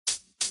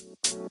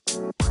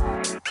Oh,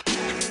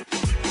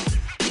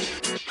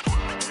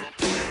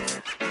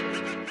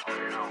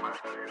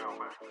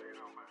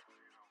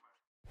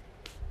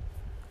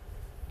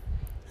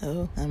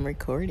 I'm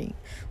recording.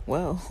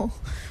 Well,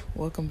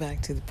 welcome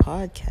back to the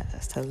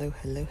podcast. Hello.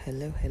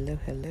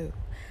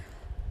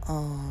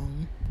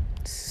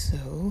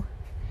 So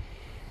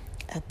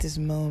at this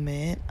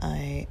moment,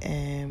 I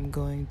am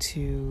going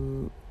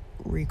to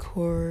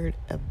record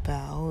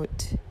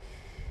about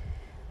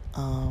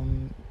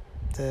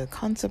the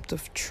concept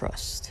of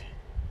trust.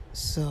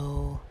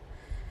 So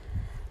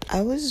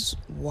I was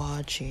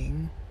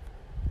watching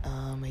a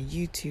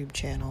YouTube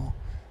channel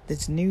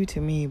that's new to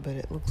me, but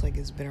it looks like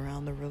it's been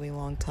around a really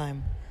long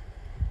time.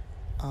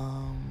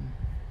 And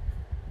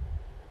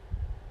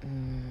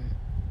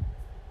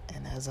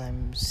as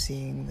I'm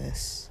seeing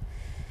this,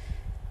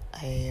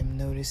 I am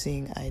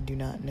noticing I do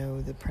not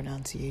know the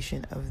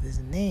pronunciation of this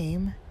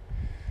name,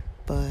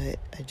 but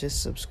I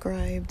just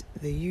subscribed.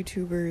 The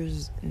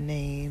YouTuber's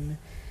name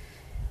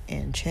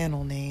and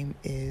channel name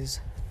is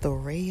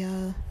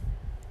Thorea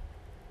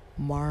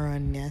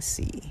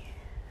Maranesi.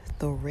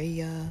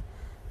 Thorea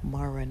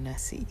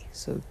Maranesi.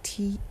 So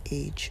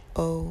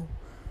Thoraya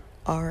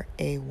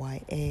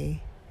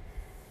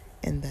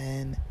and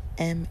then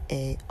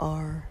Maronesy.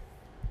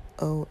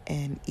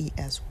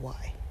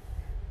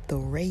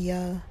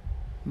 Thorea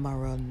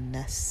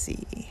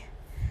Maranesi.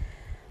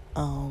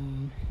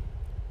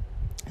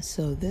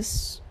 So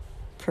this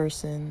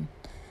person,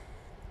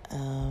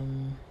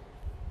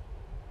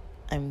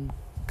 I'm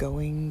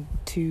going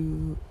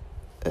to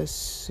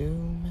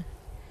assume,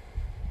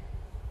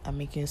 I'm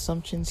making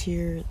assumptions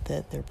here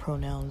that their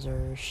pronouns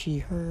are she,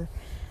 her.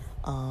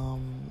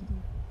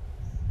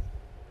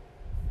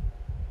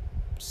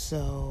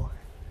 So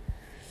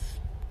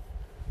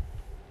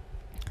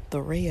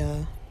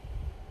Thorea,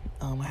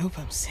 I hope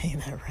I'm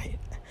saying that right.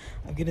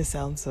 I'm gonna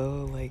sound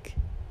so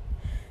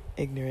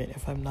ignorant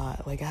if I'm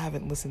not. I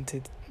haven't listened to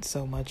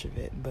so much of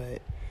it,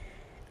 but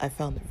I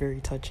found it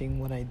very touching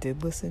what I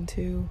did listen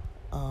to.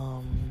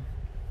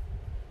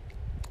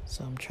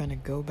 So I'm trying to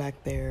go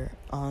back there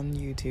on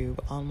YouTube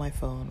on my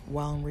phone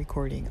while I'm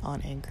recording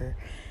on Anchor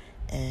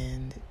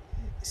and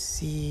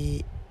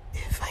see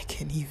if I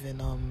can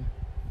even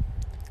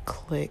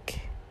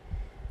click.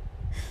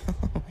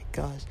 Oh my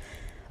gosh.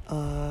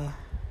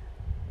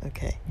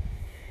 Okay.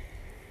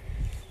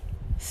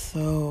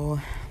 So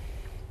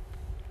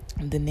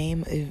the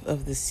name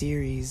of the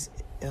series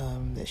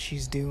that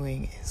she's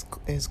doing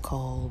is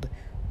called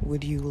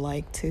Would You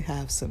Like to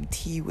Have Some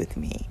Tea With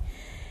Me?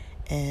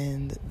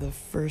 And the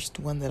first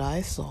one that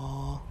I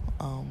saw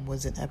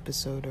was an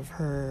episode of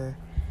her,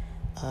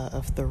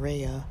 of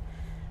Thorea,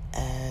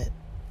 at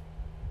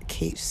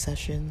Kate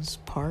Sessions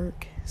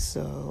Park.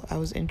 So I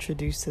was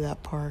introduced to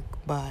that park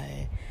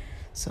by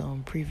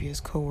some previous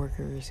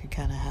coworkers who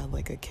kind of had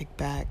a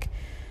kickback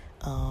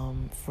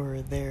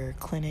for their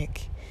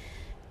clinic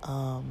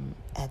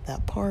at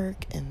that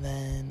park. And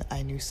then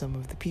I knew some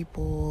of the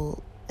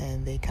people,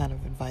 and they kind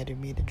of invited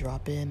me to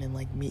drop in and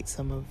meet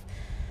some of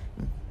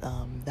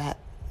that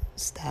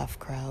staff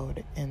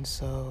crowd, and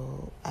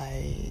so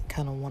I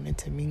kind of wanted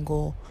to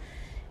mingle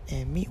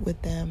and meet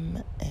with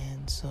them,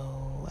 and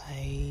so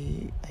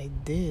I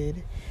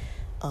did,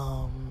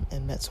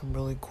 and met some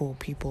really cool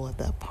people at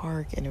that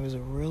park, and it was a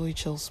really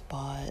chill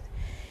spot.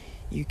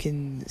 You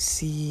can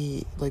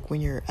see when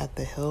you're at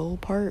the hill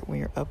part, when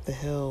you're up the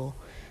hill,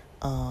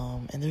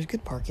 and there's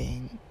good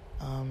parking.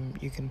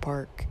 You can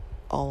park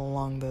all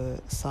along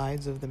the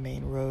sides of the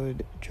main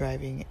road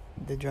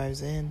that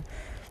drives in.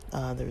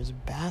 There's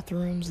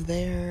bathrooms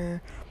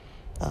there.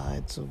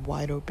 It's a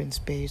wide open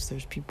space.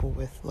 There's people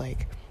with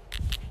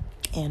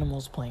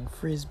animals playing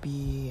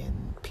frisbee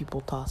and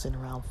people tossing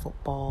around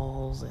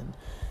footballs, and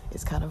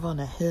it's kind of on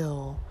a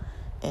hill,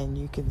 and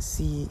you can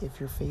see, if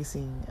you're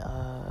facing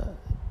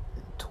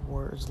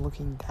towards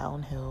looking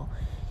downhill,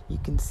 you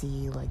can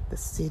see the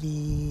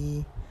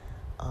city,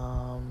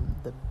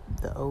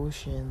 the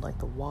ocean,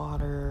 the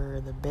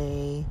water, the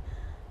bay.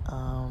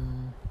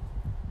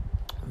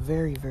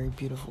 Very, very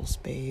beautiful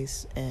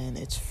space, and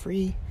it's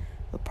free.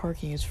 The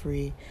parking is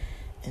free.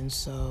 And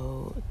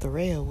so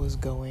Thorea was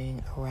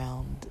going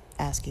around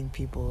asking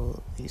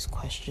people these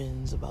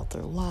questions about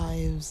their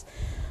lives,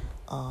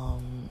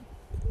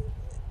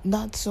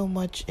 not so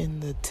much in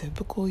the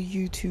typical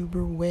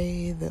YouTuber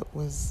way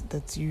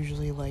that's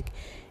usually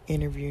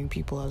interviewing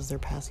people as they're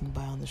passing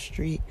by on the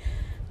street.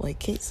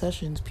 Kate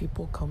Sessions,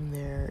 people come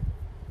there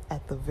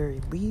at the very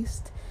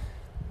least.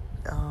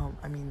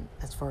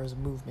 As far as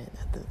movement,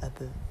 at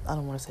the I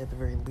don't want to say at the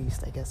very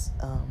least, I guess,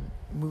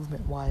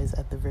 movement wise,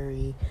 at the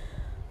very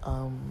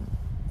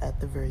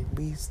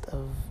least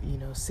of,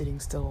 sitting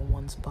still in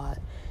one spot,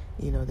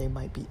 they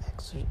might be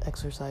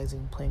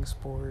exercising, playing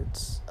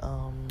sports,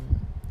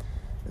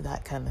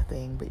 that kind of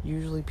thing. But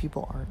usually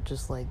people aren't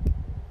just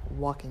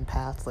walking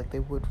past like they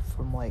would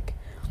from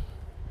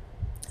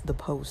the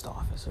post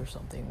office or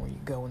something, where you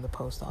go in the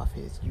post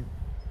office, you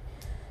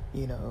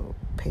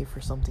pay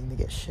for something to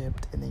get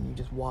shipped, and then you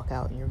just walk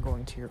out and you're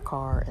going to your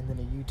car, and then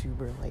a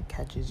YouTuber like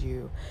catches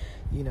you.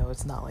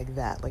 It's not like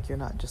that. Like, you're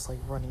not just like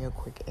running a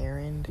quick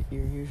errand.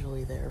 You're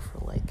usually there for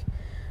like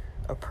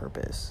a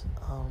purpose.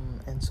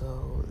 And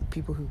so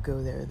people who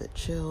go there that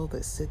chill,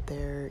 that sit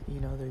there,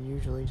 they're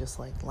usually just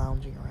like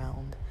lounging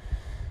around,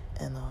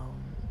 and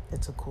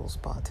it's a cool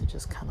spot to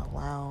just kind of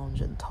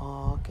lounge and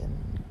talk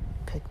and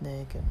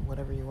picnic and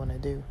whatever you want to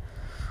do.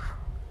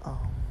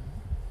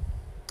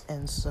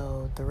 And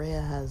so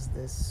Thoraya has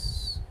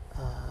this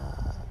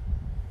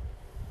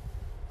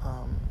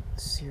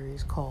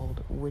series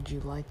called Would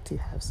You Like to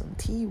Have Some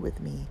Tea With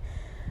Me,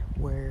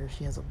 where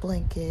she has a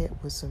blanket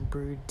with some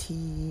brewed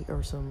tea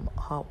or some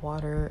hot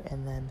water,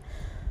 and then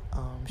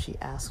she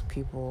asks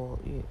people,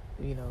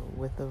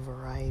 with a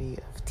variety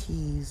of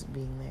teas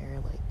being there,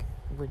 like,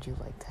 would you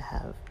like to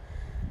have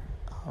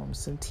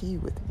some tea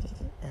with me?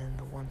 And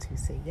the ones who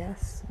say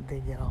yes, they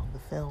get on the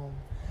film,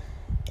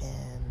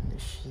 and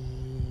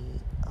she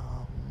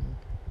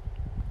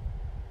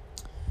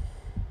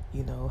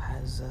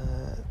has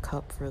a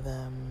cup for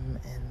them,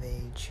 and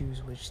they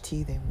choose which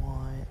tea they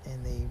want,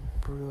 and they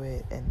brew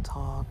it and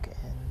talk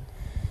and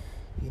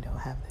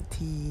have the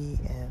tea,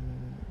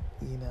 and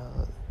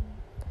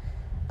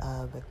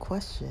the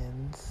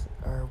questions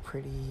are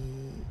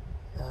pretty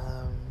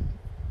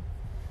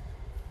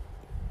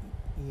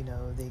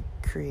they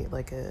create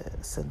like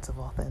a sense of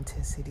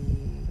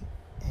authenticity,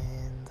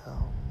 and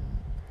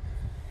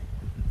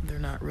they're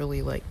not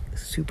really like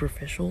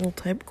superficial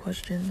type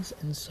questions.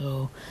 And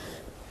so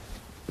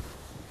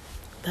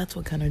that's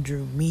what kind of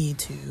drew me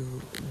to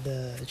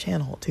the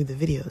channel, to the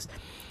videos.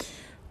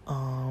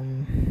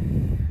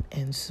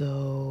 And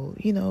so,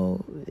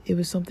 it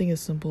was something as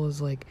simple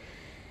as like,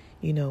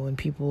 when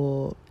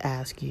people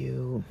ask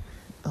you,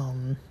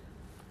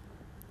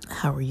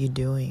 how are you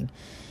doing?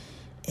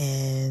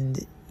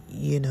 And,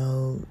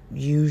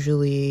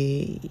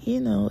 usually,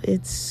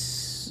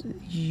 it's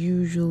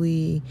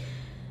usually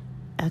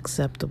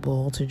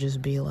acceptable to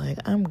just be like,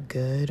 I'm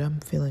good, I'm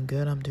feeling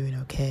good, I'm doing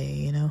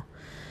okay,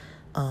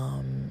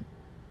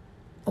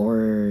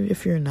 or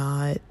if you're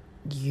not,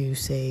 you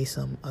say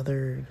some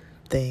other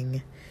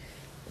thing.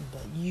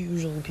 But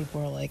usually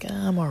people are like,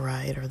 I'm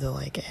alright, or they're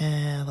like,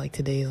 like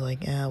today's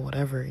like,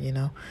 whatever,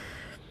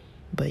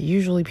 But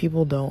usually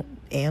people don't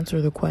answer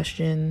the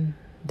question.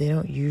 They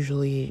don't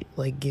usually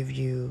like give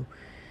you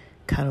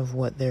kind of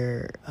what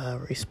their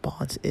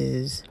response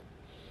is.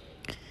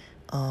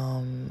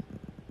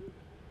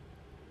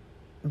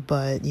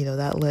 But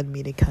that led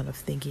me to kind of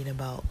thinking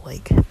about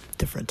like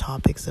different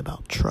topics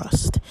about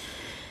trust.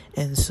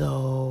 And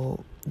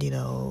so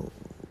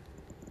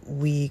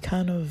we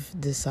kind of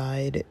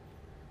decide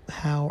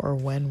how or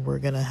when we're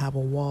gonna have a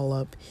wall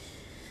up.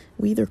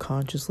 We either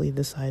consciously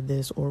decide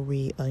this or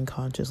we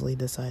unconsciously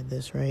decide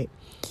this, right?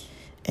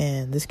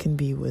 And this can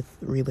be with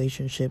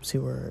relationships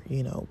who are,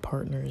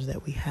 partners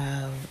that we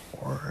have,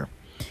 or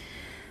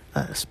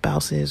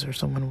spouses, or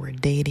someone we're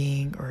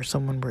dating, or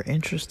someone we're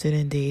interested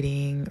in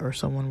dating, or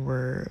someone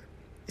we're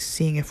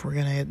seeing if we're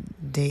gonna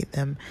date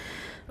them,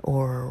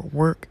 or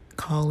work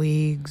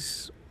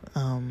colleagues,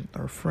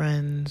 or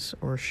friends,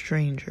 or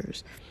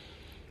strangers.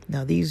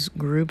 Now, these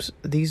groups,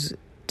 these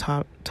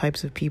top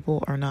types of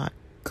people are not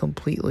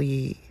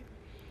completely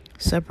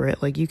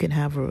separate. Like, you can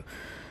have an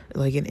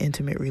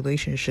intimate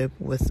relationship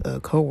with a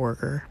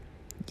coworker.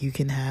 You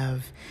can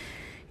have,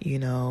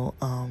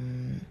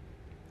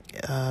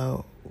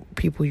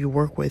 people you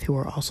work with who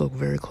are also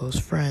very close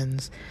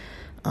friends.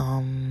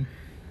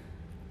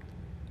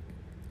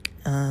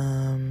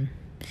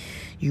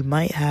 You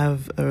might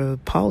have a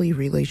poly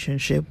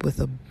relationship with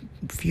a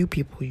few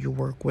people you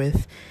work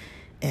with,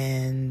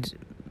 and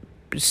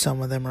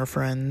some of them are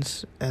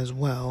friends as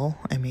well.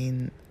 I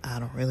mean, I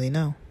don't really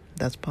know.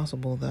 That's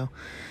possible though.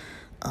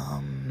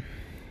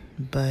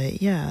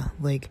 But yeah,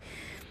 like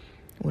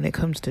when it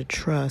comes to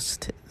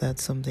trust,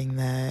 that's something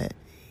that,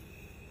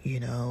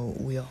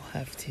 we all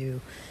have to,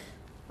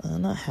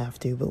 not have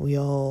to, but we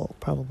all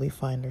probably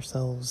find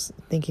ourselves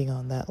thinking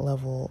on that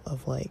level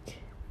of like,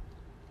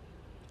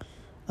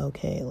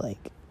 okay,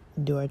 like,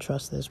 do I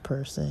trust this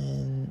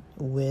person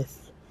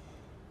with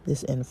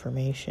this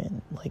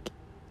information? Like,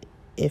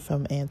 if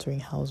I'm answering,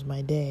 how's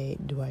my day,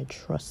 do I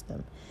trust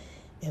them?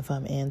 If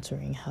I'm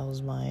answering,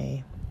 how's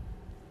my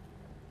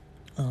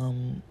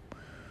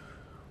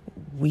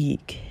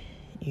week,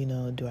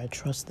 do I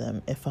trust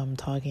them? If I'm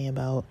talking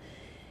about,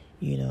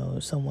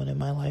 someone in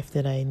my life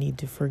that I need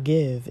to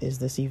forgive, is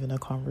this even a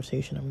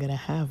conversation I'm going to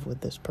have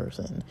with this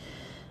person?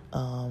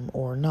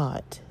 Or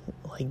not?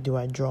 Like, do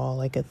I draw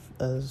like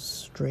a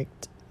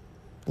strict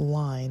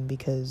line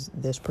because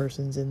this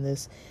person's in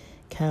this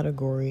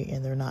category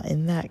and they're not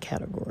in that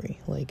category?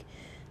 Like,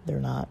 they're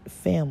not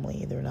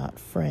family, they're not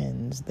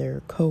friends,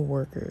 they're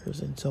co-workers,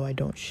 and so I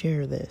don't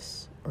share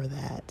this or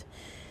that.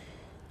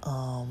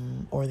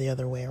 Or the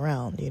other way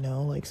around,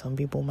 like some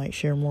people might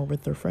share more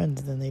with their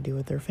friends than they do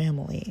with their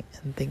family,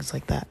 and things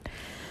like that.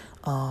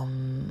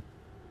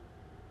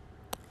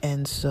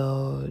 And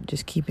so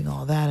just keeping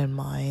all that in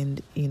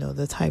mind,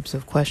 the types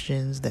of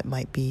questions that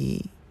might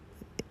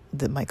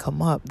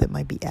come up, that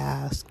might be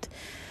asked,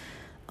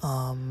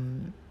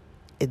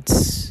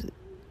 it's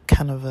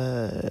kind of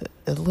a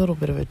little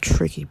bit of a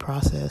tricky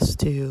process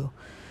to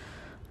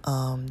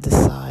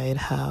decide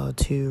how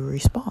to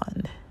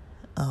respond,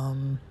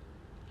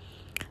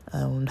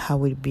 and how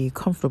we'd be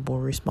comfortable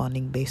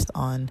responding based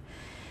on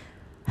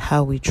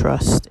how we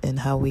trust and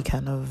how we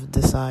kind of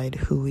decide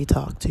who we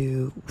talk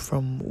to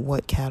from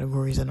what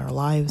categories in our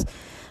lives.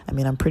 I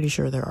mean, I'm pretty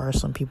sure there are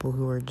some people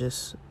who are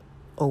just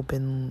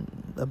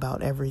open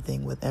about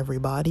everything with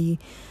everybody.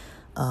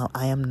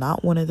 I am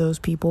not one of those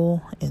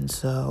people, and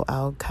so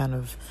I'll kind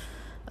of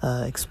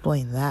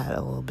explain that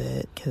a little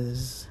bit,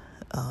 because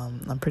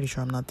I'm pretty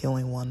sure I'm not the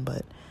only one,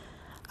 but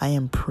I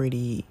am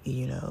pretty,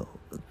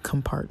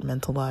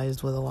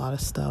 compartmentalized with a lot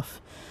of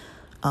stuff,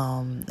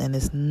 and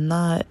it's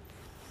not,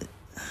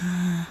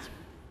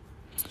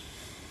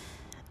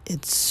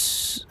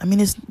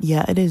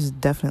 it is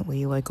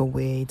definitely like a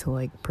way to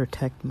like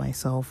protect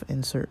myself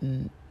in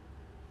certain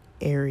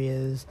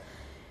areas,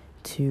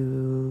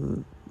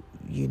 to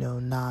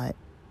not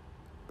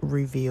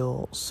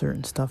reveal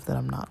certain stuff that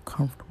I'm not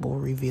comfortable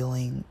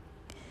revealing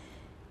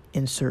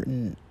in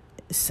certain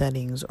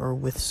settings or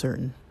with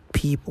certain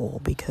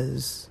people,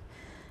 because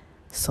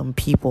some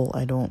people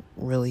I don't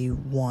really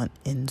want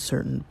in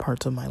certain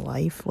parts of my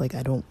life. Like,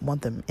 I don't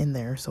want them in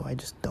there, so I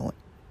just don't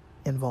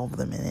involve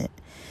them in it.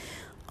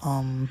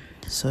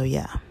 So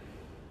yeah.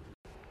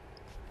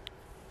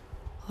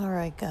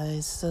 Alright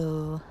guys,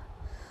 so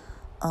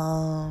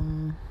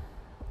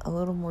a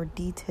little more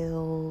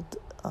detailed,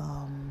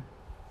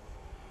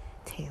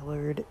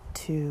 tailored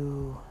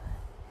to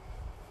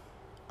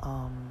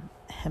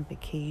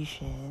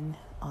hempication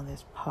on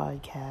this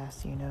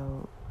podcast.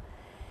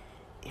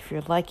 If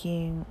you're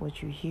liking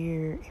what you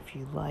hear, if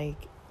you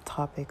like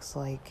topics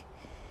like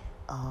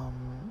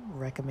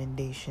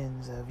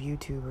recommendations of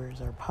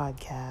YouTubers or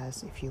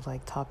podcasts, if you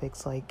like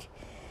topics like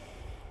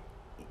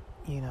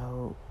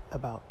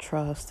about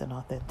trust and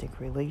authentic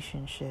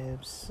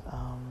relationships,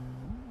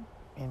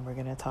 and we're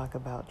going to talk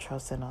about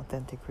trust and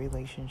authentic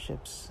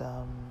relationships,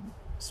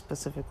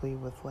 specifically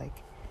with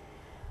like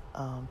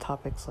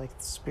topics like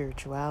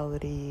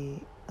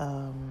spirituality,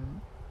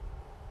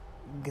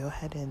 go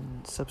ahead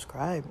and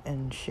subscribe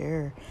and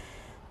share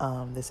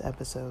this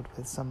episode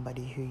with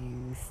somebody who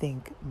you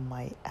think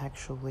might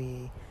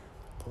actually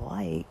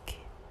like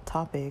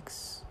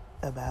topics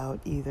about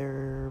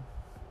either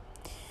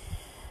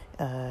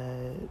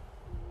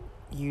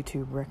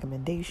YouTube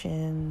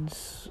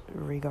recommendations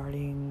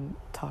regarding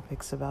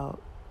topics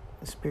about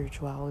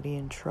spirituality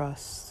and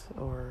trust,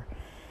 or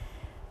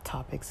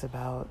topics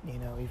about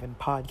even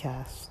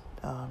podcast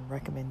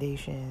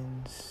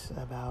recommendations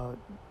about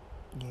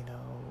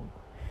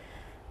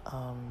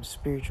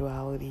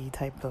spirituality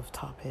type of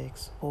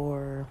topics,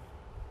 or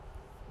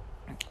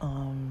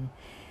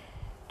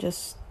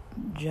just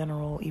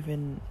general,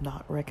 even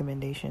not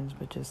recommendations,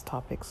 but just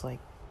topics like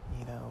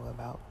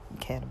about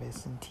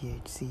cannabis and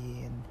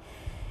THC, and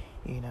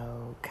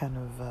kind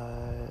of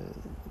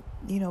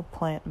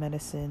plant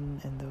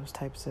medicine and those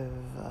types of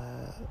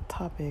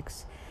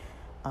topics.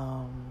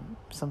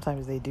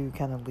 Sometimes they do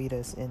kind of lead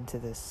us into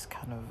this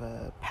kind of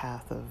a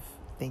path of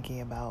thinking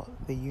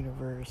about the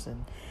universe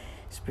and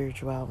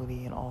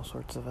spirituality and all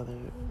sorts of other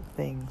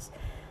things.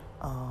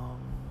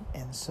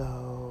 And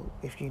so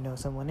if you know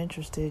someone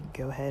interested,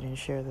 go ahead and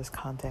share this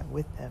content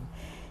with them,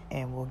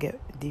 and we'll get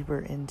deeper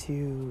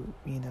into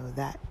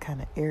that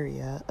kind of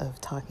area of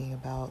talking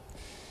about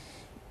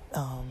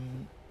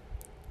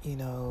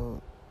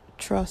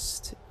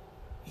trust,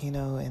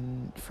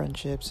 and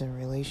friendships and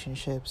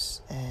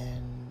relationships,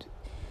 and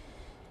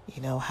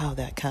how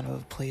that kind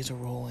of plays a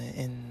role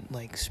in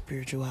like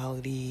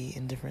spirituality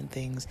and different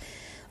things.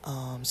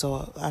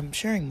 So I'm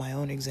sharing my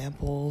own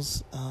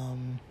examples.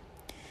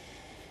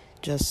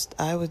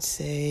 I would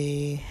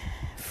say,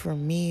 for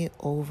me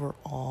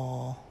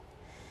overall,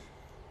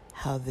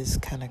 how this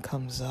kind of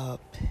comes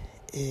up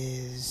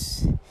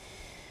is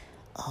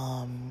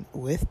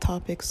with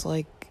topics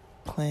like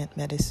plant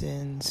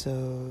medicine.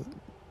 So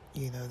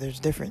there's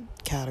different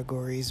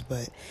categories,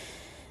 but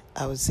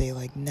I would say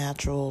like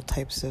natural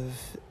types of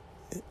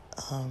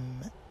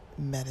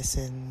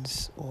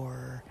medicines,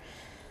 or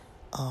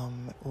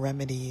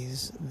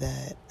remedies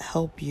that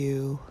help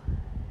you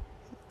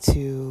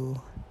to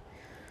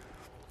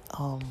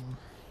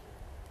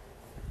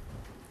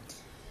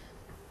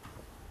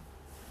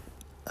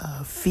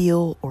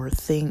feel or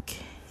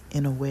think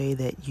in a way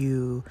that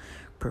you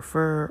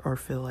prefer, or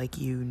feel like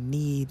you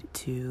need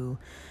to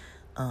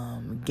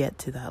get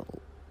to that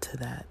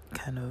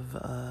kind of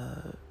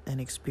an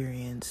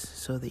experience,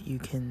 so that you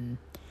can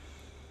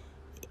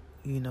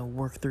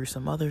work through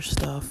some other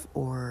stuff,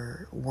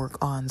 or work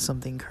on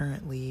something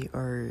currently,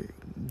 or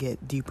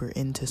get deeper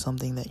into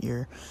something that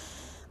you're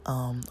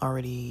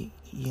already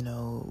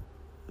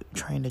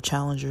trying to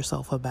challenge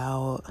yourself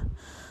about.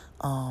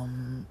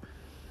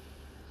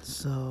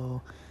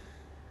 So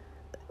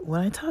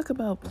when I talk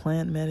about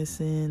plant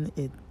medicine,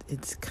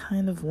 it's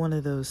kind of one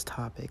of those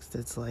topics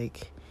that's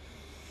like,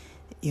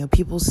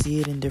 people see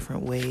it in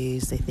different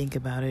ways. They think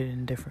about it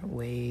in different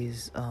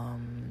ways.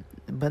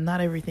 But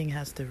not everything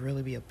has to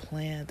really be a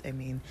plant. I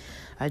mean,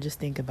 I just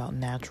think about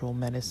natural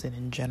medicine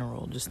in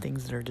general, just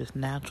things that are just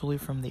naturally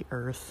from the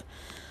earth.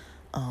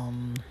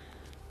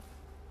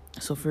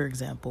 So for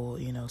example,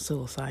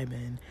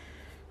 psilocybin,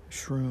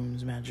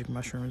 shrooms, magic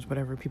mushrooms,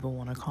 whatever people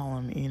want to call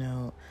them,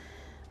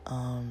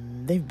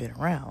 they've been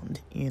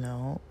around,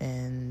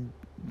 and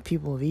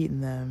people have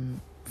eaten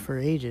them for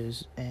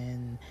ages,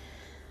 and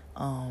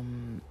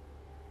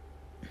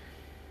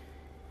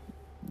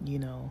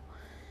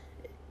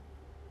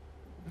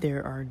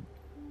there are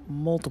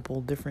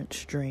multiple different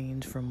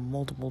strains from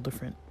multiple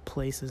different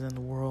places in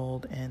the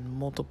world and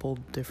multiple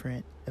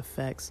different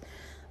effects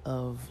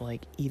of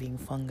like eating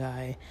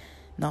fungi.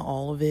 Not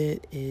all of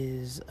it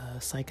is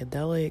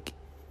psychedelic.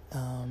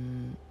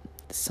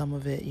 Some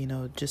of it,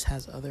 just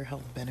has other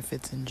health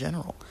benefits in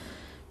general.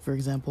 For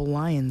example,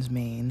 lion's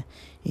mane,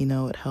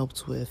 it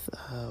helps with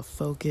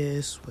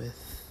focus,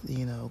 with,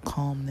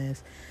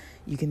 calmness.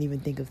 You can even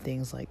think of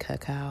things like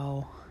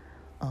cacao.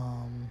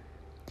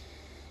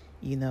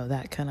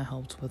 That kind of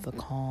helps with a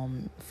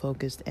calm,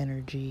 focused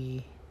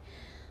energy.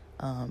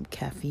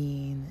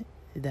 Caffeine,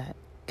 that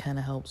kind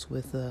of helps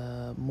with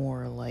a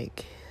more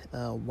like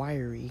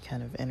wiry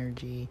kind of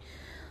energy.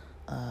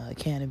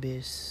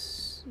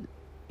 Cannabis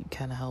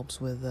kind of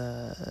helps with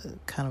a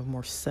kind of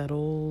more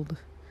settled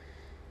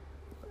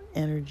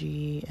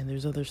energy. And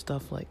there's other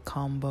stuff like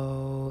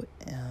combo,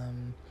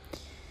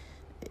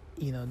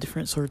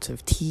 different sorts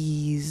of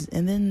teas,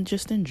 and then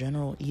just in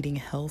general eating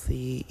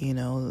healthy,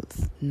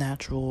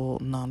 natural,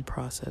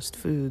 non-processed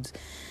foods.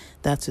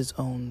 That's its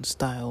own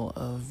style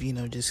of,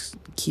 just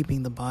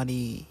keeping the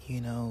body,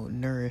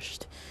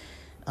 nourished,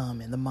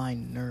 and the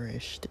mind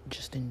nourished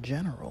just in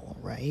general,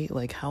 right?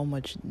 Like how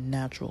much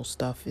natural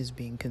stuff is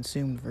being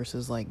consumed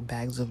versus like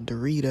bags of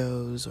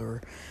Doritos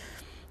or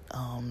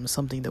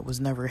something that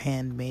was never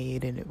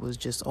handmade, and it was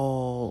just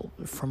all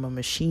from a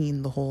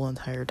machine the whole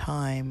entire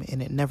time,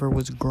 and it never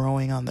was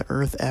growing on the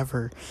earth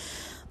ever.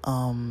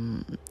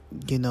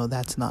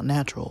 That's not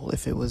natural.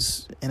 If it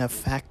was in a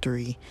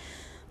factory,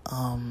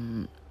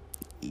 from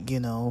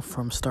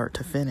start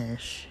to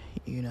finish,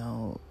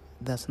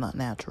 that's not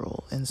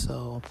natural. And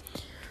so,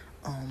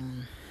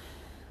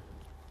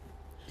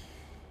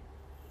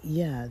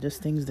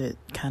 just things that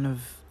kind of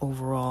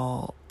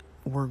overall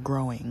were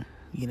growing.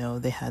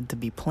 They had to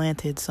be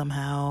planted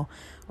somehow,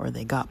 or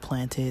they got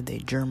planted, they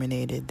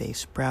germinated, they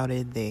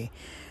sprouted, they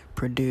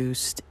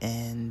produced,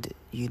 and,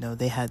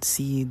 they had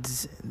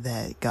seeds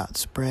that got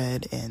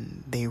spread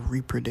and they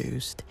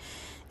reproduced,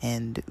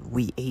 and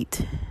we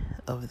ate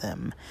of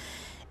them.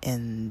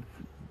 And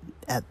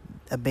at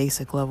a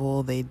basic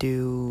level, they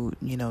do,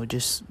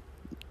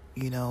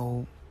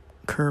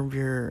 curb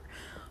your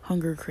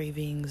hunger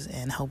cravings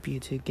and help you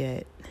to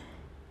get,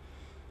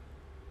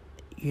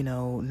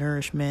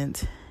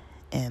 nourishment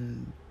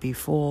and be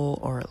full,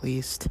 or at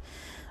least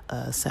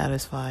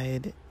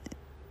satisfied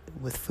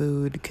with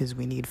food, because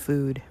we need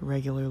food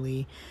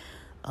regularly.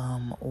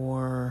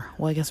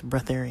 I guess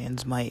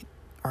breatharians might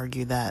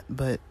argue that,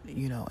 but,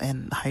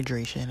 and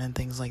hydration and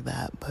things like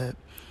that, but,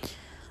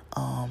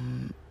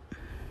 and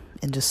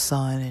just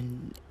sun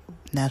and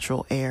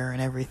natural air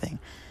and everything.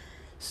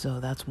 So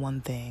that's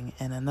one thing.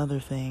 And another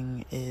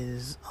thing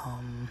is,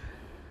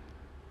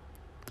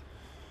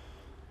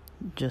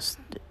 just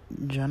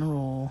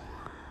general,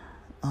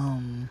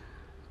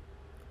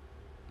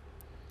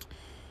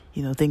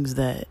 things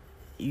that,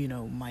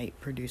 might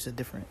produce a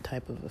different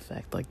type of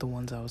effect, like the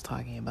ones I was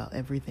talking about.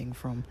 Everything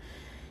from,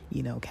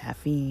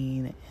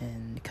 caffeine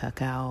and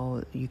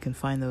cacao. You can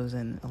find those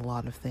in a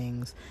lot of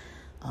things,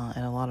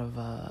 and a lot of,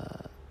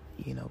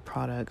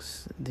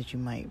 products that you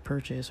might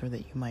purchase, or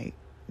that you might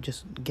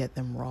just get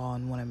them raw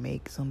and want to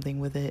make something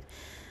with it.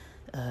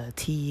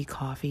 Tea,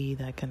 coffee,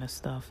 that kind of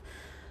stuff.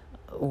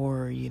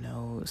 Or,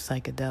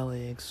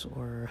 psychedelics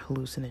or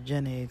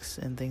hallucinogenics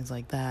and things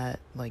like that,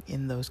 like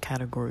in those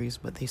categories,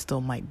 but they still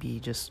might be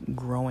just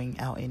growing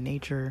out in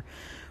nature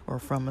or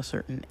from a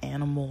certain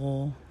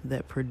animal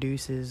that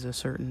produces a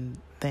certain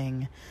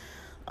thing,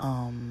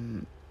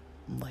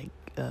 like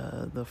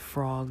the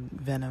frog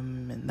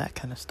venom and that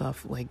kind of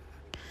stuff. Like,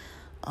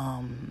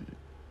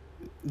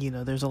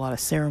 there's a lot of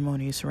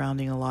ceremonies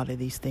surrounding a lot of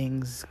these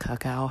things.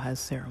 Cacao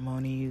has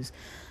ceremonies.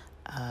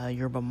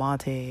 Yerba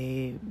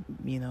mate,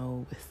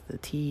 with the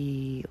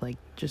tea, like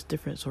just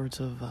different sorts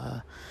of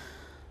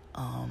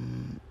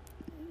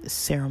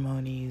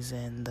ceremonies,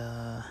 and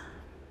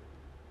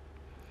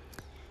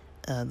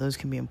those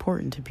can be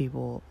important to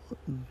people.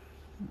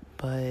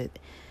 But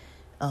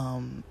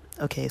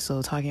okay,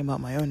 so talking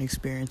about my own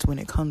experience when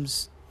it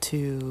comes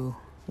to,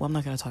 well, I'm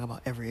not going to talk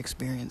about every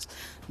experience,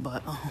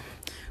 but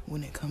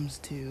when it comes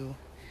to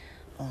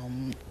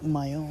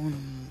my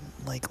own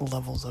like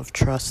levels of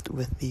trust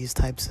with these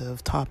types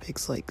of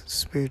topics like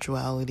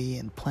spirituality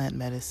and plant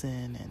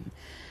medicine and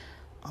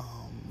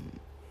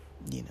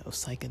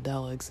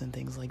psychedelics and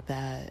things like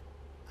that,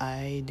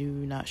 I do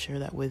not share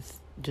that with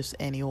just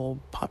any old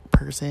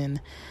person.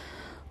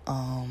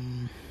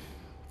 The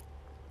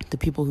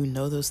people who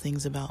know those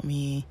things about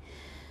me,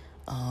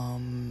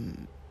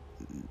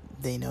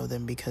 they know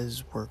them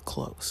because we're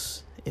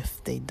close.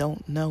 If they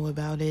don't know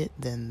about it,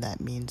 then that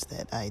means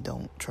that I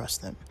don't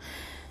trust them.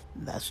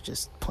 That's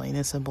just plain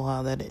and simple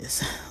how that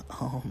is.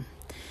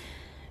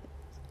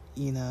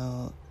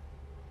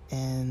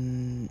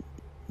 And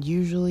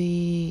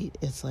usually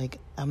it's like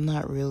I'm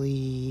not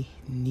really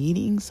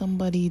needing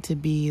somebody to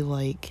be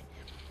like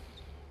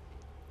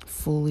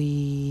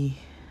fully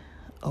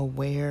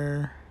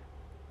aware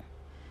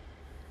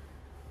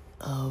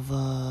of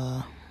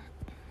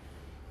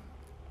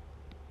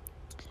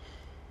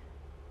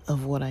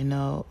what I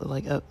know,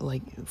 like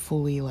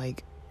fully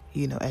like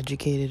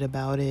educated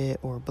about it,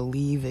 or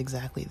believe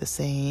exactly the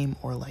same,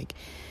 or like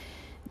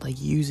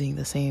using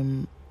the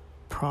same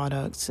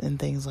products and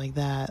things like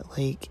that.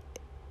 Like,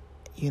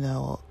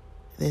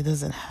 it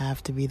doesn't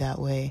have to be that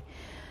way.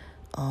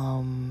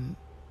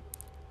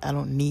 I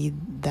don't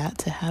need that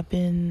to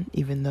happen,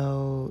 even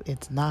though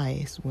it's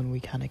nice when we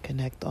kind of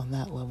connect on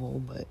that level.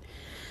 But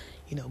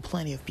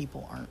plenty of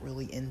people aren't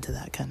really into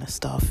that kind of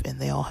stuff, and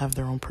they all have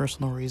their own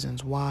personal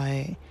reasons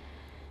why.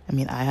 I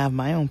mean, I have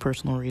my own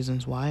personal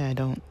reasons why I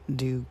don't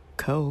do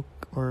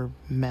coke or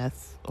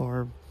meth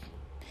or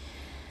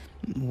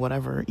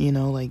whatever.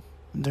 Like,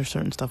 there's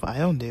certain stuff I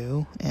don't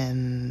do,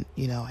 and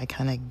I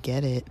kind of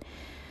get it.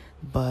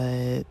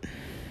 But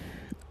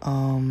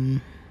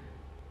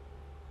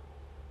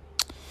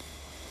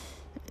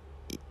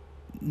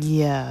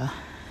yeah,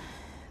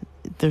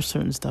 there's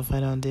certain stuff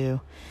I don't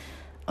do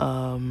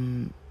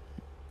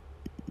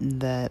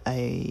that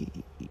I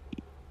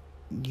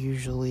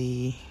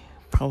usually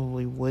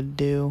probably would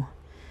do.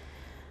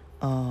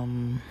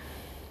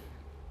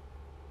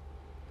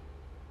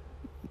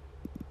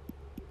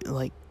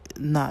 Like,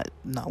 not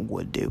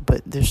would do,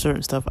 but there's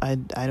certain stuff I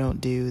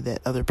don't do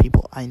that other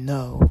people I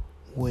know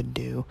would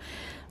do,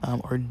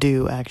 or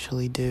do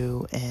actually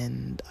do,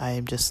 and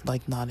I'm just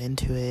like not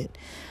into it.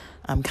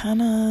 I'm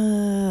kind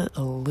of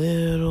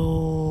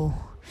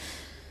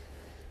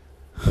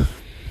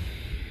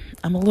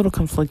I'm a little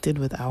conflicted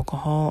with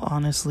alcohol,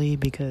 honestly,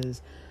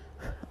 because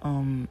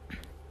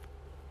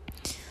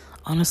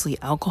honestly,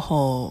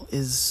 alcohol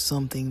is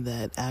something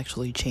that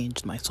actually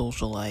changed my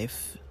social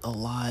life a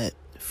lot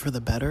for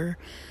the better,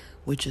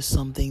 which is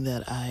something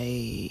that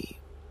I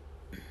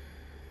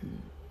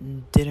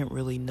didn't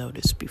really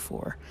notice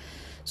before.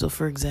 So,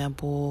 for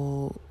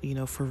example,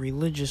 for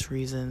religious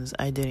reasons,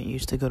 I didn't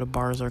used to go to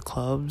bars or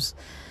clubs.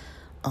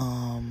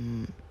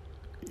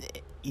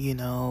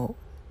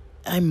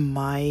 I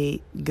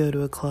might go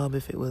to a club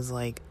if it was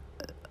like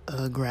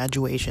a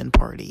graduation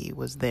party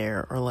was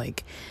there, or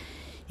like,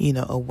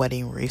 a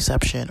wedding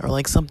reception, or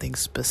like something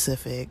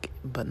specific,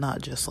 but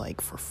not just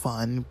like for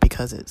fun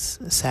because it's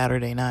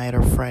Saturday night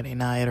or Friday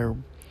night or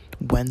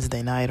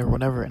Wednesday night or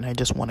whatever, and I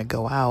just want to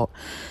go out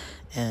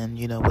and,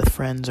 with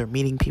friends or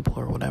meeting people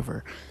or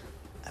whatever.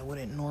 I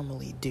wouldn't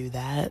normally do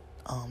that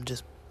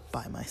just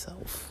by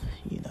myself.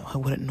 I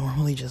wouldn't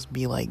normally just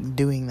be like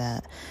doing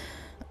that.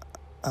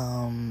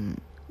 I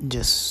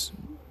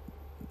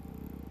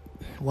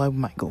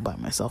might go by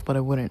myself, but I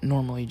wouldn't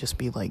normally just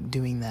be like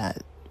doing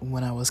that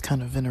when I was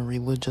kind of in a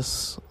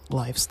religious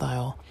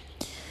lifestyle.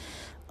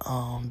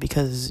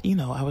 Because,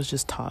 I was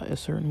just taught a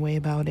certain way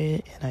about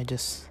it, and I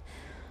just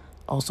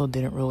also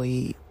didn't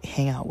really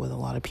hang out with a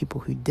lot of people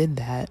who did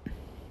that.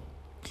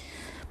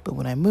 But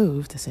when I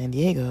moved to San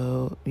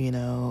Diego,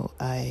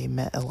 I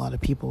met a lot of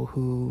people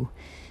who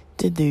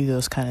did do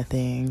those kind of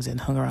things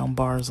and hung around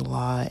bars a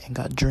lot and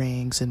got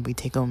drinks, and we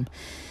take them,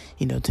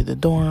 to the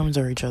dorms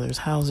or each other's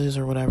houses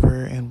or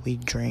whatever, and we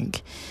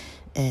drink.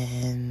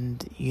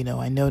 And,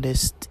 I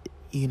noticed,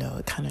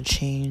 it kind of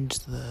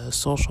changed the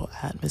social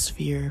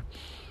atmosphere,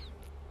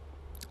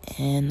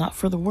 and not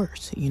for the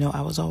worse.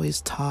 I was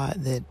always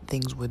taught that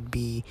things would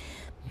be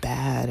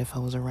bad if I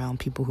was around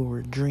people who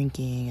were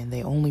drinking, and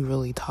they only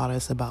really taught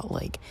us about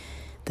like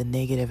the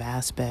negative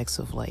aspects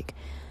of like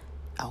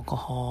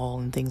alcohol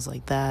and things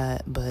like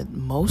that. But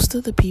most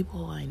of the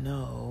people I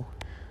know,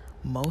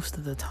 most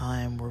of the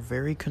time, were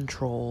very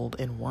controlled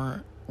and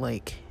weren't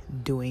like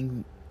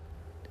doing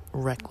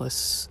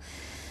reckless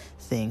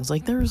things.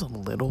 Like, there was a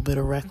little bit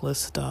of reckless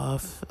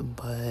stuff,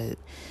 but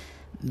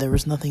there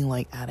was nothing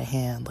like out of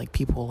hand, like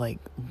people like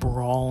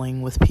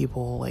brawling with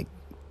people, like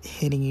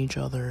hitting each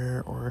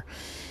other, or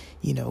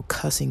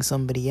cussing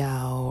somebody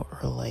out,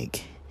 or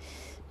like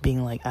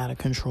being like out of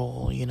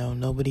control.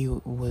 Nobody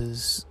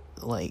was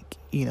like,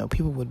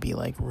 people would be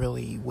like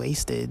really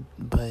wasted,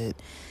 but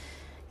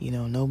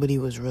nobody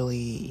was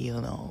really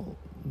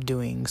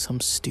doing some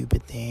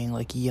stupid thing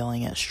like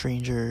yelling at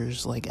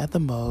strangers. Like, at the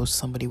most,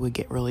 somebody would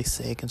get really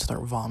sick and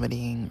start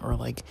vomiting, or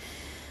like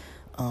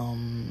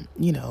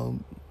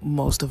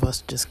most of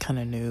us just kind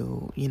of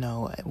knew,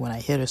 when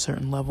I hit a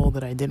certain level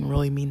that I didn't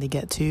really mean to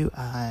get to,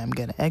 I'm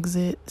gonna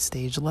exit,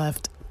 stage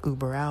left,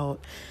 Uber out,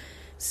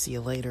 see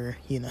you later.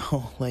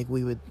 Like,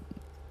 we would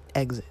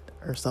exit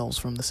ourselves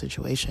from the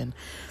situation.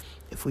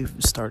 if we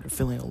started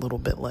feeling a little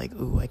bit like,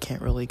 ooh, I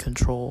can't really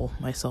control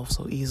myself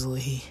so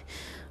easily,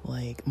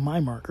 like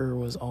my marker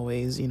was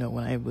always,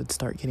 when I would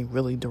start getting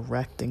really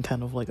direct and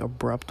kind of like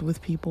abrupt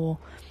with people,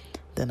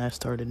 then I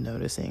started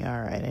noticing,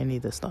 all right, I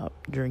need to stop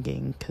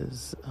drinking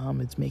because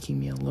it's making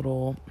me a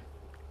little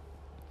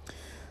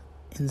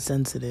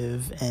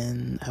insensitive,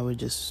 and I would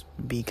just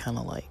be kind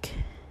of like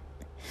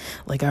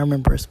I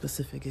remember a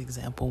specific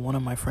example. One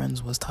of my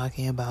friends was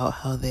talking about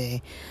how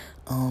they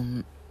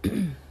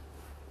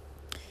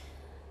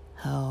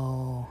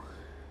how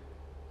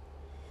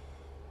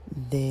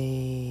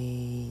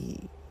they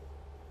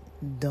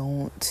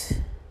don't,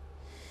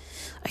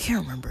 I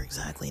can't remember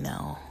exactly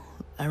now.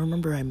 I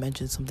remember I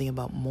mentioned something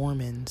about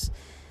Mormons,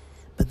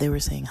 but they were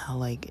saying how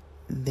like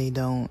they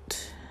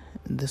don't,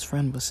 this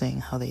friend was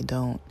saying how they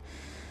don't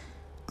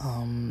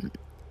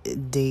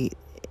date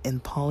in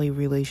poly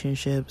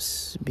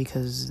relationships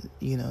because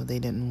they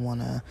didn't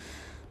want to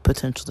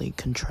potentially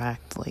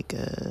contract like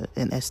an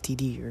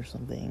STD or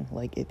something.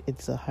 Like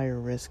it's a higher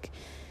risk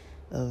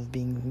of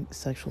being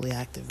sexually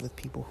active with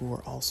people who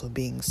are also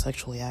being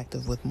sexually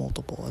active with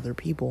multiple other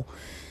people.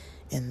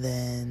 And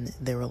then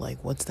they were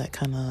like, what's that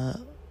kind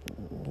of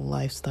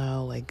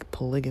lifestyle, like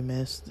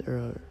polygamist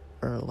or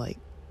like,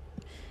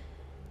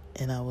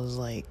 and I was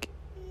like,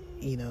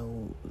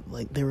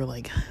 like they were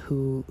like,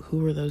 who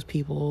are those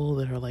people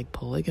that are like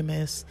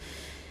polygamists?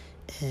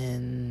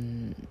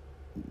 And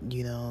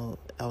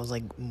I was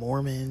like,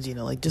 Mormons,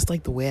 like just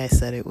like the way I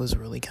said it was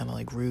really kind of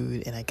like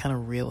rude, and I kind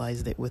of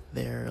realized it with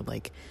their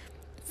like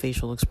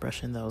facial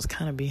expression that I was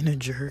kind of being a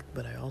jerk,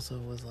 but I also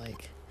was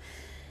like,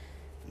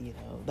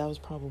 that was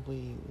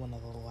probably one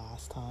of the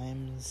last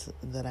times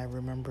that I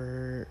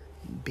remember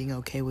being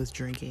okay with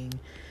drinking.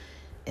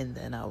 And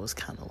then I was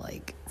kind of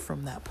like,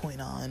 from that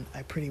point on,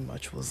 I pretty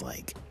much was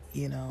like,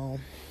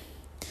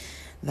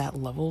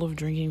 that level of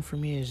drinking for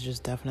me is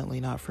just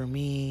definitely not for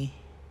me.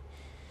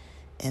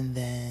 And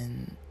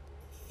then,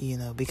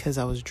 because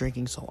I was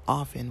drinking so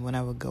often, when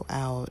I would go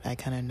out, I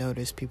kind of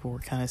noticed people were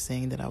kind of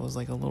saying that I was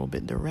like a little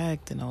bit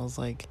direct. And I was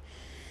like,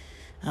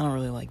 I don't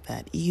really like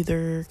that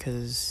either,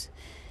 because,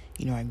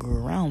 I grew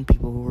around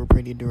people who were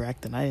pretty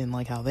direct and I didn't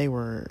like how they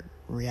were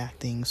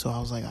reacting. So I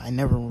was like, I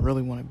never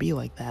really want to be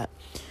like that.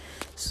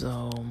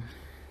 So,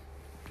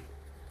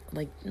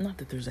 like, not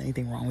that there's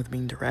anything wrong with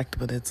being direct,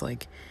 but it's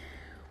like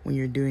when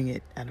you're doing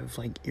it out of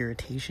like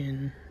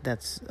irritation,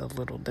 that's a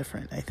little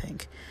different, I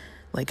think.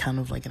 Like kind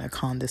of like in a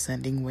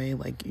condescending way,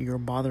 like you're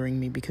bothering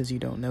me because you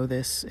don't know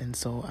this, and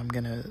so I'm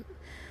gonna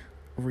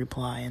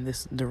reply in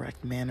this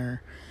direct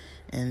manner.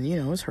 And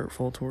it's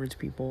hurtful towards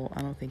people.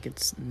 I don't think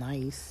it's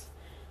nice.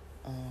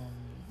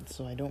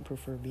 So I don't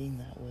prefer being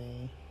that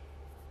way.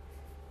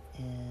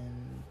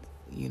 And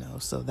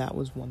so that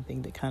was one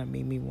thing that kind of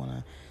made me want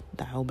to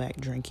dial back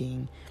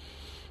drinking.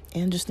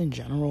 And just in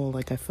general,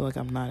 like I feel like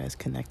I'm not as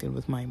connected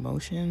with my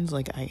emotions.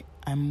 Like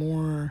I'm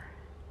more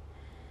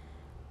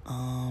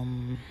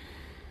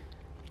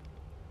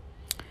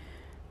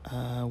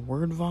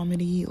word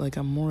vomity. Like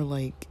I'm more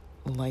like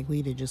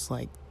likely to just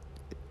like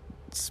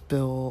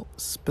spill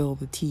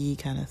the tea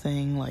kind of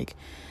thing. Like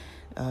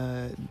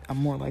I'm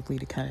more likely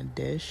to kind of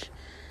dish.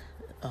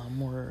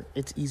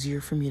 It's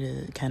easier for me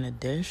to kind of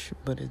dish,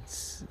 but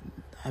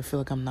I feel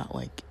like I'm not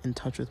like in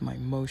touch with my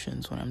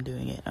emotions when I'm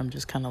doing it. I'm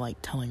just kind of like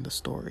telling the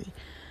story,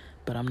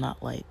 but I'm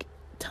not like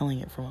telling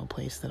it from a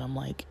place that I'm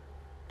like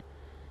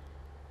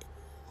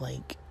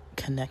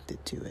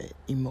connected to it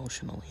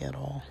emotionally at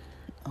all.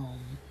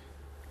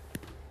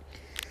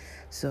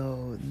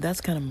 So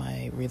that's kind of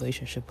my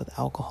relationship with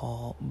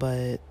alcohol,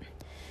 but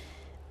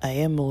I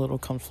am a little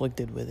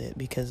conflicted with it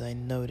because I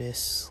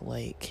notice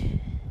like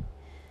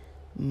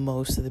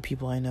most of the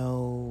people I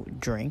know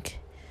drink.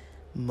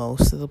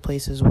 Most of the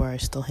places where I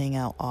still hang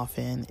out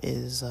often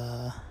is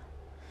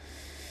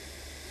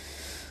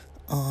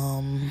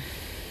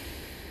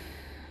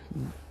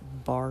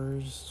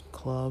bars,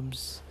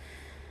 clubs,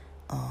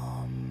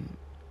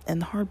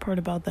 and the hard part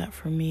about that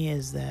for me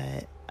is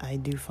that I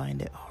do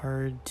find it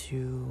hard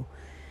to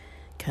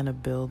kind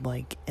of build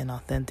like an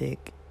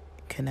authentic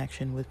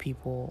connection with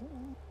people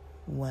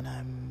when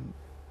I'm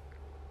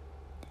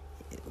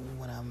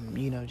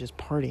just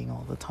partying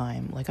all the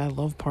time. Like I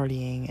love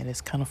partying, and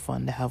it's kind of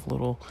fun to have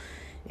little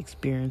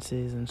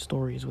experiences and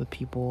stories with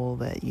people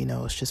that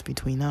it's just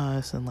between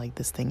us, and like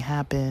this thing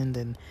happened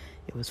and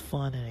it was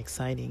fun and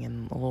exciting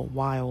and a little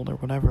wild or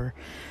whatever.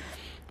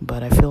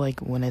 But I feel like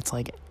when it's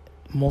like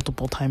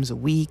multiple times a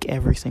week,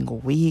 every single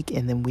week,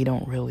 and then we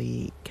don't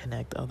really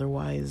connect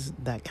otherwise,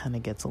 that kind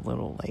of gets a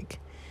little like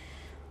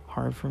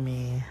hard for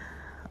me.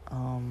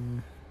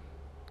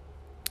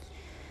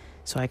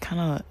 So I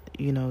kind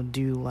of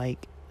do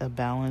like a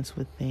balance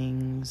with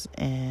things,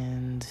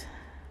 and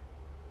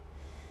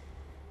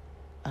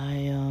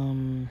I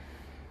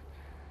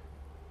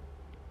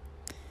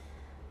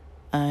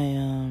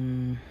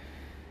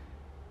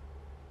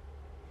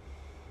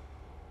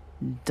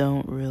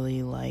don't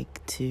really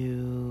like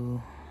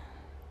to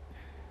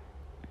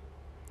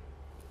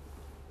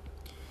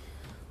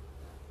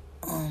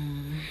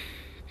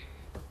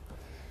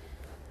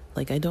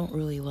Like, I don't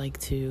really like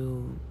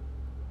to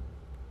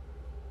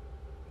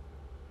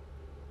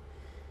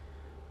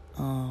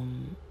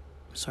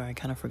sorry, I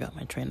kind of forgot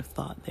my train of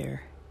thought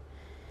there.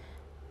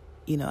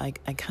 You know,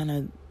 I kind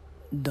of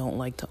don't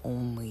like to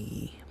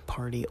only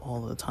party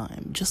all the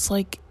time. Just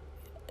like,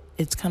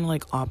 it's kind of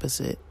like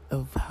opposite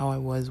of how I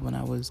was when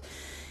I was,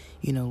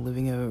 you know,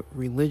 living a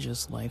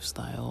religious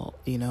lifestyle.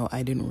 You know,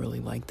 I didn't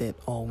really like that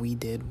all we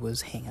did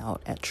was hang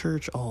out at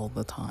church all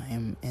the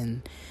time.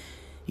 And,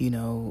 you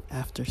know,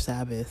 after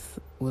Sabbath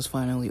was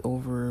finally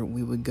over,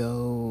 we would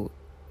go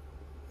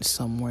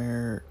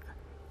somewhere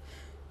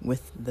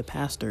with the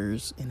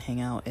pastors and hang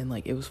out, and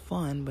like, it was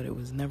fun, but it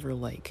was never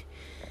like,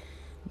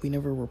 we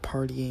never were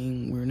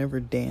partying, we were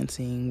never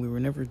dancing, we were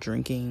never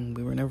drinking,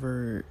 we were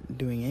never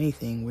doing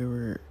anything.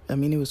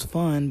 It was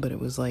fun, but it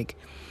was like,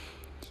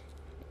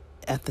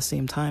 at the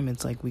same time,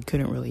 it's like we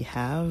couldn't really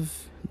have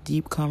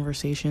deep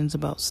conversations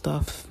about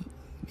stuff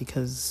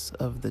because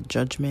of the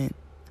judgment.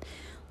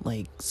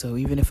 Like, so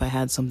even if I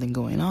had something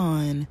going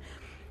on,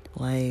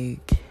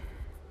 like,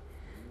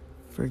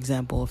 for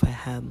example, if I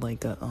had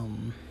like a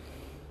I'm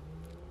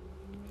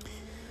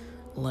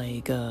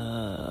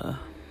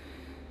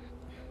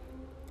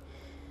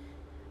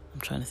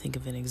trying to think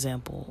of an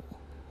example.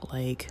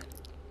 Like,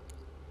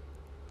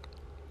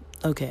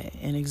 okay,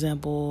 an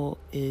example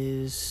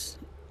is,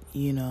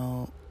 you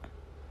know,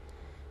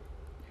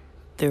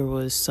 there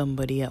was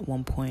somebody at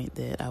one point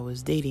that I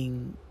was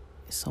dating,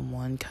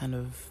 someone kind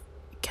of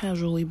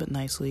casually but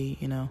nicely,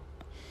 you know.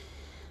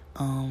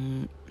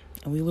 And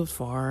we lived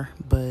far,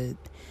 but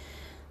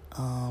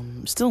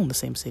still in the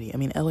same city. I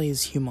mean, LA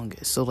is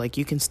humongous, so like,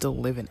 you can still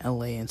live in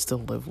LA and still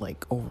live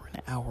like over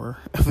an hour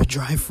of a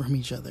drive from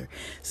each other.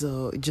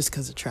 So just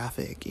because of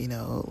traffic, you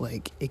know,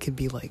 like, it could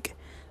be like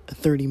a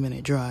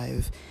 30-minute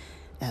drive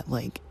at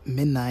like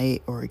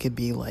midnight, or it could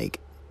be like,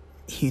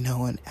 you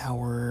know, an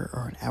hour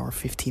or an hour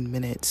 15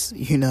 minutes,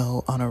 you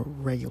know, on a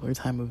regular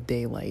time of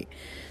daylight.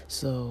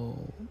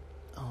 So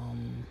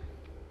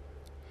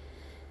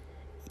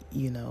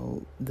you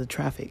know, the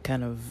traffic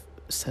kind of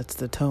sets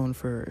the tone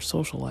for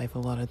social life a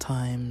lot of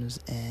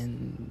times,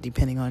 and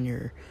depending on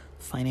your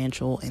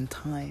financial and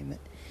time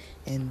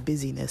and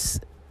busyness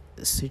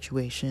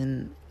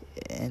situation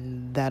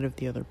and that of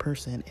the other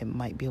person, it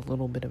might be a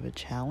little bit of a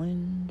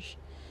challenge.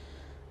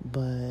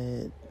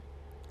 But,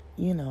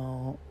 you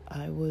know,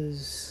 I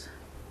was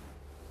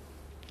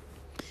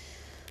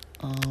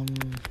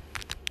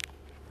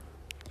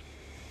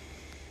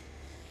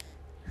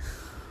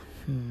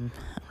I'm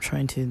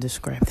trying to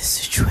describe the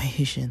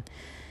situation.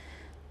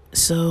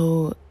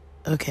 So,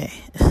 okay.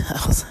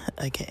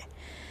 Okay.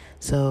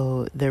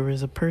 So there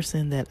was a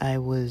person that I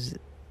was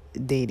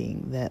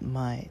dating that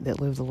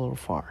lived a little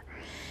far.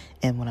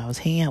 And when I was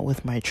hanging out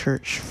with my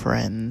church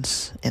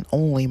friends, and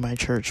only my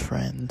church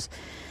friends,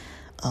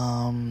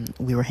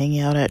 we were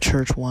hanging out at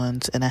church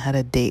once, and I had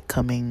a date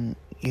coming,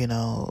 you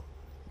know,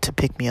 to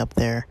pick me up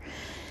there.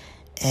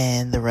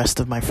 And the rest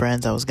of my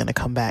friends, I was going to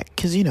come back,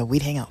 because, you know,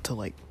 we'd hang out till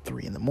like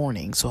 3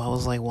 a.m. So I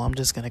was like, well, I'm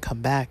just going to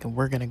come back, and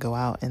we're going to go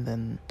out, and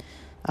then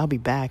I'll be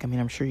back. I mean,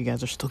 I'm sure you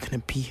guys are still going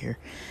to be here.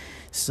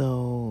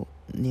 So,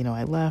 you know,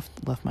 I left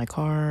my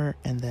car,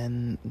 and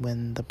then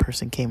when the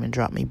person came and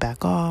dropped me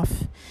back off,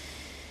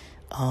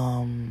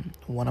 one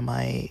of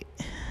my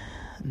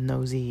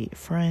nosy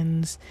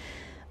friends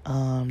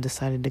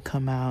decided to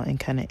come out and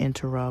kind of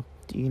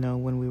interrupt, you know,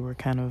 when we were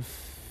kind of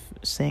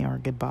saying our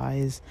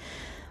goodbyes.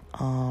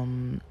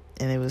 And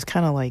it was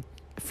kind of like,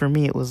 for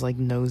me, it was like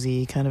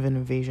nosy, kind of an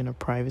invasion of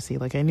privacy.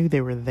 Like, I knew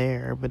they were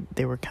there, but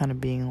they were kind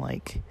of being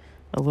like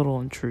a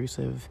little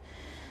intrusive.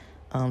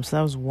 So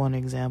that was one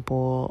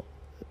example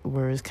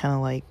where it's kind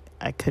of like,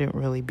 I couldn't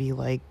really be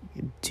like,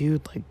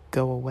 dude, like,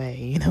 go away,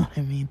 you know what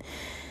I mean?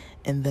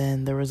 And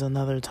then there was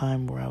another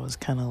time where I was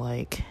kind of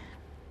like,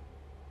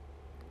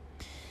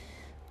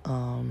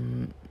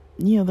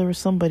 you know, there was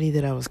somebody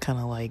that I was kind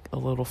of like a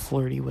little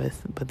flirty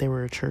with, but they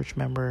were a church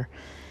member,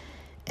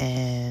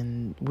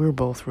 and we were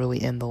both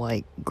really into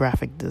like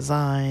graphic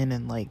design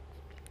and like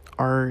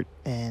art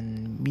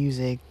and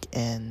music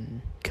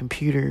and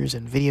computers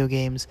and video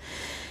games,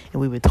 and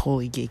we would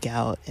totally geek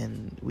out,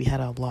 and we had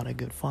a lot of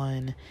good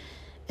fun.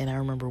 And I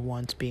remember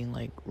once being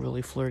like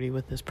really flirty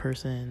with this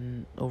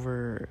person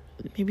over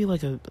maybe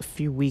like a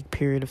few week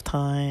period of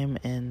time,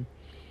 and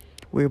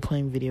we were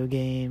playing video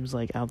games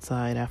like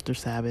outside after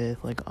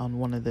Sabbath, like on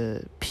one of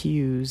the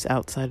pews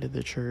outside of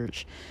the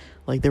church.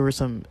 Like, there were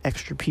some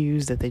extra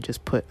pews that they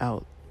just put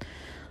out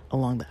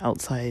along the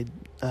outside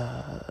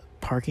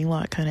parking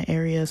lot kind of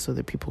area, so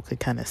that people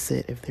could kind of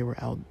sit if they were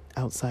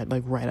outside,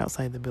 like right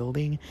outside the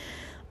building.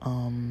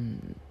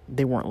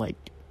 They weren't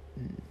like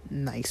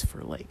nice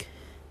for like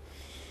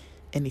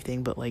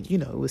anything, but like, you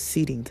know, it was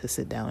seating to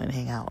sit down and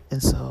hang out.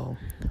 And so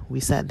we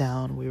sat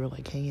down, we were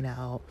like hanging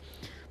out,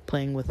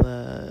 playing with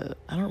I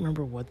don't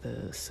remember what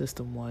the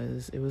system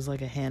was. It was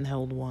like a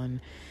handheld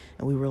one,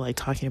 and we were like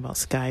talking about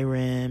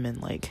Skyrim,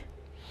 and like,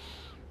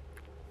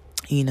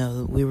 you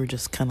know, we were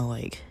just kind of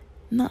like,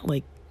 not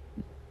like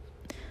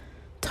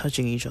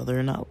touching each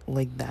other, not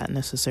like that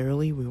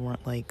necessarily. We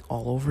weren't like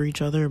all over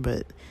each other,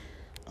 but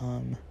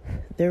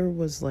there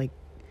wasn't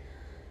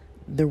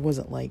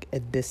like a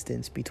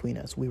distance between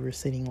us. We were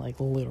sitting like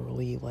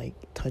literally like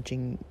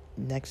touching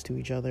next to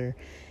each other,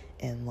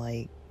 and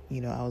like,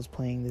 you know, I was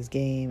playing this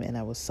game and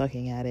I was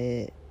sucking at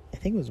it. I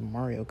think it was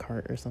Mario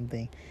Kart or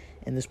something,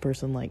 and this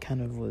person like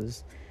kind of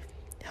was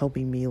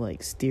helping me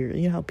like steer.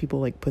 You know how people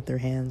like put their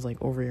hands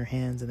like over your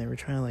hands, and they were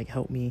trying to like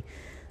help me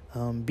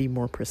be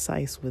more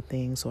precise with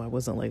things so I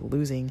wasn't like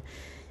losing.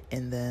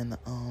 And then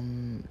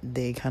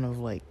they kind of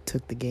like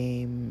took the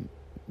game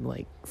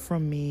like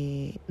from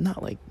me,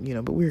 not like, you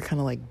know, but we were kind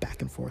of like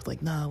back and forth,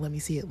 like, nah, let me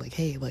see it, like,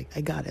 hey, like,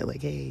 I got it,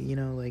 like, hey, you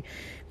know, like,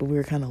 but we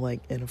were kind of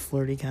like in a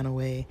flirty kind of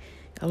way.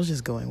 I was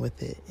just going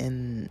with it.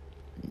 And,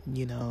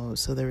 you know,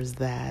 so there was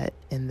that.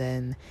 And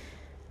then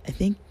I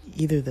think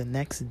either the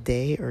next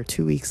day or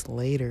 2 weeks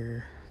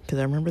later, because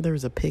I remember there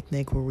was a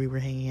picnic where we were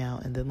hanging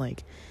out, and then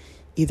like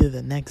either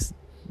the next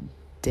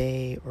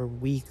day or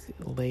week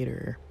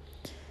later,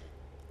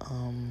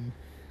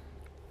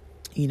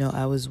 you know,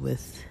 I was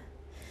with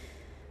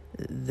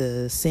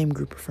the same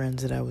group of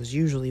friends that I was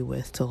usually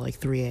with till like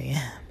 3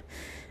 a.m.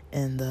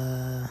 And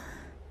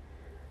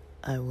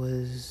I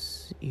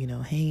was, you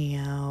know, hanging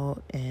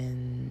out,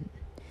 and,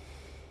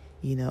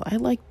 you know, I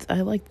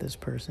liked this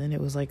person.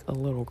 It was like a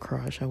little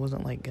crush. I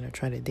wasn't like gonna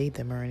try to date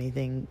them or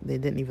anything. They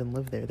didn't even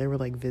live there. They were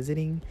like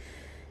visiting,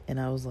 and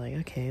I was like,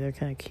 okay, they're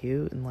kind of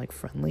cute and like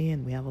friendly,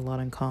 and we have a lot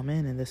in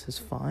common, and this is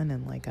fun,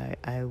 and like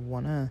I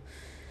wanna,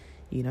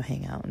 you know,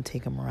 hang out and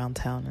take them around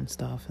town and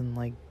stuff. And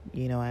like,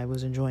 you know, I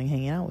was enjoying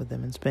hanging out with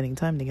them and spending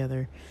time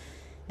together,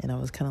 and I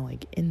was kind of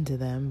like into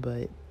them.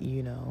 But,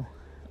 you know,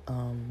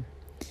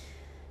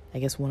 I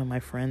guess one of my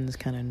friends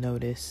kind of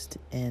noticed,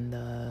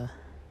 and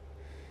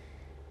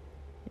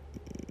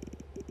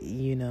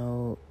you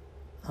know,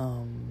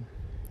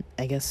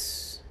 I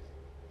guess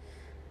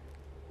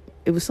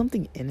it was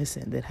something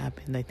innocent that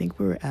happened. I think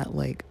we were at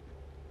like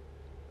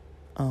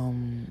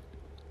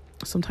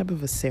some type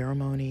of a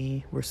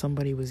ceremony where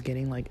somebody was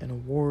getting like an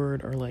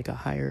award or like a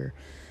higher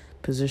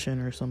position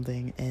or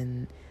something,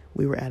 and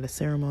we were at a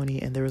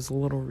ceremony, and there was a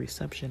little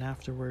reception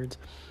afterwards.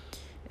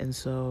 And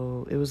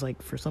so it was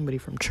like for somebody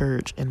from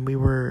church, and we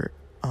were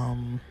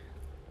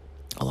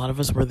a lot of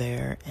us were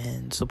there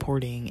and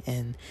supporting,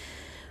 and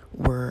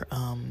were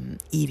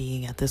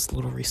eating at this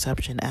little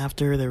reception.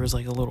 After, there was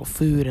like a little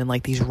food and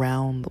like these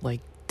round like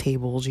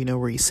tables, you know,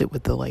 where you sit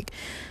with the like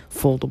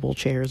foldable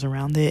chairs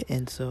around it.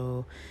 And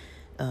so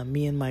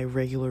me and my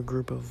regular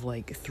group of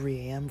like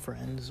 3 a.m.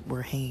 friends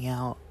were hanging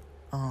out,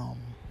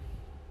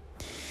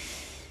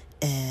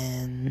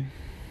 and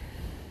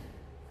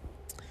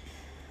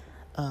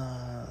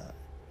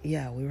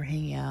yeah, we were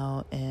hanging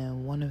out,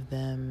 and one of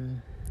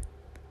them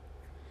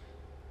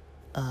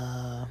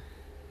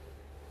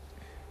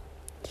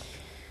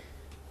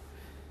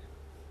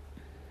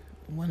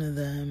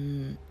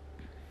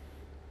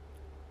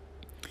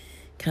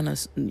kind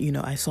of, you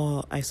know, I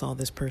saw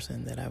this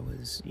person that I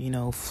was, you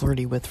know,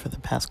 flirty with for the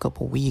past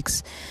couple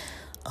weeks,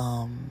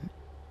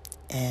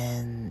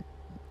 and,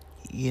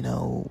 you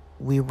know,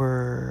 we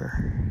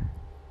were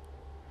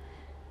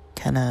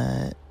kind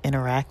of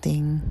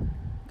interacting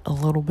a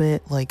little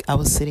bit. Like, I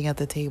was sitting at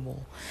the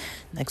table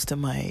next to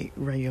my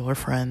regular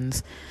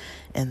friends,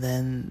 and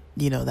then,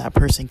 you know, that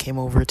person came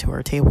over to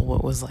our table,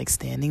 but was like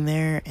standing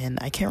there, and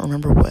I can't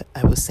remember what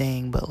I was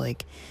saying, but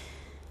like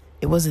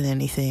it wasn't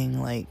anything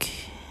like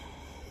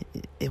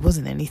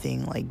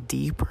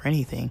deep or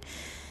anything.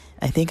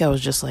 I think I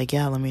was just like,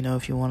 yeah, let me know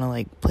if you want to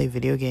like play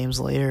video games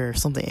later or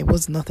something. It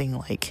was nothing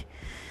like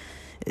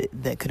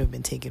that could have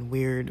been taken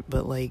weird.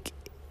 But like,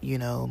 you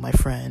know, my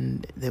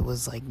friend that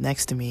was like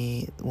next to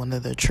me, one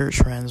of the church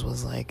friends,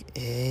 was like,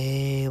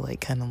 eh,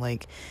 like kind of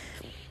like,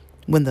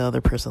 when the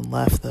other person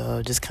left,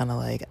 though, just kind of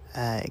like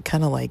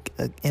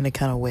in a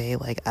kind of way,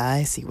 like,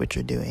 I see what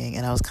you're doing.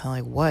 And I was kind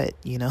of like, what,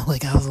 you know,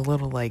 like I was a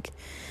little like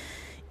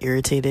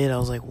irritated. I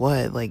was like,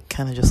 what, like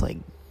kind of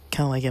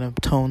like in a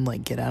tone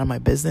like, get out of my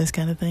business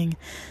kind of thing,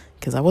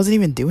 because I wasn't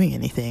even doing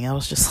anything. I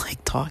was just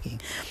like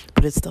talking.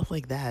 But it's stuff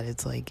like that.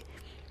 It's like,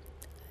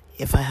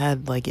 if I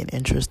had like an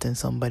interest in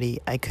somebody,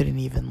 I couldn't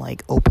even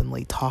like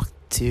openly talk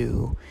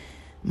to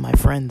my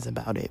friends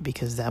about it,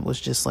 because that was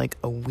just like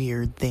a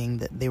weird thing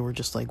that they were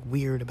just like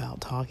weird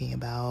about talking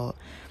about.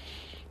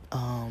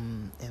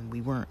 And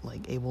we weren't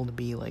like able to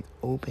be like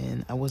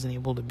open. I wasn't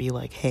able to be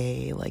like,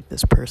 hey, like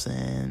this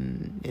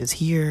person is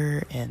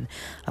here and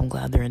I'm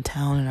glad they're in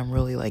town and I'm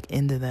really like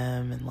into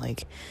them, and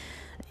like,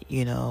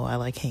 you know, I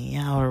like hanging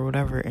out or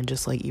whatever. And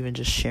just like, even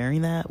just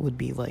sharing that would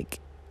be like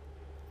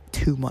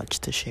too much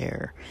to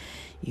share,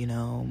 you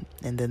know.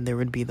 And then there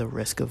would be the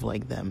risk of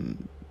like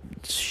them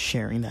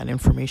sharing that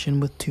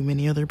information with too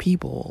many other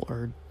people,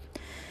 or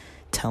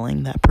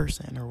telling that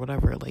person or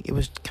whatever. Like, it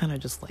was kind of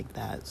just like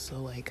that. So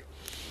like,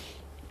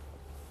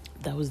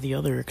 that was the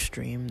other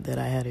extreme that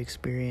I had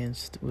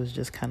experienced, was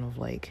just kind of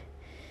like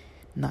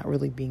not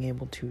really being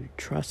able to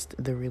trust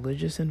the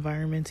religious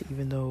environment,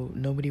 even though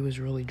nobody was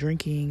really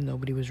drinking,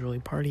 nobody was really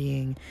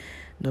partying,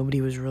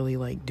 nobody was really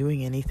like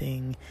doing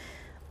anything.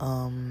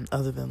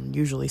 other than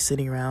usually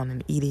sitting around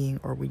and eating,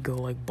 or we'd go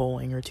like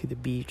bowling or to the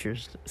beach or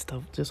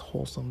stuff, just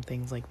wholesome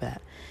things like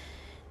that.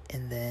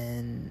 And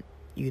then,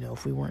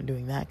 if we weren't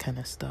doing that kind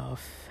of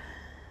stuff,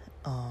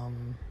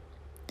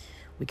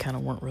 we kind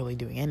of weren't really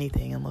doing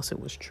anything unless it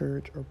was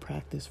church or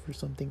practice for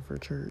something for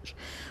church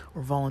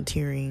or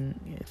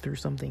volunteering through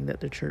something that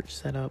the church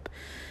set up.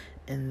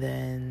 And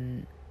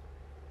then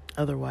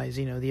otherwise,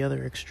 the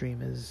other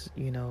extreme is,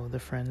 the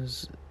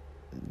friends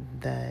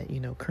that,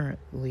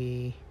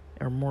 currently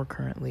or more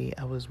currently,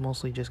 I was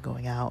mostly just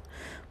going out,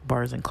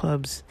 bars and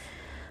clubs,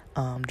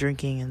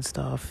 drinking and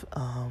stuff.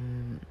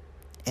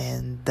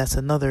 And that's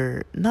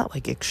another, not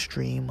like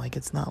extreme, like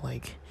it's not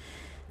like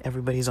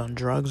everybody's on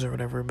drugs or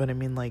whatever, but I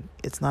mean, like,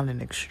 it's not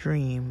an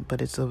extreme,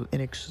 but it's an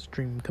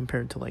extreme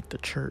compared to like the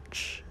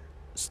church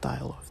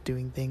style of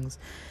doing things.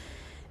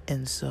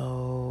 And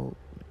so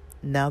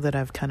now that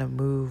I've kind of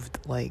moved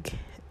like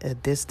a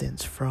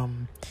distance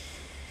from,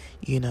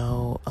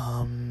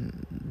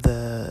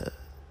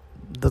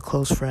 the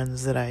close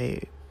friends that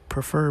I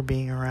prefer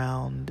being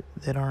around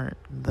that aren't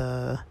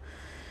the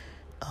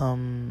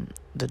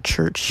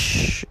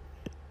church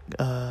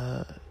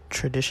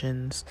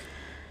traditions,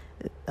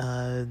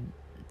 I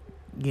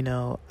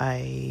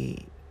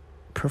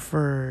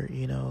prefer,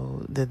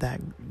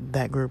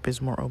 that group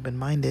is more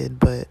open-minded.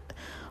 But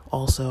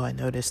also I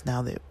notice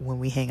now that when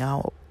we hang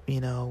out,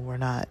 we're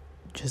not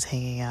just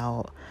hanging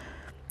out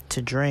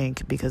to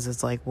drink, because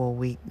it's like, well,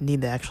 we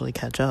need to actually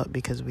catch up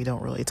because we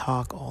don't really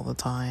talk all the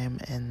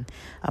time, and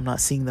I'm not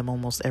seeing them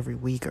almost every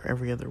week or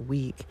every other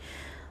week.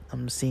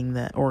 I'm seeing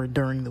that, or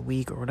during the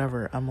week or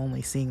whatever, I'm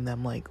only seeing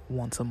them like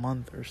once a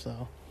month or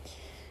so.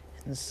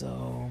 And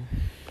so,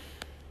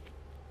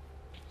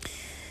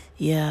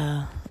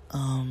 yeah,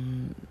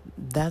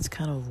 that's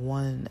kind of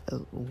one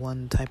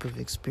type of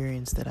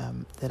experience that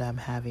I'm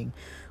having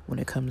when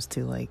it comes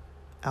to like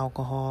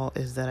alcohol,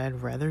 is that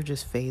I'd rather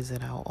just phase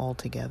it out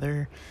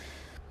altogether.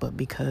 But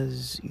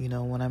because,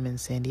 when I'm in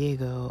San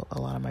Diego,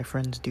 a lot of my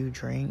friends do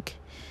drink,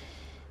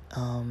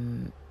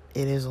 it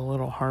is a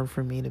little hard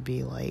for me to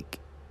be like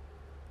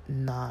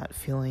not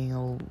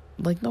feeling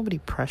like nobody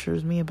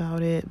pressures me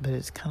about it, but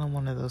it's kind of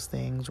one of those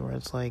things where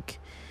it's like,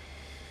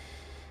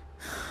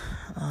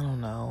 I don't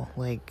know,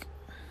 like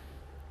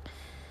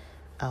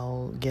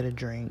I'll get a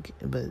drink,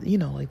 but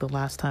like the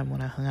last time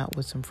when I hung out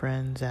with some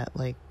friends at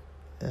like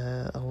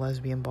a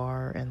lesbian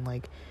bar, and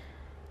like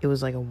it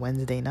was like a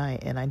Wednesday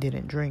night, and I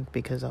didn't drink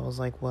because I was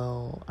like,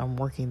 well, I'm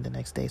working the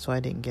next day, so I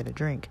didn't get a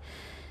drink,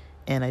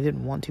 and I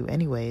didn't want to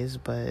anyways,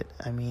 but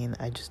I mean,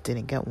 I just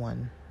didn't get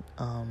one.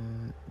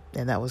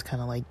 And that was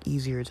kind of like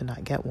easier to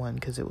not get one,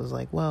 because it was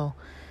like, well,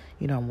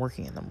 I'm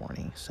working in the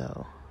morning,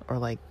 so, or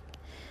like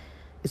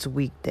it's a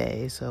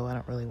weekday, so I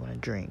don't really want to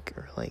drink,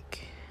 or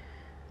like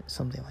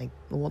something like,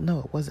 well,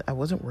 no, I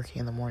wasn't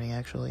working in the morning,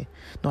 actually.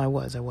 No, I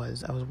was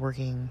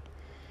working.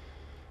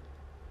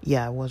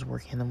 Yeah, I was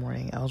working in the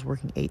morning. I was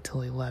working 8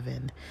 till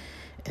 11.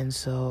 And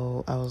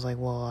so I was like,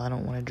 well, I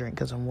don't want to drink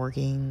because I'm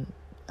working,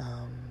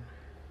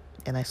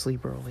 and I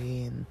sleep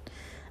early, and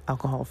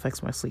alcohol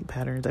affects my sleep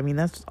patterns. I mean,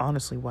 that's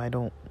honestly why I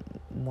don't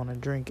want to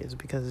drink, is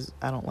because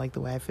I don't like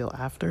the way I feel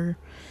after.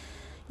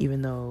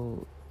 Even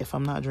though if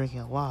I'm not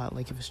drinking a lot,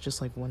 like if it's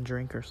just like one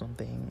drink or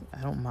something,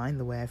 I don't mind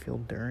the way I feel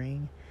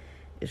during.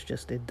 It's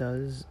just, it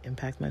does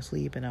impact my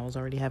sleep, and I was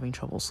already having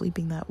trouble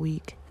sleeping that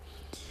week.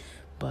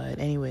 But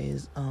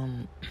anyways,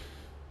 other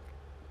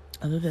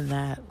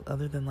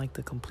than like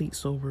the complete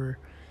sober,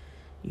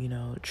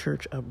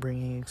 church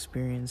upbringing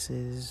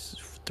experiences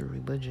through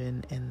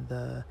religion, and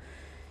the,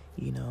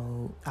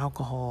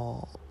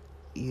 alcohol,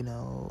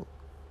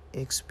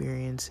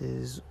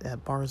 experiences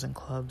at bars and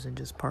clubs and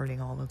just partying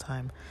all the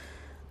time,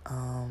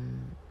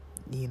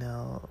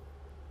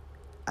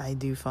 I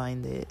do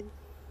find it,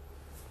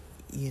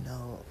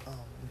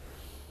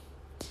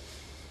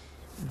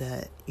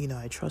 that,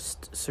 I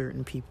trust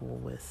certain people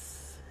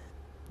with,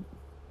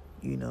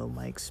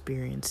 my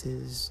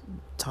experiences,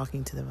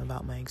 talking to them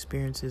about my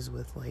experiences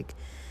with, like,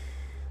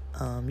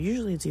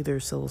 usually it's either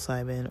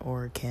psilocybin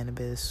or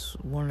cannabis,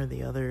 one or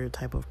the other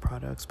type of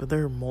products, but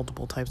there are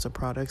multiple types of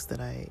products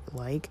that I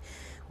like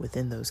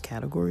within those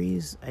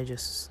categories. I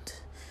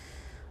just,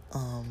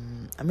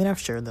 I've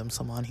shared them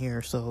some on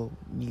here, so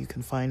you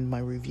can find my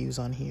reviews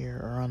on here,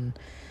 or on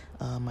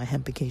my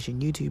Hempication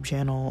YouTube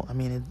channel.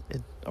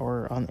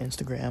 Or on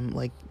Instagram,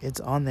 like, it's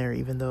on there,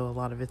 even though a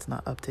lot of it's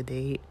not up to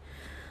date.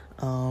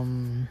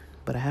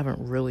 But I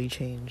haven't really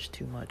changed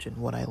too much in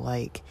what I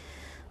like,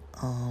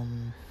 or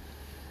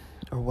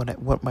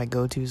what my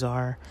go-tos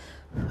are.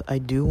 I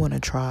do want to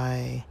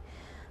try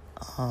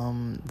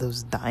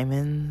those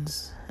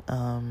diamonds,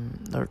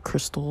 or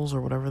crystals, or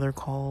whatever they're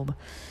called.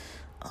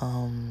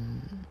 I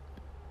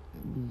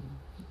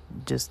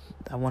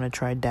want to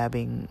try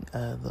dabbing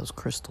those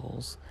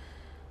crystals,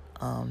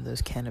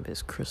 those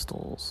cannabis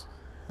crystals,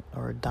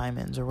 or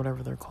diamonds, or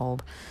whatever they're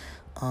called.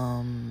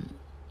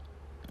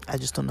 I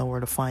just don't know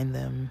where to find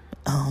them.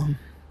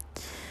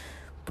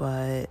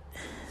 But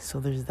so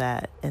there's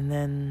that. And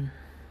then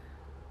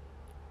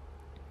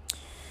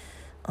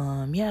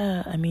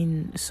Yeah, I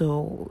mean,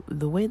 so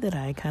the way that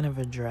I kind of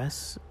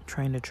address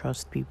trying to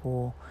trust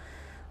people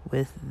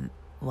with,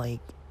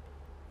 like,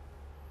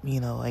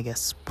 I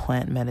guess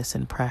plant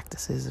medicine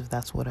practices, if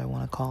that's what I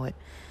want to call it,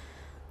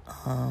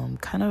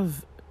 kind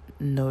of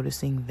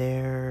noticing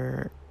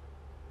their,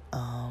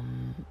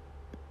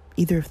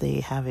 either if they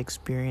have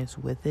experience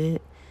with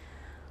it,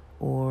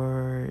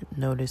 or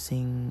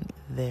noticing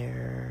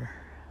their,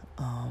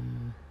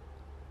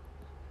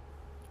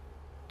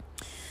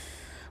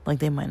 like,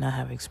 they might not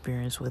have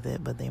experience with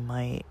it, but they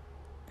might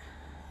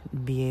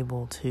be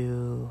able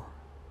to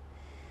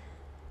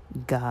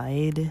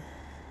guide,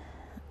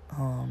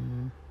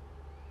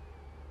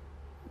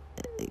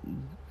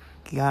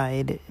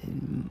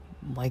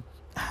 like,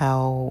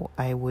 how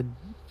I would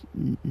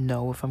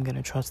know if I'm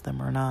gonna trust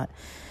them or not.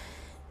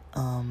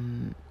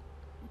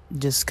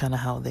 Just kind of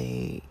how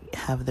they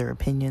have their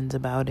opinions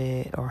about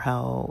it, or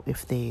how,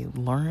 if they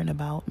learn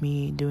about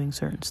me doing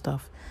certain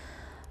stuff,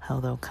 how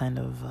they'll kind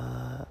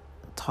of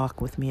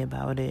talk with me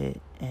about it,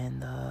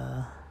 and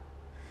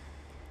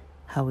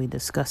how we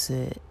discuss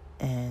it,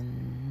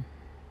 and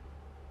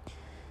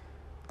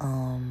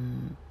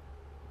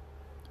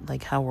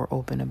like how we're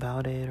open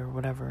about it or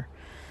whatever.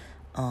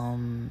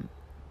 And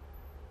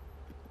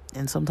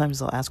sometimes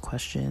they'll ask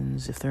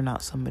questions if they're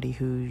not somebody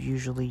who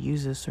usually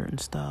uses certain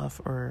stuff,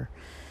 or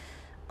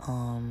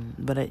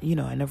but I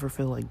never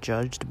feel like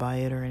judged by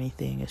it or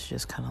anything. It's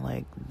just kind of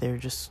like they're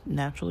just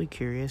naturally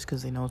curious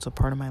because they know it's a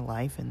part of my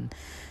life, and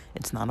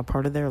it's not a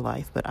part of their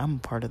life, but I'm a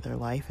part of their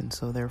life, and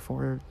so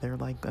therefore they're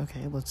like,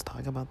 okay, let's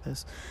talk about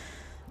this.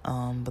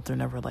 But they're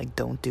never like,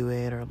 don't do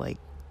it, or like,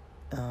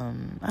 I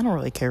don't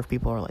really care if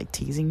people are like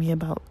teasing me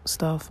about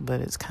stuff, but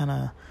it's kind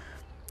of,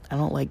 I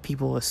don't like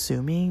people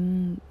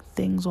assuming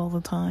things all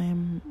the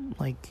time.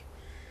 Like,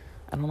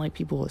 I don't like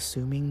people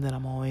assuming that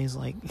I'm always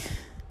like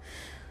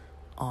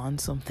on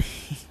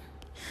something.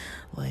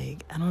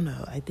 Like, I don't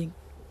know. I think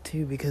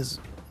too, because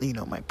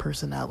my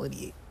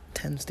personality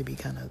tends to be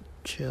kind of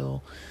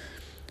chill,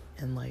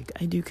 and like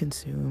I do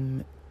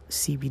consume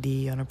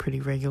CBD on a pretty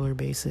regular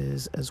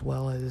basis, as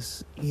well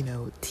as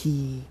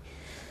tea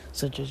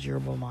such as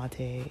yerba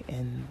mate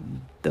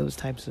and those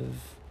types of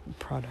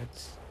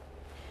products.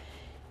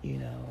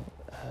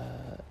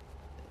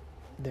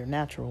 They're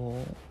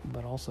natural,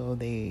 but also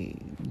they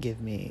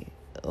give me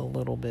a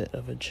little bit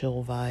of a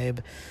chill vibe,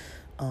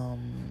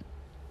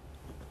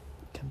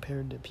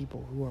 compared to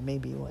people who are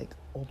maybe like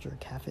ultra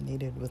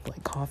caffeinated with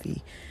like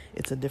coffee.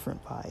 It's a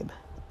different vibe.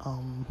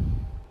 And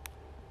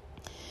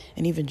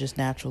even just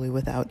naturally,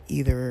 without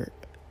either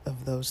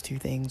of those two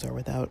things, or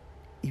without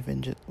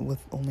even just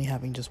with only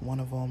having just one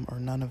of them or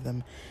none of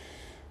them,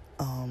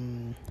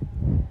 I'm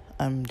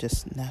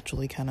just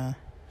naturally kind of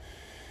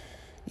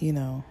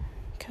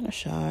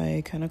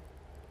shy,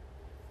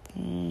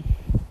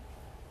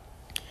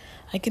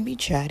 I can be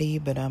chatty,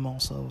 but I'm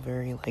also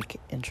very like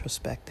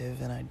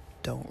introspective, and I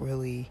don't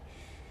really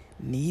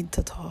need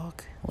to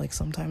talk. Like,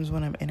 sometimes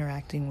when I'm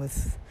interacting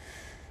with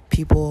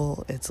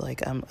people, it's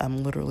like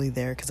I'm literally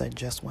there because I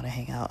just want to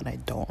hang out and I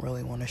don't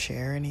really want to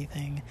share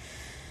anything.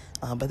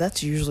 But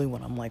that's usually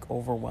when I'm like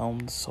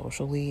overwhelmed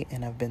socially,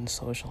 and I've been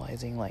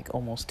socializing like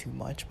almost too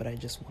much, but I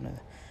just want to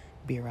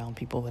be around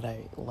people that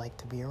I like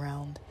to be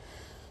around.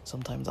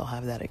 Sometimes I'll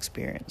have that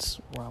experience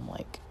where I'm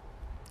like,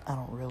 I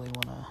don't really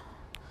want to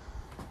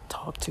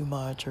talk too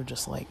much, or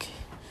just like,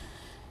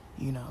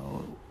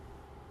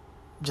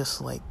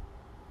 just like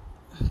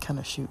kind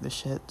of shoot the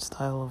shit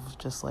style of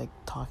just like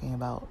talking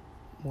about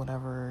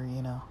whatever,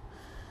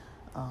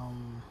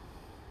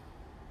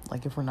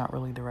 like if we're not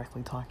really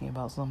directly talking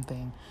about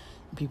something,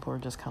 people are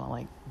just kind of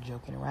like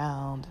joking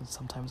around, and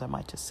sometimes I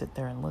might just sit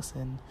there and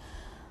listen.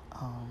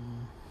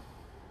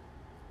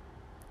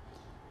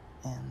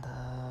 And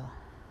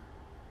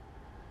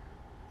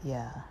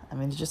yeah, I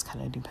mean, it just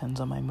kind of depends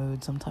on my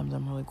mood. Sometimes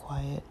I'm really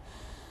quiet,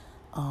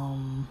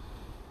 and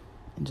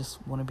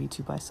just want to be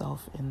to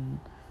myself and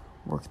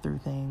work through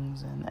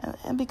things,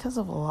 and because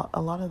of a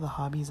lot of the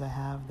hobbies I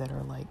have that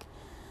are like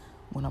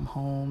when I'm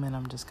home and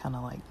I'm just kind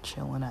of like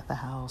chilling at the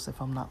house,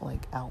 if I'm not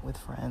like out with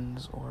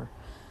friends, or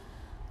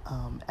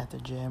at the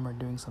gym, or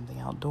doing something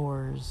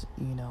outdoors,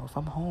 if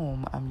I'm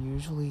home, I'm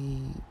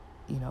usually,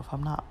 if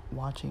I'm not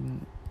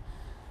watching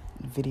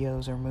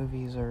videos or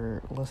movies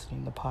or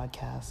listening to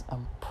podcasts,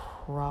 I'm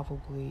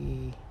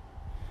probably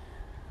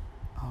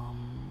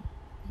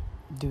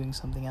doing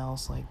something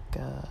else, like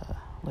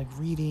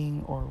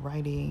reading or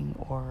writing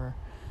or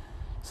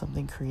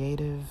something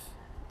creative.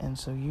 And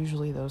so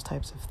usually those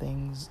types of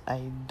things,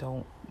 I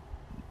don't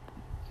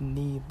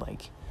need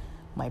like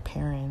my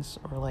parents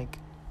or like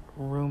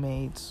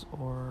roommates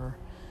or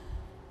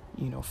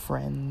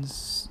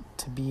friends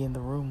to be in the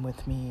room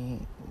with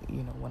me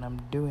when I'm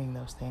doing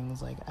those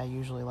things. Like, I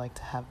usually like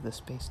to have the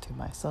space to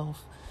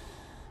myself,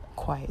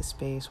 quiet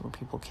space where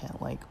people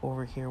can't like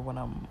overhear what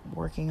I'm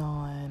working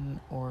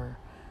on, or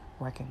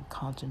where I can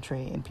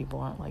concentrate and people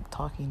aren't like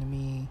talking to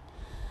me,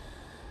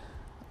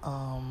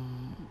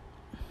 and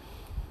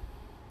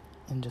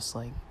just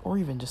like, or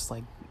even just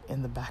like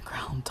in the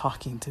background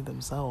talking to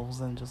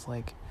themselves, and just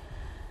like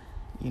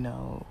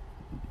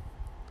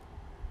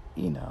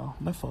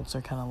my folks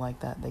are kind of like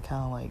that. They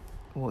kind of like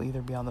will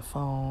either be on the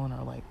phone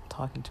or like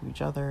talking to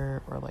each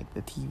other, or like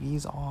the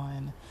TV's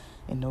on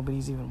and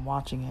nobody's even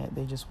watching it.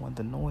 They just want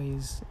the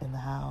noise in the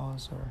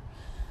house, or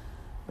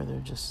they're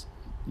just,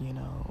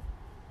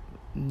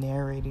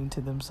 narrating to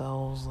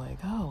themselves like,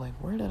 oh, like,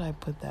 where did I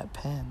put that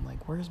pen?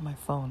 Like, where's my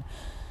phone?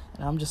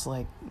 And I'm just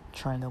like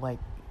trying to like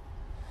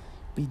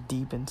be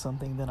deep in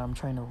something that I'm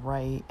trying to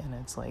write, and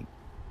it's like,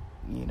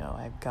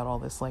 I've got all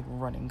this like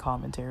running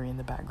commentary in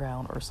the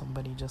background, or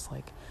somebody just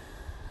like,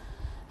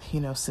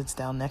 sits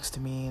down next to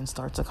me and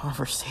starts a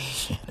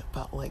conversation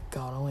about like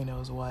God only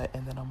knows what,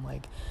 and then I'm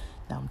like,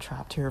 now I'm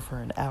trapped here for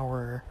an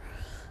hour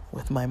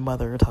with my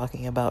mother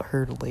talking about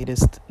her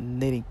latest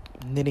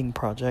knitting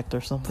project or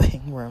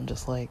something, where I'm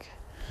just like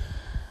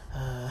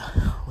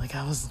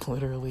I was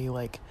literally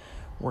like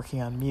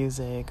working on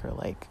music, or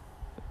like,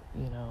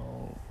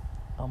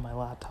 on my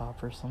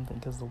laptop or something,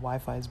 because the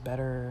Wi-Fi is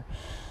better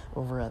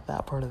over at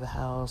that part of the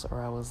house,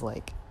 or I was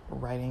like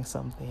writing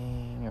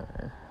something,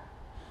 or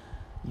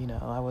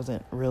I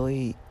wasn't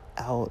really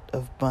out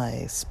of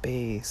my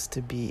space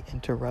to be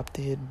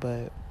interrupted.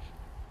 But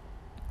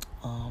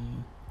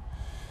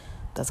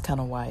that's kind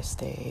of why I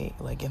stay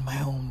like in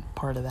my own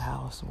part of the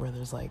house, where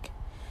there's like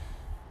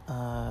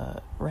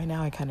right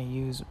now I kind of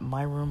use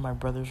my room, my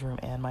brother's room,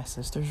 and my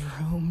sister's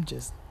room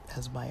just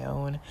as my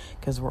own,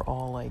 because we're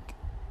all like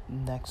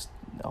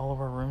all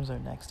of our rooms are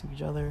next to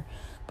each other,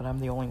 but I'm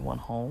the only one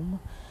home,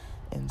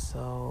 and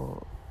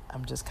so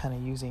I'm just kind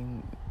of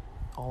using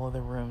all of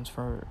the rooms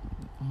for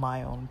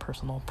my own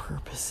personal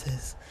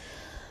purposes.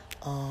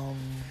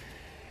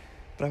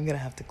 But I'm gonna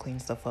have to clean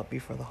stuff up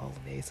before the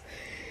holidays.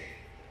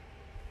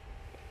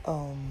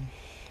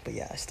 But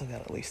yeah, I still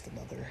got at least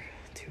another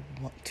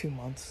 2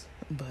 months,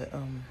 but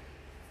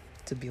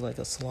to be like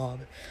a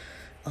slob.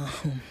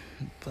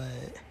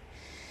 But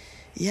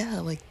yeah,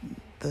 like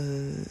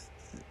the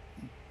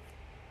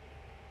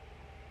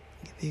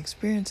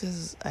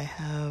experiences I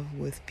have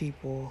with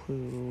people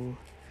who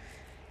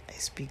I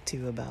speak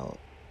to about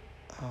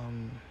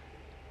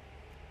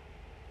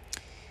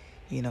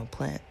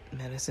plant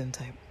medicine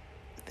type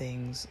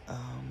things,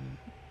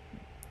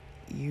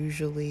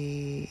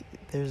 usually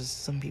there's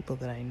some people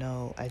that I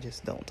know I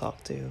just don't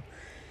talk to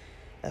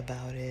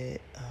about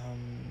it.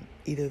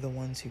 Either the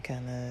ones who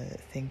kind of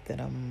think that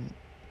I'm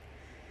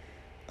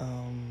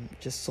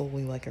just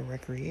solely like a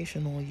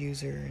recreational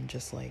user and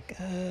just like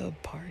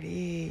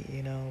party,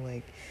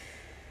 like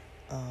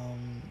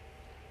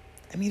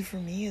I mean, for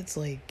me it's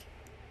like,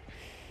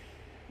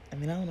 I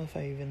don't know if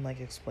I even like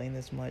explain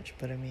this much,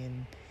 but I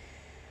mean,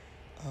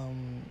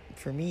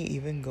 for me,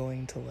 even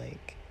going to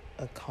like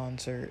a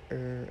concert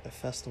or a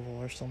festival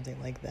or something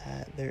like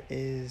that, there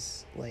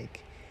is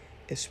like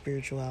a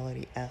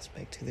spirituality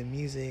aspect to the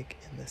music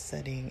and the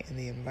setting and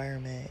the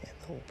environment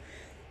and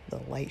the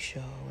light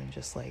show, and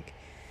just like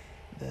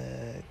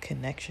the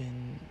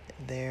connection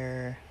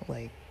there.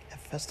 Like at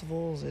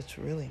festivals, it's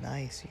really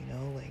nice,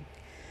 like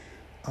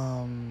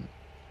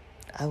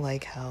I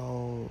like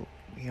how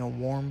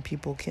warm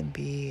people can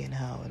be and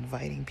how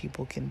inviting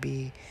people can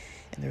be,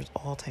 and there's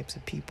all types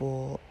of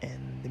people,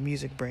 and the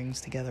music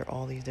brings together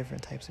all these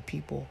different types of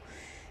people,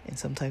 and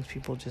sometimes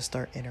people just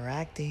start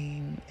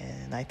interacting,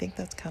 and I think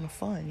that's kind of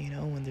fun,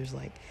 when there's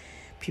like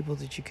people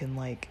that you can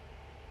like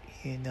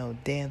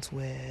dance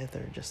with,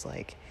 or just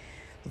like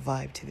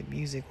vibe to the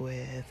music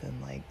with,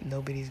 and like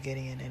nobody's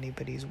getting in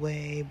anybody's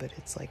way, but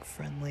it's like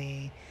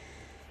friendly.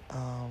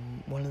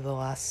 One of the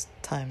last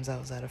times I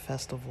was at a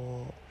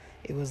festival,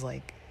 it was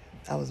like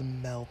I was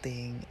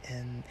melting,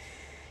 and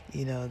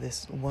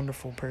this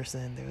wonderful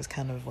person that was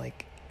kind of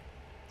like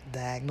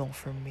diagonal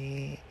from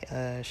me,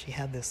 she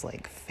had this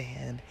like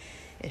fan,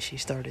 and she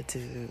started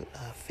to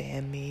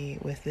fan me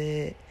with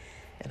it,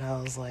 and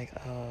I was like,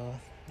 oh,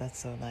 that's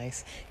so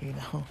nice,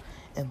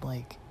 and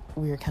like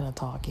we were kind of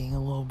talking a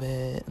little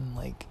bit, and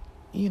like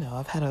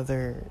I've had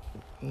other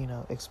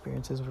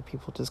experiences where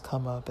people just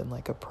come up and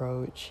like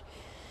approach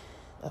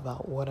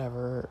about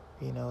whatever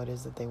it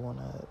is that they want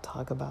to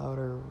talk about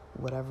or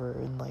whatever,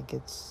 and like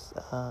it's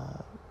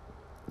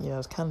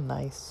it's kind of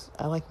nice.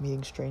 I like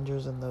meeting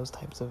strangers in those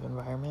types of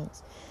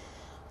environments,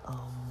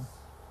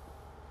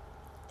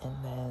 and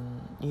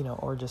then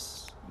or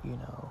just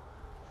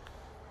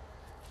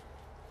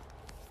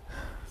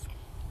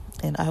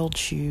and I'll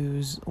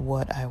choose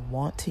what I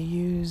want to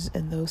use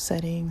in those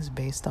settings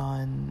based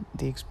on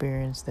the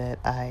experience that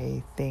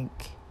I think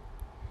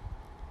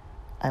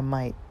I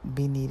might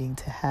be needing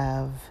to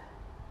have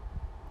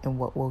and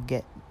what will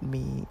get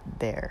me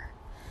there.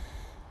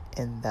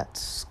 And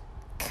that's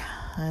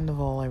kind of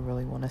all I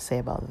really want to say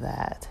about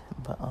that.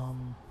 But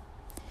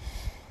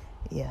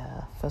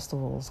yeah,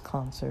 festivals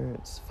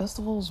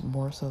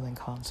more so than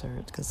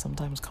concerts, because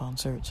sometimes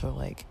concerts are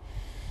like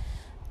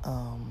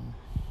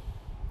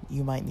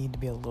you might need to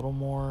be a little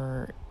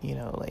more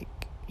like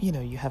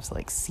you have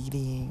like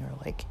seating, or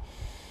like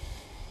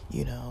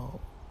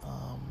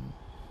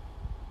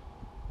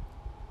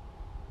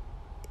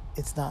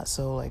it's not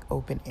so like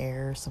open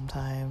air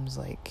sometimes,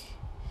 like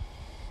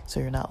So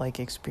you're not like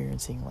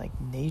experiencing like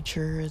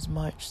nature as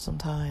much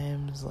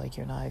sometimes. Like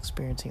you're not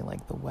experiencing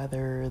like the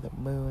weather, the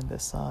moon, the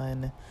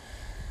sun.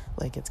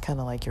 Like it's kind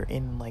of like you're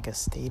in like a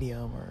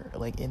stadium or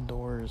like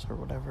indoors or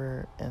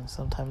whatever. And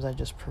sometimes I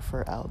just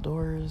prefer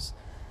outdoors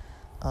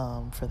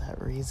for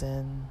that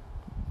reason.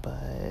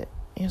 But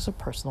it's a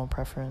personal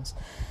preference.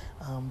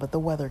 But the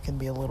weather can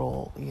be a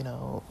little,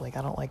 like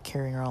I don't like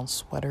carrying around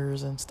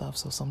sweaters and stuff.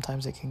 So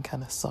sometimes it can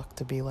kind of suck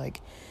to be like,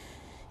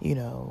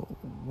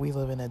 we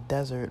live in a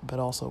desert, but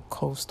also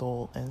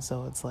coastal. And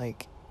so it's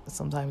like,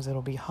 sometimes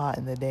it'll be hot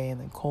in the day and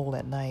then cold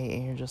at night.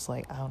 And you're just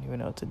like, I don't even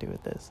know what to do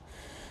with this.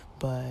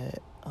 But,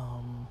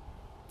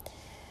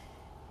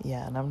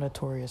 yeah, and I'm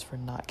notorious for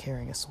not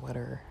carrying a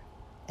sweater.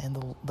 And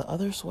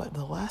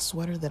the last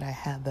sweater that I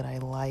had that I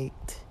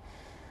liked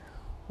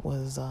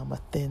was a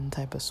thin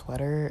type of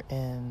sweater.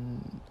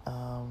 And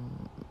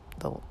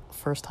the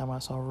first time I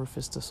saw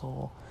Rufus Du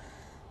Sol,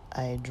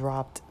 I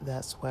dropped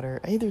that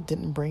sweater. I either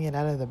didn't bring it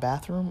out of the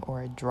bathroom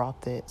or I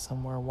dropped it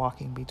somewhere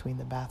walking between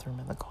the bathroom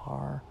and the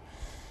car.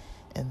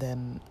 And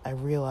then I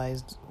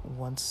realized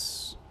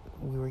once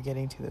we were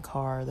getting to the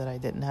car that I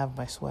didn't have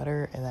my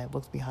sweater, and I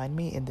looked behind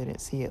me and didn't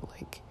see it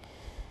like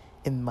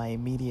in my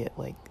immediate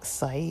like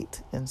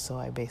sight. And so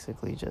I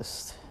basically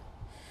just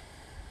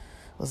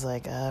was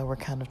like, we're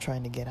kind of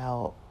trying to get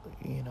out,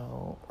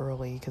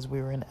 early because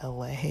we were in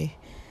LA.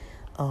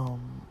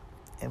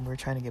 And we're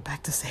trying to get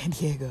back to San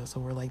Diego. So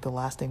we're like, the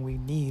last thing we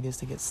need is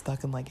to get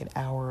stuck in like an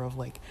hour of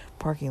like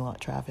parking lot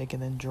traffic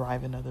and then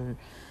drive another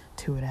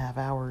 2.5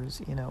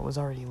 hours. It was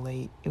already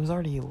late. It was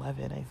already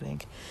 11, I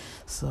think.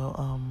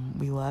 So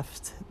we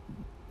left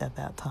at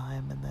that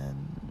time. And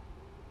then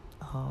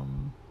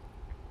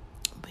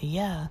but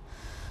yeah,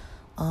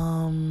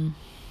 and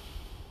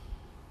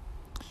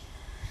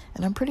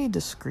I'm pretty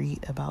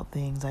discreet about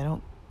things. I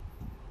don't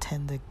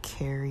tend to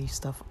carry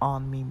stuff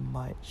on me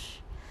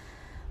much.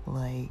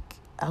 Like,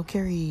 I'll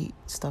carry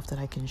stuff that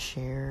I can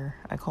share.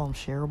 I call them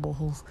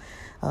shareables.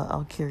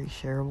 I'll carry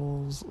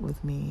shareables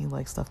with me,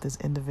 like stuff that's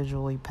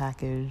individually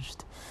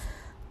packaged,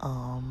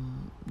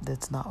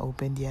 that's not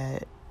opened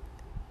yet.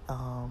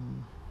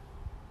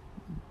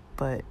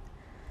 But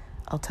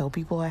I'll tell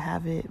people I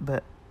have it,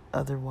 but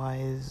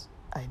otherwise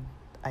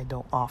I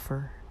don't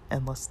offer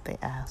unless they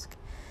ask.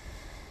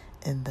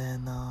 And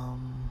then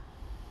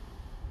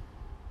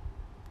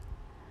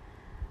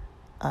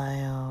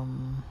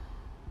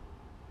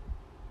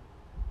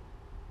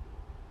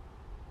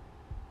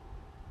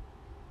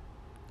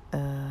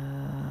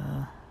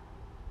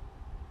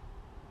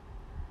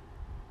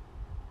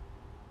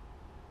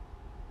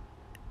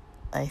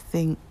I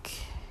think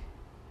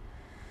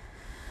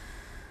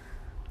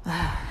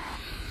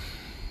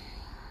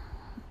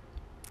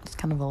it's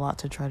kind of a lot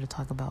to try to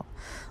talk about.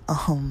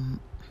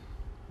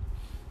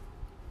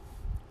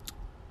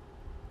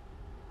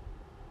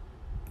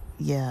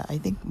 Yeah, I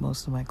think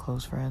most of my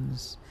close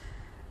friends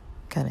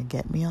kind of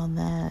get me on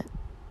that,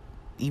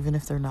 even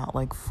if they're not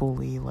like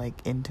fully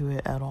like into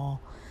it at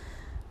all.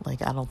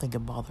 Like, I don't think it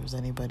bothers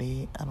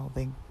anybody. I don't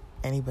think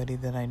anybody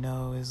that I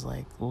know is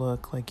like,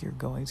 look, like you're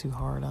going too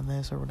hard on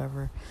this or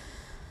whatever.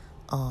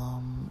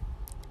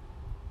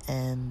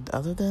 And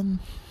other than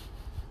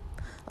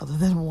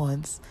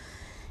once,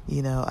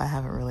 I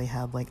haven't really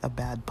had like a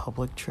bad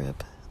public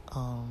trip.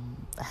 I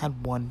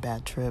had one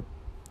bad trip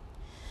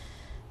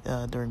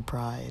during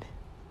Pride,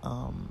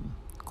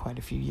 quite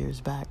a few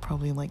years back,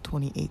 probably in like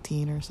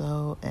 2018 or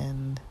so,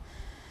 and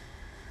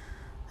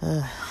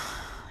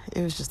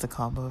it was just a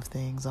combo of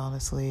things,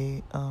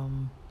 honestly.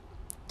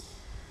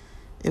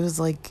 It was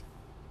like,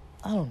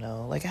 I don't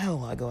know, like I had a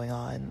lot going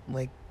on,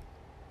 like,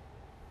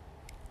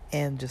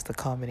 and just the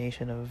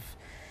combination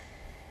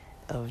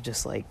of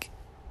just like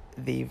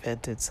the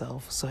event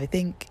itself. So I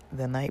think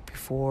the night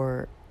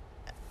before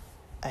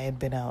I had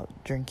been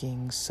out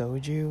drinking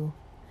soju.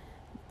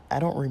 I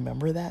don't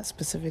remember that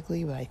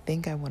specifically, but I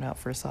think I went out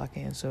for sake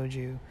and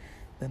soju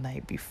the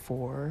night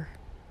before.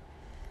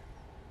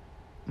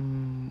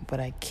 But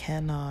I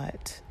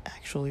cannot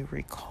actually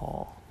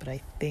recall. But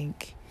I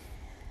think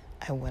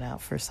I went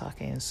out for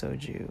sake and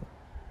soju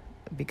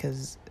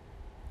because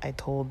I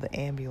told the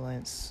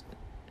ambulance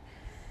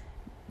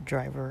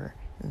driver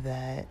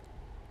that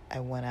I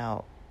went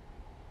out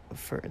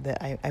for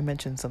that. I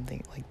mentioned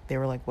something like, they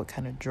were like, what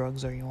kind of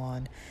drugs are you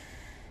on?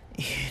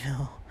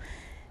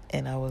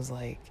 And I was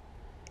like,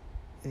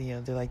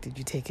 they're like, did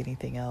you take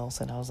anything else?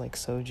 And I was like,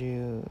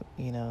 soju,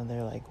 and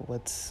they're like,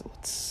 what's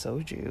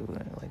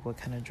soju? Like, what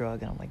kind of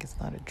drug? And I'm like, it's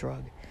not a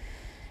drug,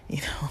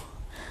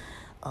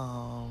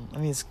 I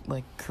mean, it's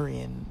like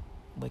Korean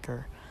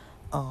liquor.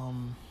 But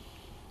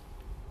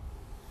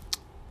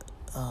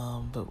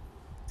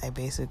I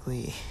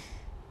basically,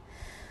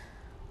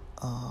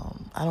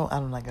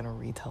 I'm not gonna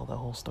retell the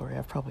whole story.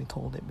 I've probably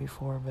told it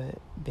before,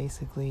 but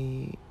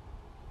basically,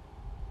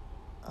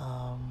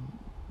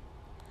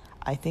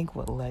 I think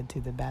what led to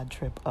the bad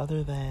trip,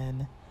 other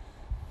than,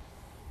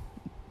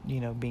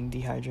 being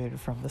dehydrated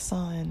from the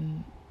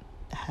sun,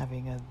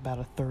 having about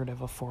a third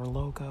of a Four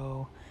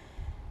Loko,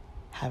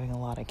 having a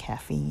lot of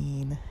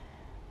caffeine,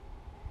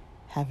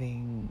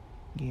 having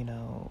you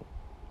know,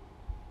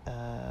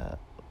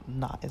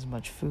 not as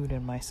much food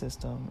in my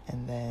system,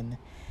 and then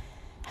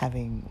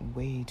having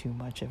way too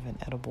much of an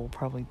edible,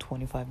 probably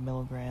 25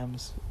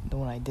 milligrams,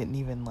 when I didn't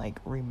even like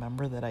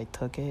remember that I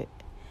took it.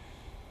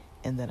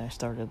 And then I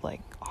started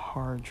like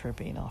hard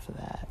tripping off of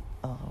that.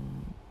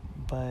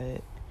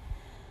 But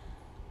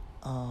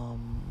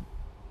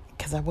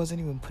because I wasn't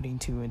even putting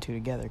two and two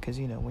together, because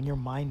you know, when your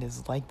mind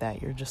is like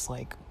that, you're just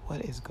like,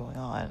 what is going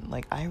on?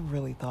 Like, I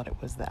really thought it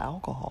was the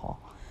alcohol.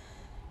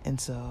 And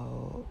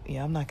so,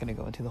 yeah, I'm not going to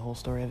go into the whole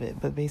story of it,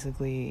 but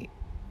basically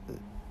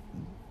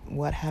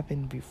what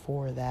happened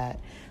before that,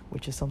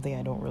 which is something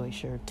I don't really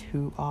share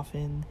too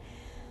often,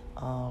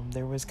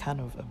 there was kind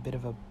of a bit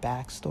of a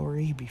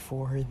backstory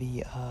before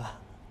the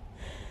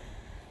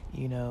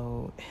you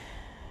know,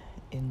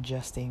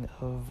 ingesting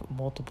of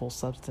multiple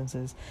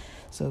substances.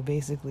 So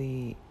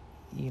basically,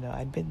 you know,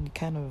 I'd been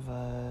kind of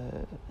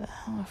I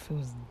don't know if it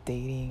was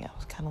dating. I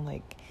was kind of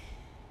like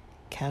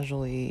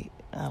casually,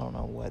 I don't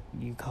know what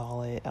you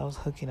call it, I was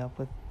hooking up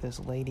with this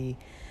lady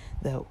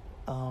that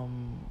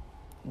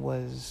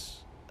was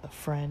a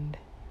friend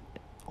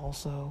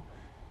also.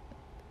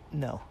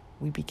 No,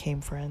 we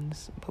became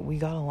friends, but we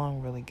got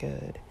along really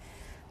good.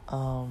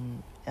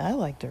 And I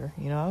liked her,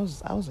 you know,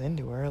 I was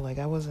into her. Like,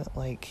 I was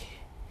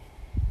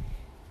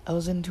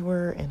into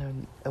her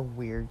in a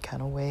weird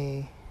kind of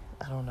way.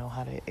 I don't know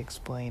how to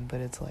explain, but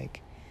it's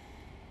like,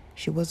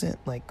 she wasn't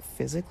like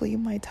physically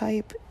my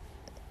type.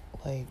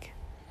 Like,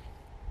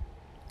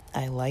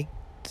 I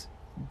liked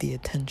the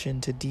attention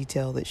to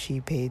detail that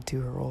she paid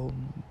to her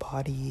own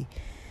body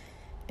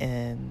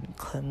and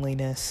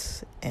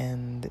cleanliness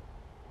and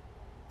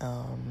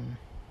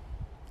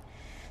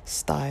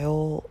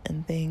style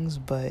and things,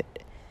 but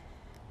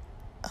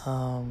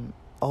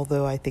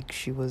although I think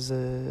she was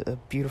a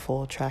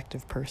beautiful,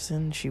 attractive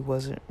person, she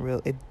didn't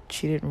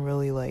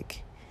really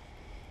like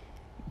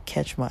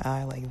catch my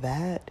eye like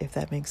that, if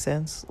that makes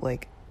sense.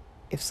 Like,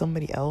 if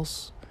somebody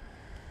else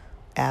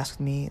asked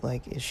me,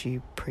 like, is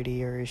she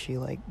pretty or is she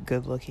like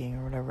good looking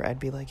or whatever, I'd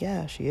be like,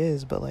 yeah, she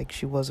is, but like,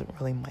 she wasn't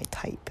really my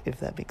type, if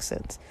that makes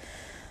sense.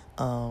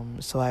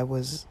 So I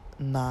was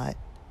not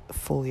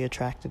fully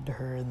attracted to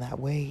her in that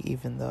way,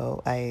 even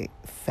though I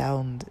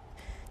found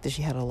that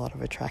she had a lot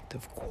of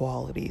attractive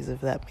qualities,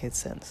 if that made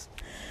sense.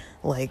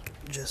 Like,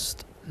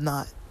 just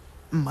not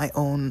my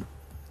own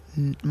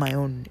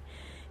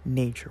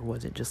nature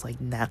wasn't just like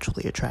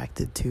naturally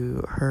attracted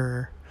to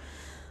her.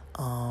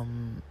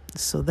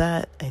 So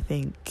that, I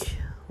think,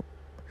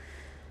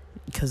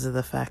 because of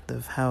the fact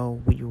of how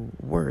we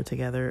were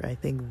together, I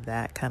think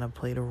that kind of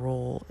played a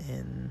role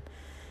in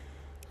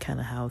kind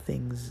of how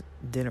things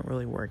didn't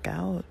really work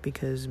out,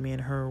 because me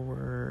and her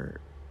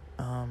were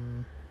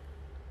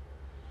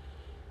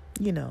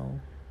you know,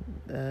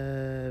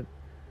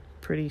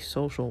 pretty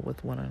social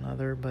with one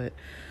another, but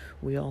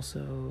we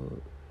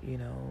also, you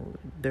know,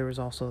 there was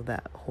also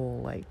that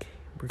whole like,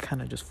 we're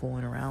kind of just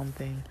fooling around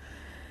thing.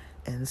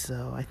 And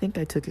so I think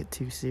I took it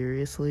too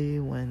seriously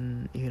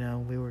when, you know,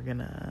 we were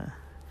gonna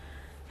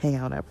hang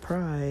out at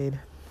Pride.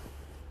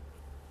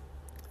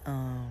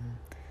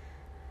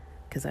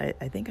 Because I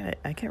think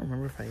I can't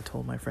remember if I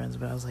told my friends,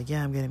 but I was like,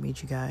 yeah, I'm gonna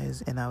meet you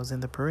guys. And I was in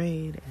the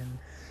parade and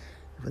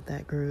with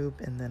that group.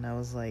 And then I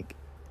was like,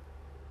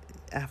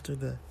 I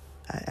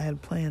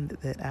had planned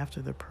that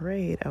after the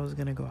parade, I was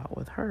gonna go out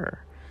with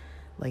her.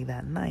 Like,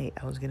 that night,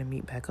 I was gonna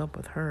meet back up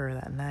with her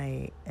that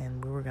night,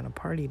 and we were gonna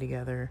party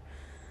together.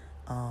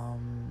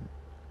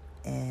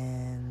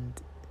 And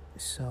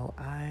so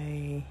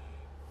I,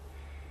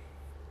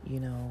 you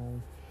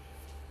know,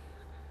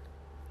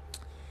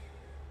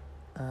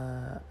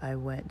 I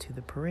went to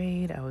the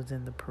parade. I was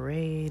in the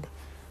parade,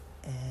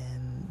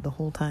 and the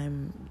whole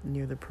time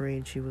near the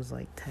parade, she was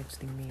like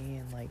texting me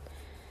and like,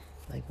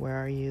 where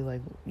are you? Like,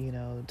 you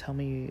know, tell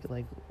me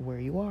like where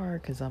you are,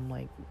 because I'm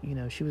like, you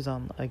know, she was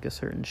on like a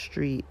certain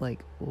street like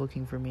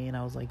looking for me, and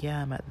I was like,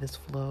 yeah, I'm at this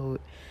float,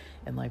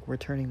 and like, we're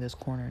turning this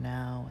corner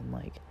now, and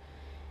like,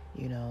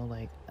 you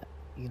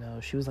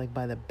know, she was like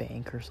by the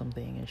bank or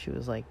something, and she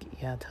was like,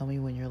 yeah, tell me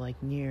when you're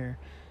like near,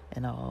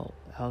 and I'll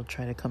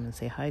try to come and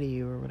say hi to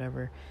you or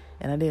whatever.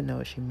 And I didn't know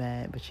what she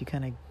meant, but she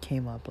kind of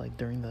came up like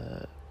during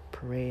the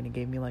parade and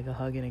gave me like a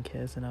hug and a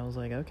kiss, and I was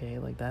like, okay,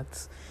 like,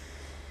 that's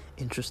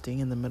interesting,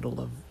 in the middle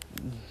of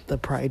the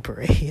Pride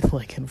parade,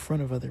 like in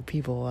front of other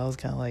people. I was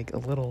kind of like a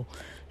little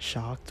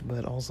shocked,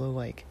 but also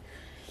like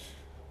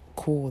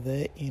cool with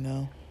it, you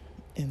know.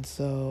 And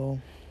so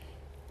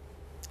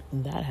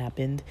that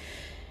happened.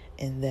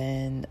 And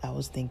then I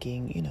was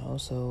thinking, you know,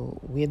 so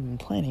we had been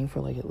planning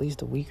for like at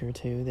least a week or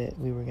two that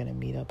we were gonna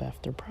meet up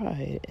after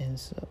Pride, and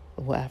so,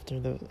 well, after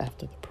the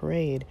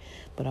parade.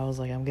 But I was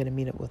like, I'm gonna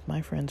meet up with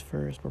my friends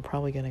first. We're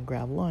probably gonna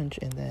grab lunch,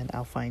 and then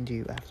I'll find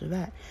you after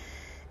that.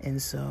 And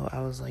so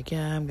I was like,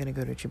 yeah, I'm gonna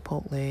go to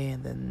Chipotle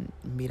and then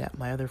meet at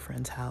my other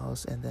friend's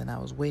house. And then I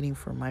was waiting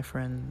for my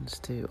friends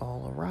to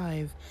all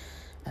arrive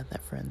at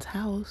that friend's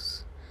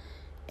house.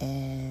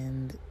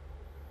 And,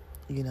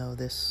 you know,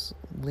 this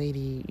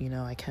lady, you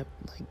know, I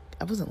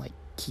wasn't like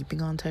keeping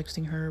on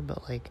texting her,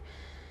 but like,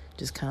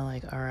 just kind of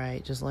like, all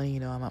right, just letting you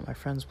know I'm at my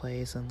friend's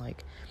place, and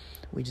like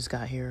we just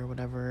got here or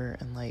whatever,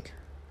 and like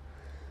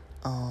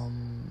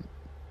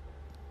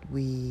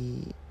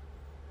we,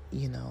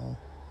 you know,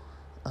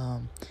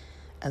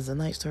 as the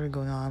night started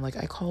going on, like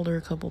I called her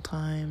a couple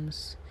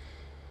times.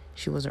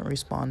 She wasn't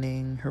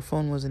responding. Her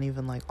phone wasn't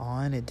even like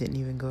on. It didn't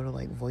even go to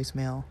like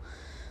voicemail.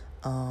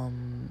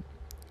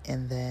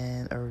 And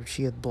then, or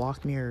she had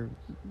blocked me or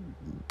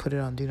put it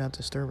on do not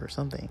disturb or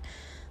something.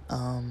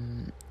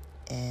 And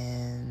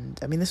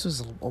I mean, this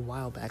was a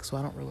while back, so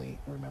I don't really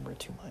remember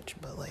too much,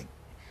 but like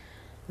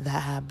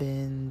that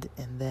happened.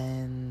 And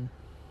then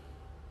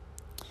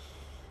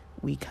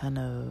we kind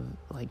of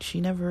like,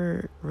 she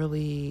never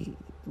really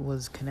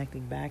was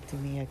connecting back to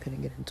me. I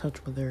couldn't get in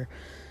touch with her.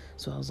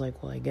 So I was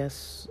like, well, I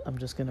guess I'm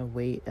just going to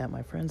wait at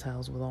my friend's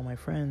house with all my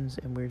friends,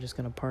 and we're just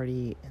going to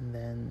party and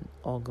then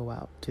all go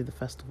out to the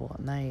festival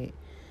at night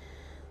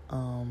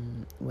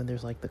when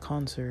there's like the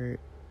concert.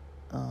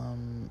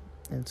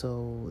 And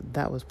so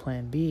that was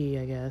plan B,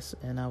 I guess.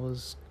 And I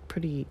was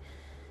pretty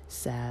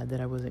sad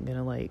that I wasn't going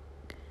to like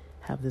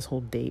have this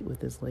whole date with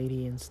this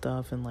lady and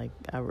stuff. And like,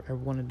 I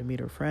wanted to meet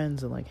her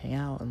friends and like hang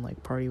out and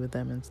like party with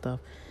them and stuff.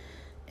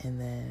 And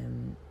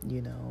then,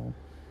 you know,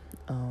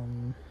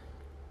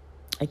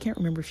 I can't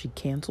remember if she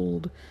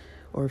canceled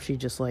or if she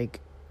just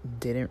like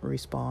didn't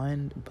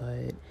respond,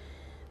 but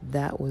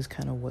that was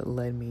kind of what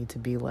led me to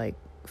be like,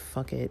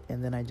 fuck it.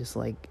 And then I just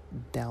like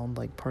downed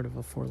like part of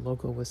a Four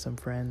Loko with some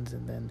friends,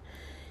 and then,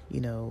 you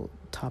know,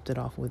 topped it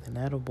off with an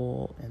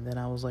edible. And then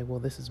I was like, well,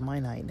 this is my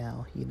night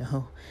now, you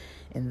know.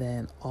 And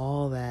then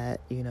all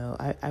that, you know,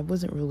 I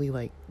wasn't really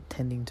like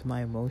tending to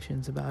my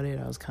emotions about it.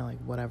 I was kind of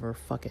like, whatever,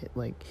 fuck it.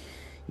 Like,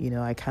 you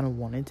know, I kind of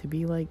wanted to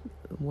be like,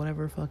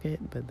 whatever, fuck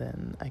it. But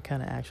then I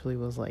kind of actually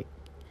was like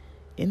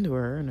into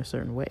her in a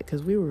certain way,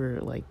 because we were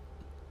like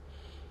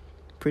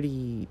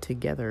pretty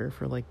together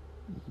for like,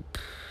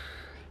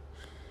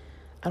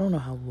 I don't know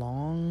how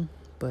long,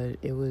 but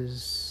it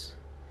was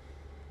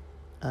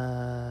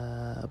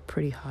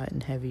pretty hot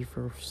and heavy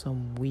for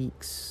some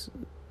weeks,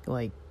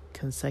 like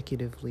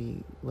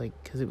consecutively, like,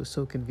 because it was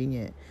so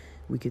convenient.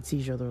 We could see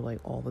each other like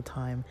all the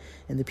time,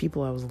 and the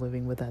people I was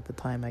living with at the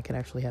time, I could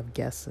actually have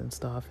guests and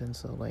stuff, and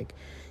so like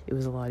it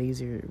was a lot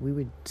easier. We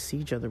would see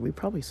each other. We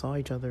probably saw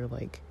each other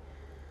like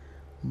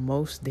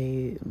most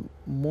days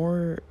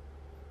more.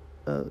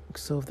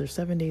 So if there's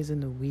 7 days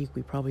in the week,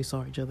 we probably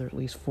saw each other at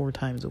least 4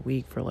 times a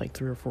week for like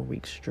 3 or 4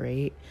 weeks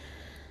straight.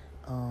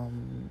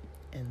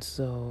 And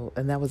so,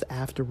 and that was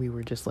after we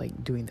were just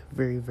like doing the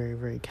very, very,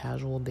 very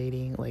casual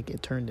dating. Like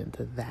it turned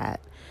into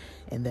that,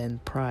 and then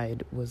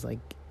Pride was like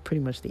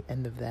pretty much the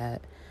end of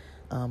that.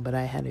 But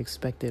I had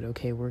expected,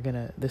 okay,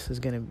 this is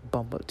gonna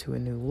bump up to a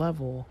new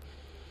level.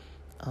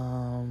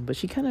 But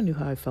she kind of knew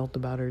how I felt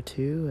about her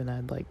too, and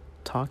I'd like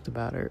talked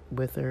about her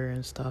with her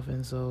and stuff.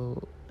 And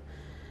so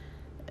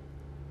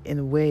in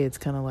a way, it's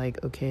kind of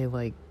like, okay,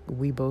 like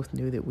we both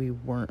knew that we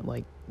weren't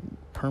like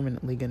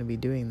permanently going to be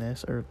doing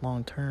this or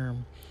long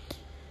term.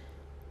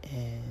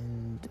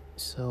 And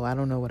so I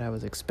don't know what I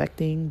was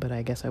expecting, but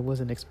I guess I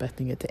wasn't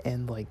expecting it to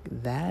end like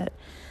that.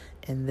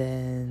 And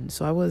then,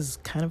 so I was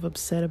kind of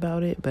upset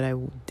about it, but I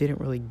didn't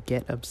really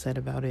get upset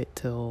about it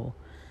till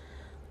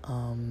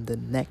the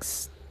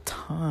next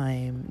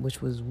time,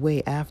 which was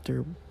way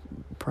after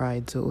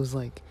Pride. So it was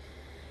like,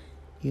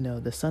 you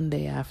know, the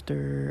Sunday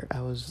after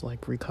I was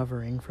like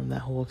recovering from that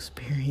whole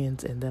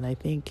experience. And then I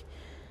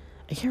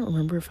can't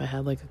remember if I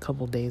had like a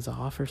couple days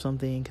off or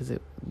something, because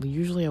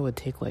usually I would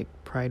take like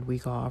Pride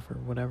week off or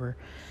whatever,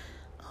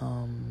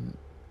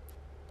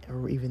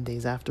 or even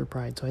days after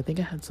Pride. So I think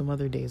I had some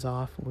other days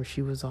off where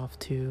she was off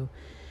too,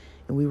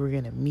 and we were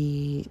gonna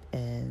meet.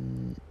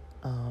 And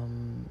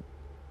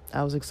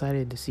I was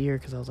excited to see her,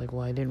 because I was like,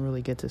 well, I didn't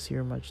really get to see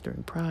her much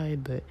during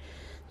Pride, but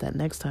that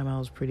next time I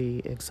was pretty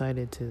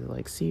excited to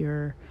like see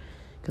her,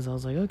 because I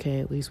was like, okay,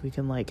 at least we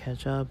can like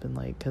catch up. And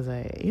like, because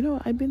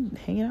I'd been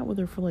hanging out with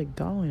her for like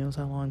God only knows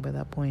how long by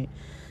that point,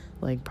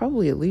 like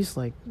probably at least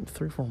like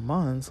 3 or 4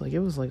 months. Like it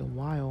was like a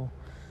while.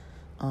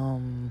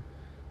 And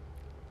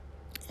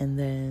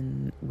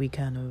then we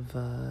kind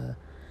of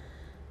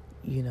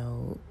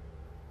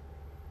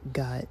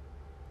got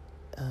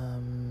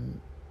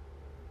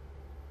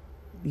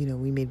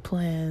we made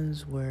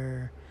plans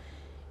where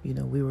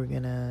we were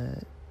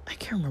gonna, I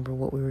can't remember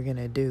what we were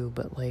gonna do,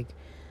 but like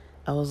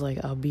I was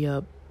like, I'll be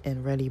up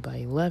and ready by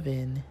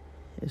 11.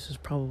 This was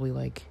probably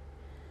like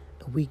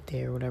a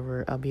weekday or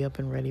whatever. I'll be up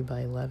and ready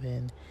by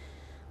 11.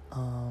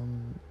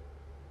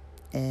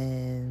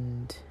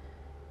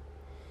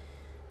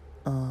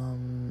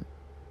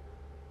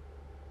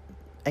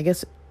 I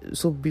guess,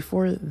 so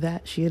before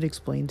that, she had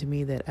explained to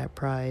me that at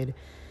Pride,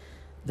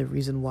 the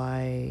reason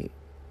why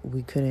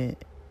we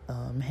couldn't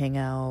hang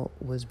out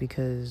was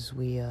because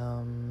we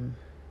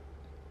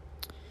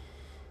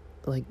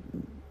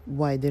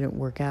why it didn't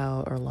work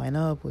out or line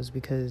up was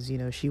because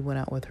she went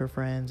out with her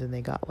friends and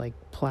they got like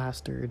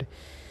plastered,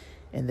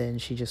 and then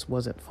she just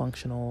wasn't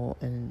functional,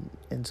 and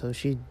so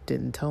she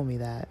didn't tell me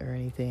that or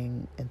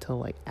anything until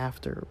like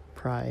after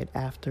Pride,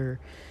 after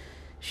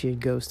she had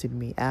ghosted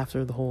me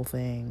after the whole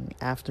thing,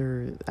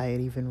 after I had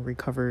even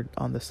recovered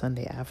on the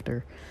Sunday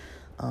after.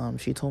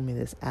 She told me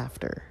this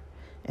after.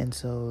 And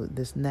so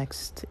this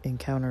next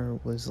encounter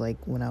was like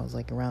when I was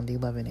like around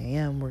 11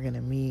 a.m. We're going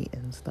to meet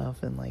and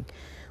stuff. And like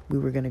we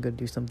were going to go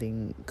do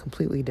something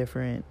completely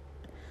different.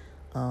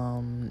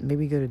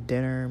 Maybe go to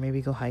dinner,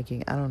 maybe go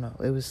hiking. I don't know.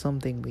 It was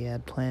something we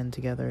had planned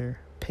together,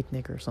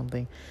 picnic or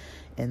something.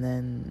 And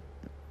then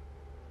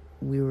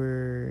we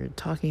were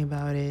talking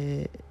about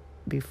it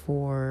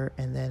before,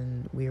 and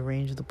then we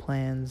arranged the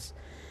plans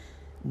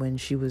when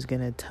she was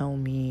going to tell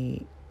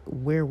me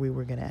where we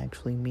were going to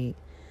actually meet.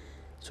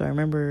 So I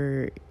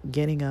remember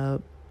getting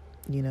up,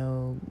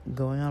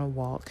 going on a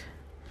walk.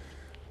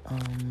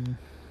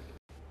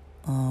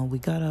 We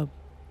got up,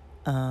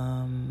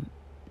 I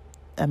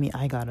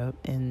got up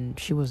and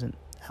she wasn't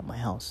at my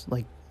house.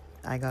 Like,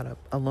 I got up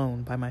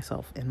alone by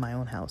myself in my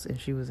own house, and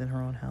she was in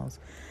her own house.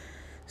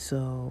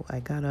 So I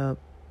got up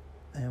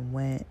and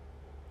went,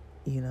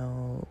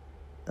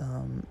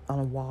 on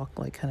a walk,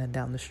 like kind of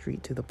down the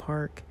street to the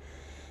park.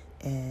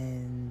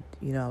 And,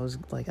 I was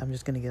like, I'm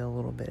just going to get a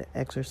little bit of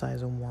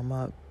exercise and warm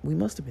up. We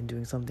must have been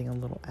doing something a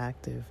little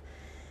active.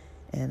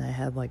 And I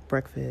had like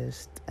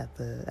breakfast at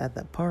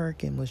that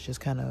park, and was just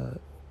kind of,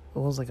 it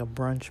was like a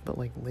brunch, but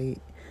like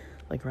late,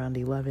 like around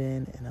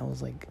 11. And I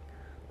was like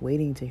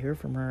waiting to hear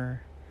from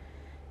her.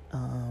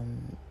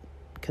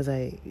 'Cause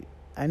I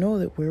know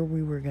that where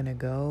we were going to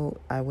go,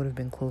 I would have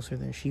been closer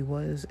than she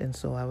was. And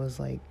so I was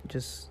like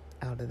just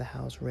out of the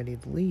house ready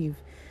to leave.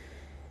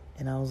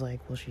 And I was like,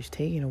 well, she's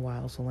taking a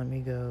while, so let me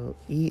go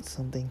eat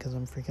something because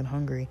I'm freaking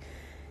hungry.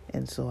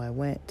 And so I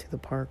went to the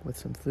park with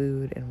some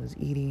food and was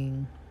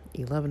eating.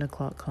 11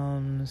 o'clock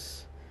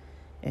comes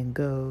and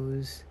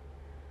goes.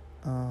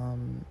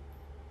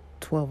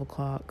 12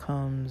 o'clock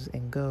comes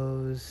and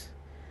goes.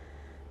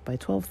 By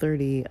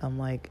 12:30, I'm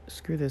like,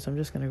 screw this, I'm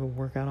just going to go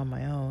work out on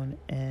my own.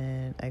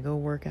 And I go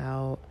work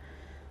out.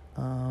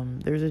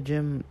 There's a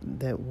gym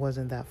that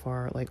wasn't that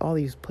far. Like, all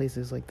these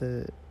places, like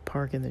the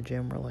park and the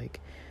gym were like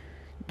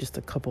just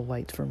a couple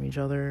lights from each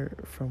other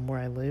from where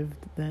I lived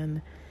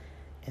then.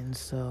 And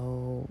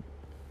so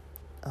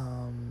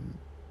I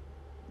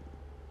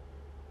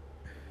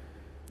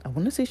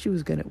want to say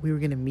we were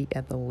gonna meet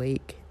at the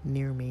lake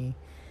near me,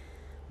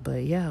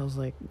 but yeah, I was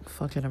like,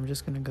 fuck it, I'm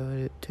just gonna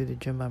go to the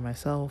gym by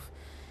myself.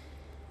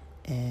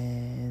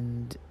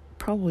 And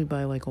probably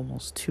by like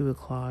almost 2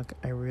 o'clock,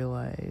 I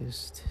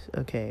realized,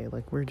 okay,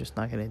 like we're just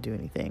not gonna do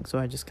anything. So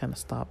I just kind of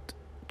stopped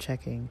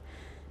checking.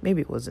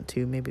 Maybe it wasn't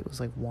 2, maybe it was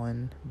like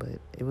 1, but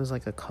it was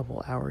like a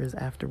couple hours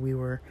after we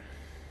were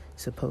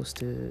supposed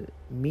to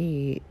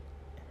meet,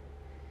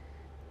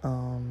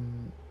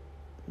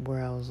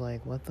 where I was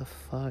like, what the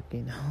fuck,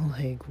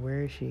 like,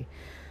 where is she?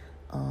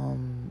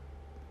 And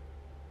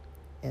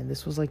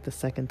this was like the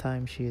second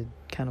time she had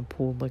kind of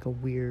pulled like a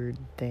weird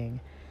thing.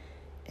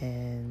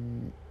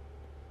 And,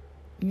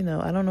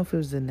 I don't know if it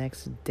was the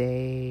next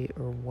day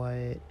or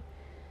what,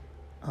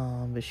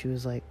 but she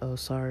was like, oh,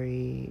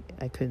 sorry,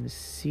 I couldn't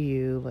see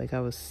you, like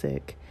I was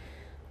sick.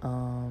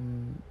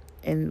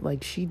 And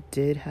like she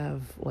did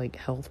have like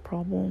health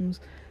problems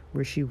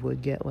where she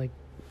would get like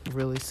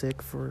really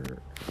sick for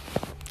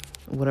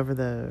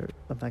whatever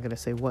I'm not gonna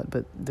say what,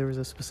 but there was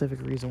a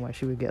specific reason why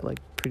she would get like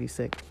pretty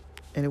sick.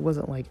 And it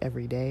wasn't like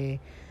every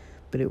day,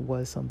 but it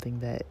was something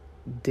that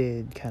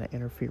did kind of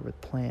interfere with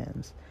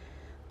plans.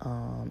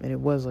 And it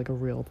was like a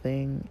real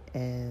thing.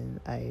 And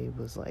I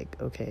was like,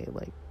 okay,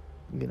 like,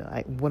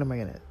 what am I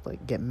gonna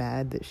like get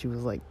mad that she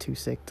was like too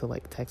sick to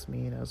like text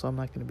me, so I'm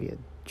not gonna be a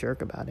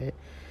jerk about it.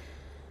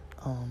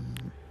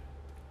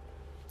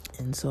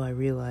 And so I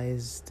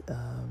realized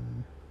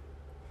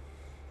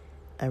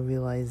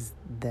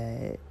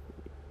that,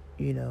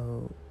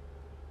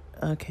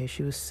 okay,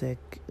 she was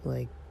sick,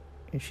 like,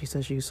 and she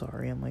said she was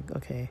sorry. I'm like,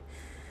 okay,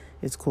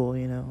 it's cool,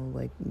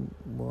 like,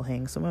 we'll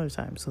hang some other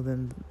time. So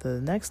then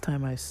the next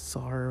time I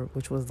saw her,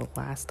 which was the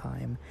last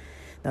time,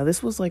 now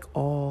this was like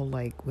all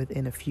like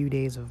within a few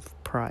days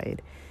of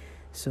Pride.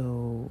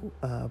 So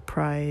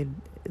Pride,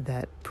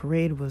 that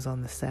parade was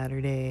on the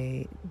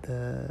Saturday.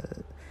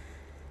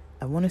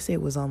 I want to say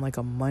it was on like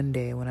a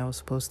Monday when I was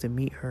supposed to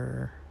meet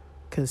her,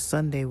 because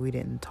Sunday we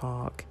didn't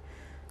talk.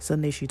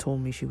 Sunday she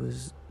told me she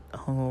was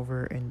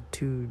hungover and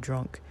too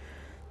drunk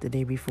the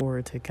day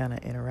before to kind of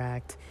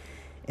interact.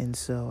 And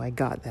so I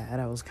got that.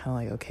 I was kind of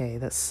like, okay,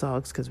 that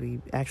sucks, because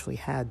we actually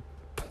had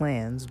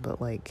plans,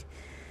 but like,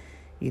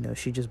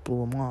 she just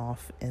blew them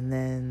off. And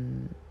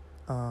then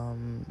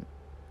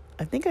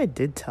I think I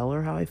did tell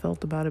her how I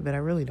felt about it, but I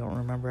really don't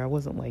remember. I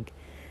wasn't like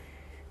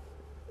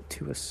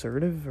too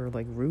assertive or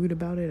like rude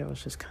about it. I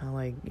was just kind of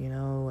like,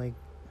 like,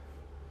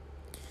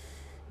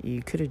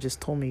 you could have just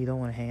told me you don't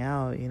want to hang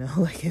out,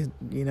 like,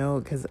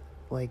 because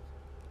like,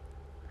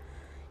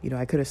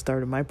 I could have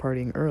started my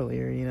partying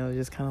earlier,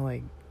 just kind of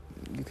like,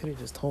 you could have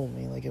just told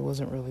me, like, it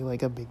wasn't really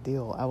like a big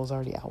deal. I was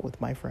already out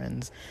with my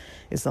friends.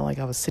 It's not like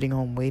I was sitting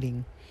home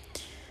waiting.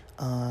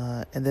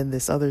 And then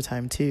this other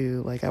time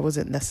too, like, I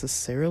wasn't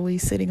necessarily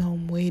sitting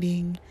home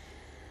waiting,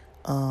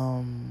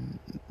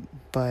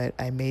 but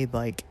I made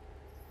like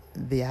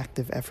the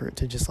active effort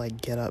to just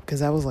like get up,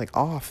 because I was like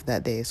off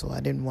that day, so I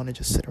didn't want to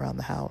just sit around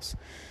the house.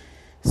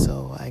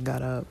 So I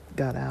got up,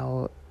 got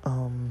out,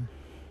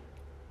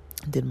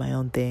 did my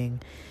own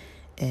thing,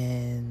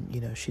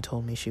 and she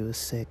told me she was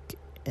sick,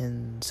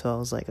 and so I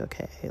was like,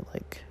 okay,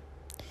 like,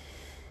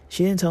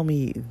 she didn't tell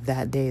me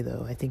that day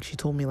though. I think she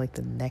told me like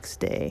the next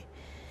day,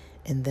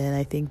 and then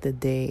I think the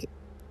day,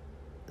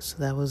 so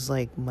that was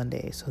like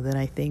Monday, so then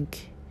I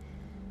think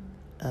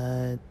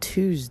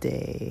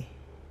Tuesday,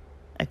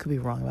 I could be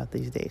wrong about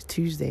these days,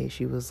 Tuesday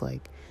she was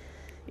like,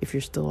 if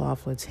you're still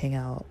off, let's hang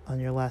out on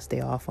your last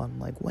day off on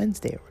like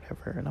Wednesday or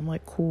whatever. And I'm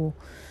like, cool.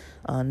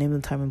 Name the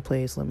time and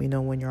place, let me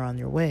know when you're on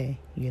your way,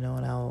 and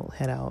I'll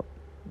head out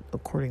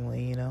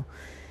accordingly,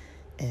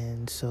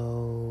 And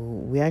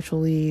so we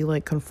actually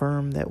like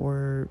confirmed that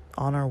we're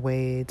on our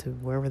way to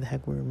wherever the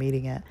heck we were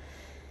meeting at.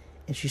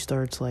 And she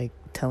starts like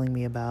telling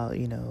me about,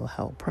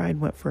 how Pride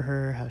went for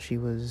her, how she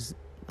was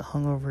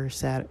hungover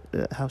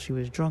how she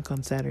was drunk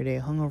on Saturday,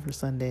 hungover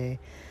Sunday,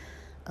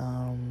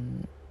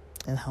 and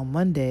how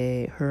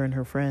Monday her and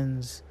her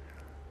friends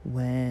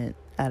went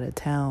out of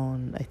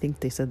town. I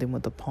think they said they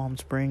went to Palm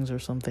Springs or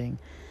something.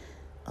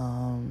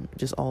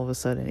 Just all of a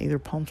sudden, either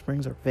Palm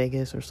Springs or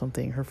Vegas or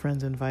something. Her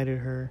friends invited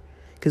her,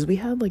 because we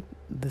had like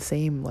the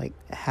same like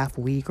half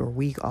week or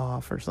week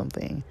off or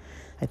something.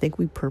 I think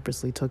we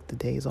purposely took the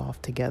days off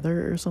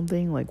together or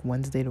something, like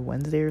Wednesday to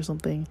Wednesday or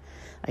something.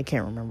 I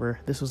can't remember.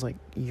 This was like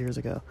years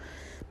ago.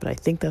 But I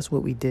think that's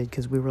what we did,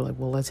 because we were like,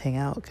 well, let's hang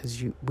out,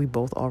 because we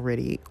both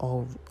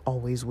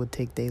always would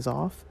take days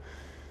off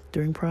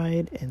during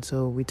Pride. And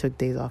so we took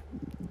days off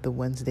the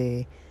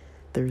Wednesday,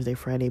 Thursday,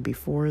 Friday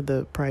before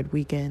the Pride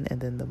weekend,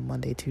 and then the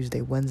Monday, Tuesday,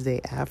 Wednesday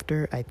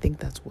after. I think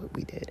that's what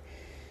we did.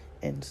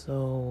 And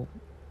so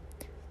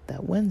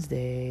that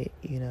Wednesday,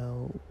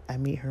 I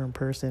meet her in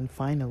person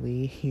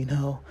finally,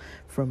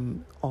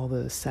 from all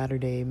the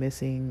Saturday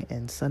missing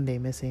and Sunday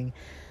missing,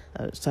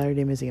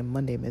 Saturday missing and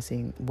Monday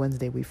missing.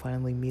 Wednesday we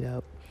finally meet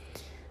up,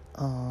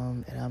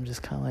 and I'm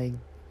just kind of like,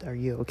 are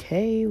you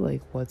okay?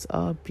 Like, what's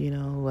up?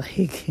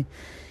 Like,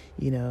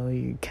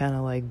 you kind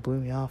of like blew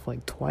me off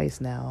like twice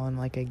now, and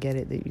like, I get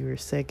it that you were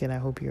sick and I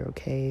hope you're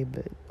okay,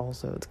 but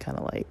also it's kind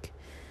of like,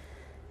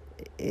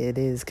 it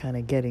is kind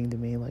of getting to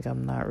me, like,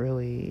 I'm not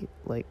really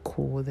like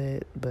cool with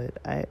it. But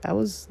I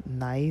was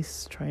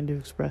nice trying to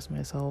express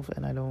myself,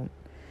 and I don't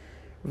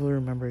really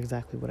remember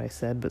exactly what I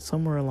said, but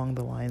somewhere along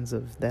the lines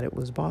of that it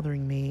was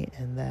bothering me,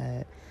 and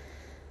that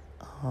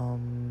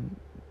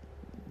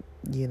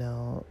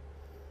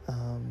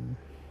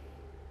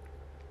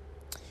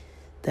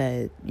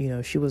that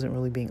she wasn't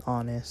really being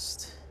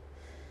honest.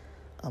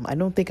 I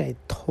don't think I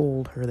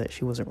told her that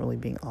she wasn't really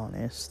being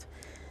honest.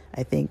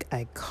 I think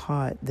I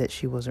caught that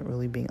she wasn't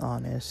really being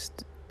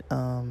honest,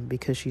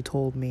 because she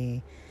told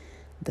me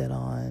that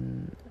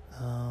on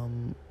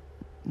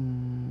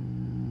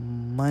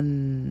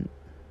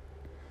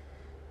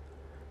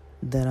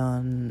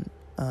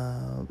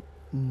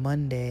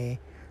Monday,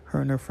 her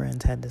and her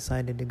friends had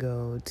decided to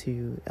go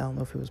to, I don't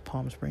know if it was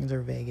Palm Springs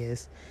or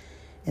Vegas,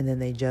 and then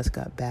they just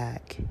got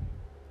back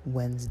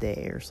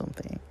Wednesday or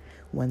something,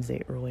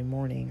 Wednesday early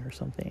morning or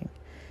something,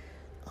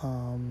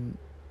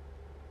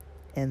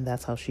 and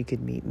that's how she could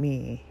meet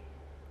me.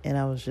 And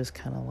I was just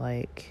kind of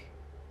like,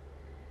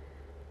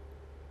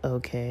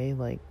 okay,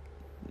 like,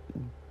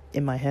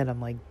 in my head,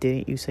 I'm like,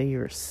 didn't you say you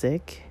were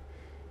sick?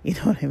 You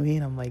know what I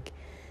mean? I'm like,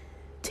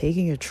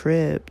 taking a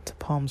trip to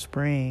Palm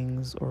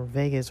Springs or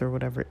Vegas or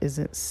whatever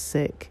isn't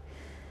sick.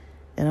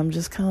 And I'm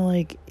just kind of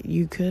like,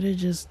 you could have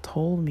just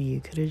told me. You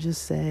could have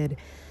just said,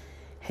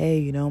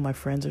 hey, my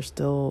friends are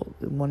still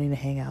wanting to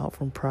hang out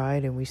from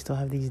Pride, and we still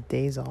have these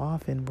days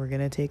off, and we're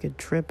going to take a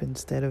trip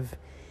instead of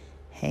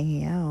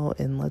hanging out,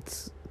 and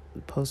let's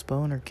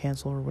postpone or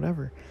cancel or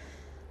whatever.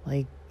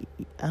 Like,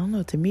 I don't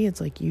know. To me,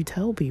 it's like, you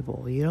tell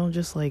people. You don't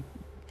just like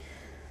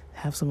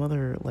have some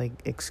other like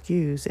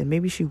excuse. And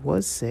maybe she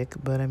was sick,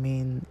 but I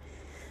mean,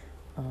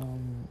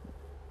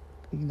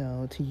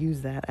 to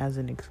use that as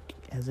an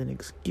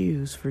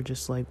excuse for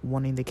just like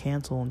wanting to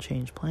cancel and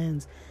change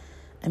plans.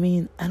 I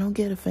mean, I don't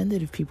get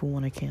offended if people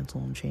want to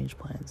cancel and change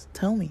plans.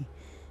 Tell me.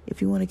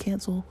 If you want to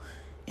cancel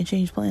and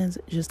change plans,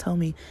 just tell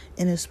me.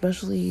 And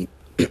especially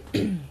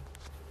if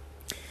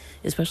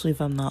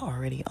I'm not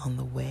already on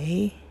the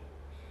way,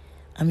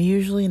 I'm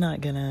usually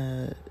not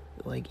gonna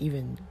like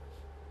even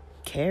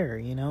care,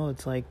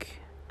 It's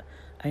like,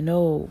 I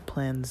know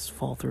plans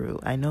fall through.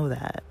 I know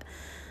that.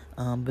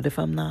 But if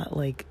I'm not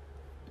like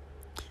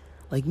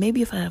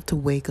maybe if I have to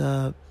wake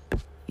up,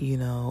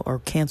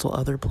 or cancel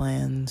other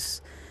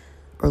plans,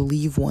 or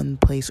leave one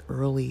place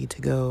early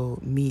to go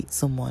meet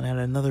someone at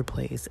another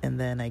place, and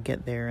then I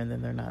get there and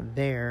then they're not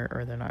there,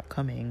 or they're not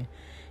coming,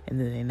 and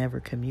then they never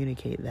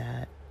communicate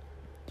that.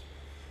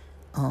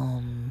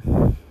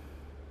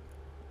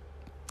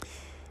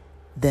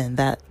 Then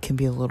that can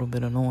be a little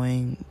bit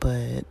annoying,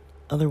 but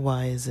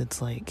otherwise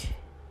it's like,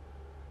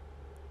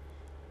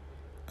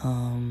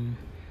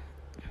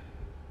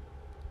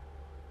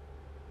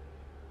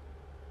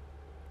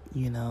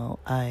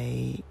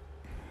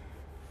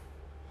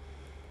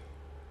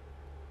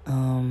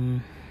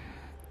 Um,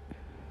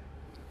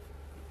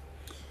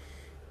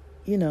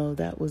 you know,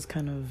 that was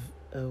kind of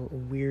a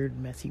weird,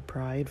 messy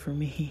pride for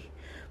me.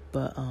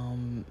 But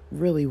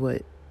really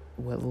what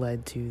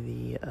led to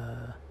the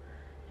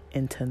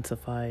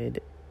intensified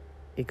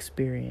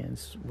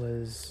experience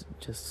was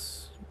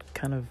just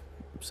kind of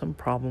some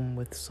problem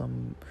with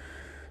some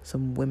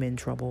women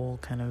trouble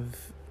kind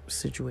of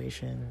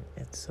situation.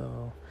 And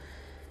so,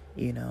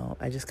 you know,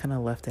 I just kind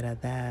of left it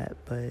at that.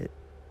 But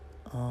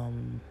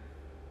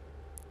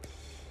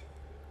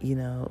you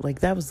know,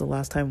 like, that was the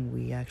last time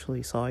we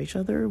actually saw each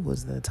other,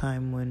 was the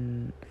time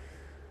when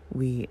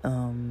we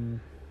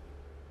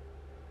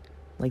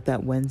like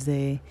that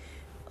Wednesday,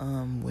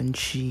 when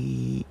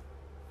she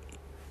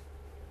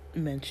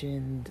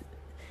mentioned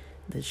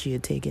that she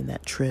had taken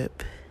that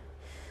trip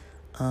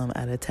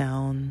out of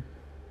town,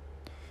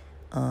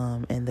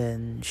 and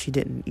then she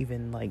didn't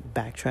even like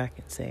backtrack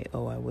and say,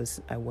 oh, I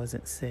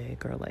wasn't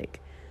sick, or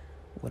like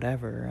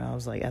whatever. I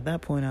was like, at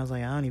that point I was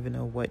like, I don't even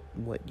know what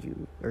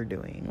you are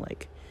doing.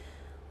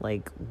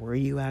 Like, were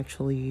you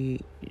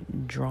actually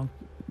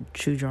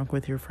too drunk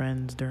with your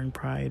friends during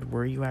Pride?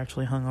 Were you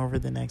actually hungover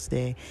the next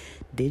day?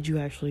 Did you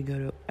actually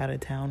go out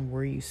of town?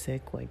 Were you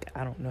sick? Like,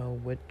 I don't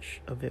know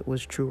which of it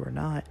was true or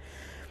not.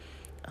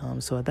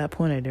 So at that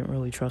point, I didn't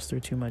really trust her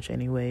too much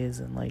anyways.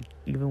 And, like,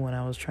 even when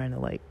I was trying to,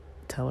 like,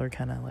 tell her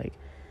kind of, like,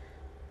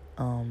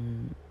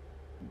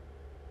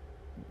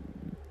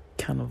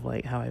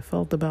 how I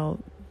felt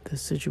about the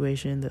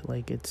situation, that,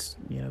 like, it's,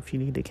 you know, if you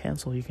need to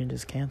cancel, you can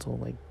just cancel.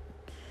 Like,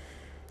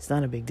 it's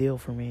not a big deal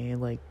for me.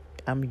 Like,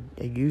 I'm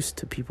used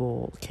to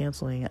people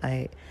canceling.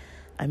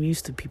 I'm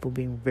used to people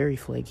being very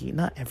flaky.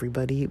 Not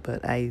everybody,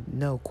 but I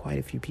know quite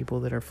a few people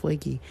that are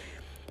flaky.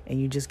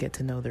 And you just get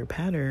to know their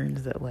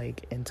patterns, that,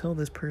 like, until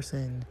this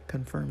person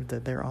confirms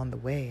that they're on the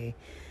way,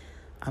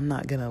 I'm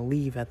not going to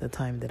leave at the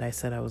time that I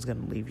said I was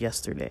going to leave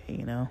yesterday,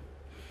 you know?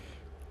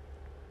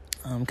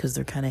 Because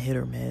they're kind of hit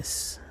or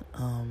miss.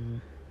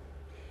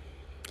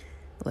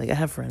 Like, I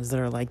have friends that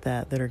are like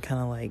that are kind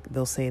of like,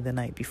 they'll say the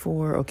night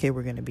before, okay,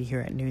 we're going to be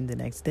here at noon the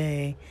next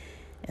day.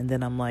 And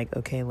then I'm like,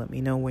 okay, let me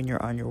know when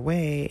you're on your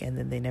way. And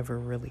then they never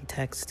really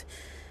text.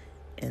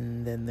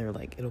 And then they're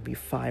like, it'll be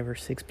 5 or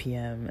 6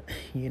 p.m.,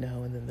 you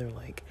know, and then they're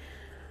like,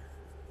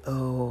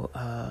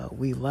 oh,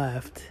 we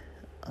left.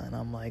 And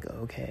I'm like,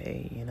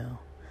 okay, you know.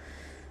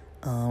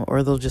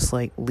 Or they'll just,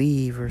 like,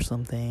 leave or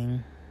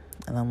something.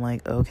 And I'm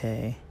like,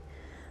 okay.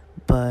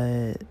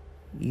 But,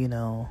 you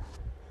know,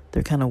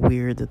 they're kind of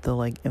weird that they'll,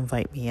 like,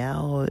 invite me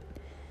out,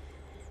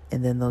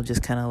 and then they'll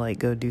just kind of, like,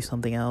 go do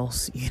something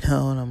else, you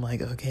know, and I'm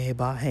like, okay,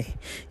 bye,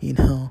 you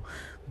know.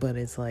 But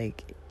it's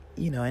like,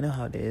 you know, I know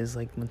how it is.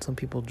 Like, when some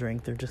people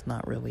drink, they're just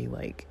not really,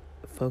 like,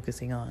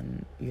 focusing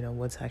on, you know,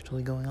 what's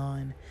actually going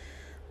on.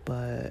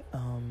 But,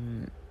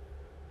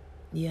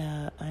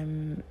 yeah,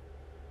 I'm,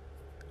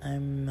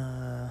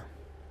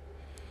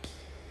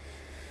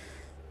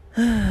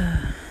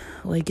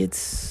 like, it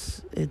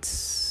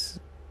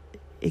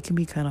can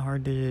be kind of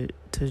hard to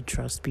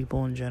trust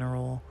people in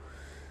general,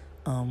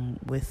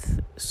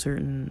 with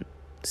certain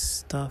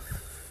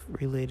stuff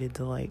related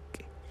to,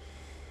 like,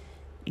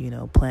 you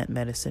know, plant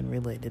medicine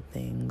related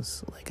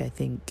things. Like, I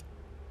think,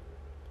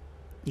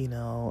 you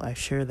know, I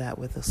share that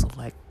with a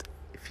select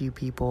few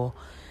people,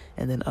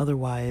 and then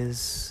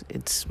otherwise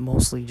it's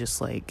mostly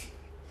just, like,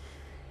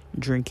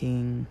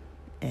 drinking.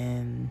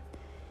 And,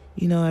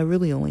 you know, I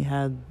really only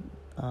had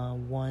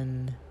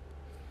one,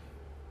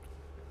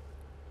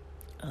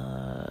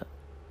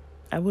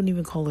 I wouldn't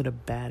even call it a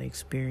bad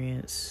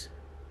experience.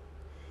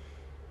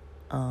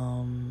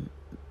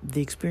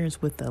 The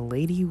experience with the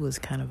lady was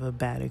kind of a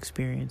bad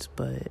experience,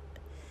 but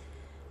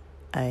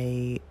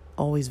I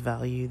always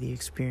value the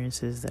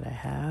experiences that I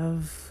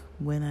have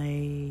when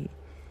I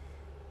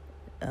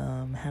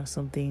have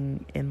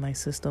something in my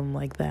system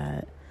like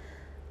that.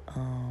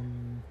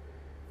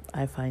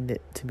 I find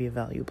it to be a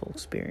valuable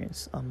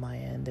experience on my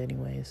end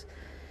anyways.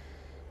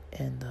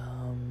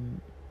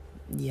 And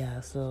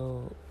yeah,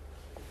 so,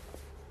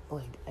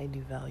 like, I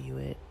do value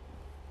it,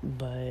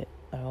 but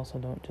I also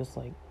don't just,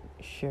 like,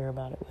 share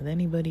about it with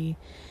anybody.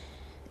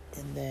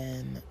 And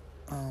then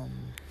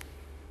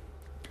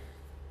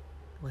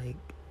like,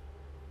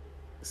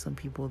 some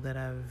people that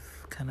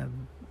I've kind of,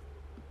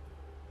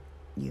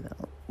 you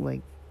know,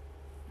 like,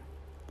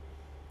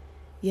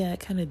 yeah, it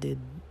kind of did,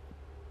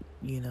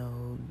 you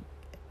know,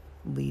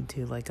 lead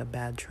to, like, a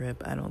bad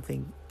trip. I don't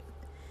think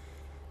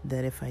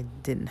that if I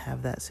didn't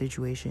have that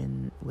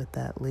situation with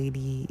that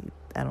lady,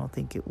 I don't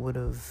think it would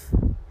have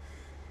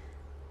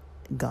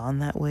gone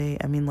that way.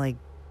 I mean, like,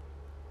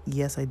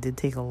 yes, I did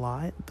take a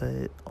lot,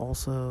 but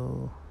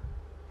also,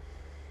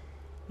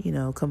 you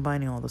know,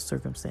 combining all the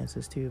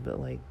circumstances too. But,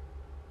 like,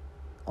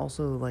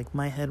 also, like,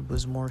 my head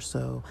was more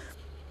so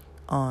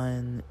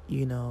on,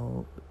 you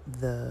know,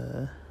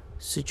 the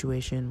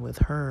situation with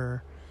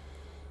her.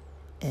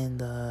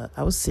 And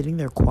I was sitting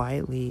there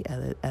quietly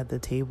at the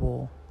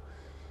table,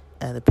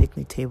 at the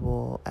picnic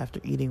table, after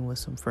eating with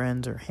some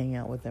friends or hanging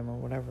out with them or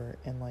whatever.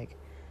 And, like,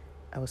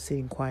 I was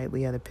sitting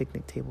quietly at a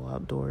picnic table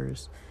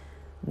outdoors,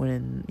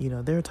 when,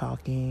 they're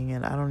talking,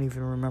 and I don't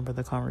even remember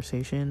the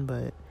conversation,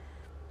 but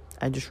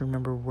I just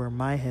remember where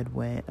my head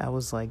went. I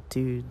was like,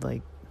 dude,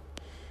 like,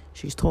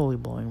 she's totally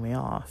blowing me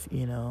off,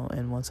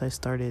 and once I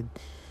started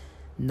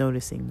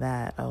noticing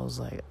that, I was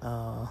like,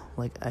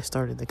 I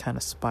started to kind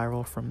of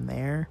spiral from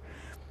there.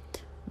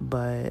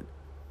 But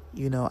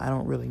I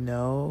don't really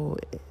know.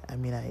 I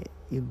mean, I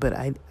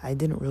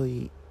didn't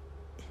really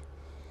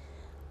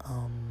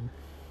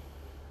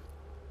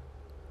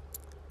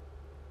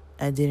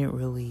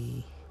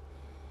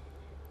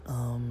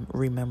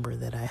remember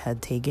that I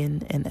had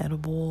taken an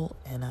edible,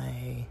 and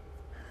I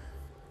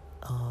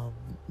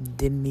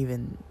didn't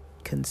even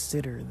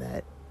consider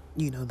that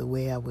the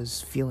way I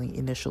was feeling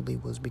initially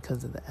was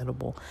because of the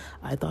edible.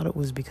 I thought it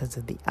was because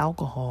of the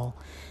alcohol,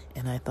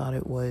 and I thought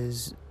it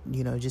was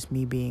just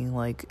me being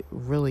like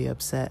really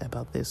upset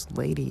about this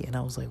lady. And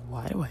I was like,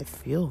 why do I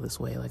feel this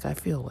way? Like, I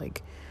feel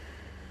like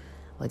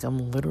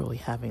I'm literally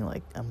having,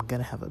 like, I'm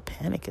gonna have a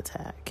panic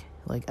attack.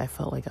 Like, I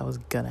felt like I was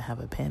gonna have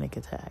a panic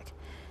attack.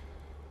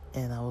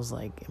 And I was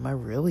like, am I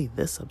really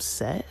this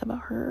upset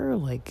about her?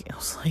 Like, I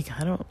was like,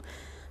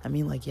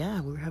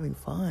 yeah, we were having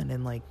fun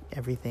and, like,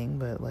 everything,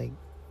 but, like,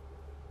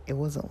 it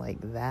wasn't,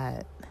 like,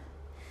 that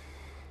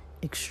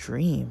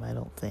extreme, I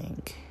don't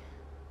think.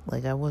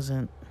 Like, I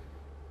wasn't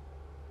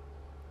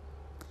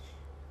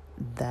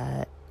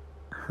that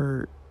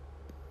hurt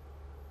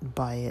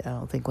by it, I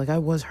don't think. Like, I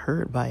was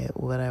hurt by it,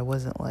 but I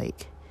wasn't,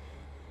 like,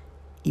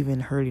 even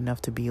hurt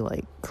enough to be,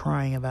 like,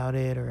 crying about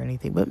it or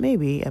anything. But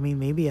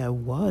maybe I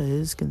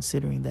was,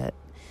 considering that,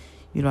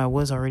 I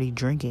was already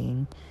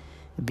drinking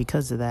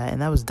because of that.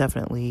 And that was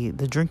definitely,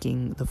 the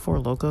drinking, the Four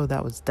Loko,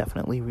 that was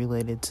definitely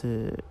related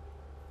to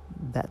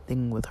that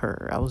thing with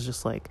her. I was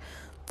just like,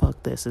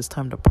 fuck this, it's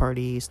time to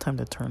party, it's time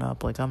to turn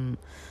up. Like, I'm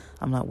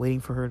not waiting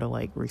for her to,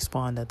 like,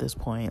 respond at this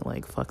point.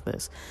 Like, fuck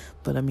this.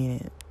 But I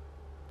mean,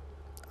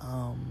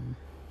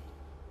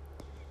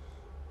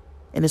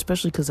 and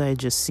especially because I had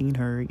just seen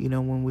her,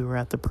 when we were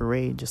at the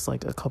parade, just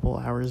like a couple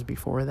hours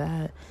before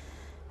that.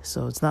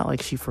 So it's not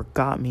like she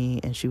forgot me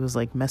and she was,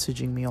 like,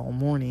 messaging me all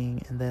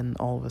morning, and then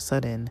all of a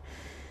sudden,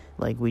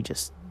 like, we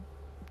just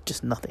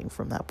nothing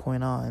from that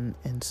point on.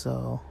 And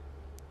so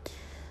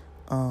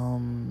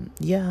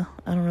yeah,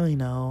 I don't really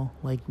know.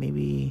 Like,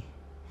 maybe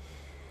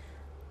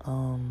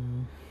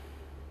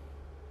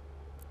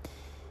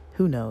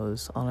who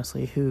knows?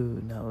 Honestly,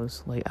 who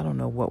knows? Like, I don't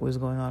know what was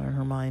going on in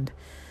her mind.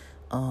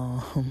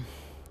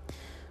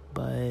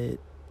 But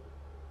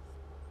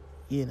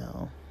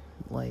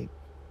like,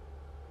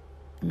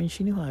 I mean,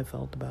 she knew how I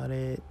felt about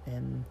it,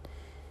 and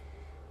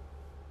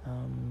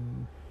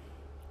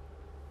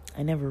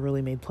I never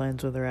really made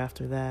plans with her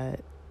after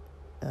that.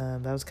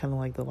 That was kind of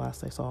like the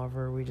last I saw of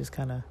her. We just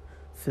kind of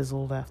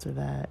fizzled after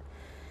that.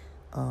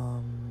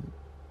 I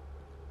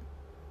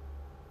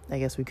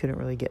guess we couldn't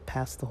really get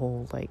past the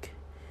whole, like,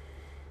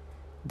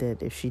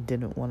 that if she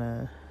didn't want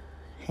to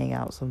hang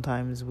out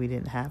sometimes, we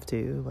didn't have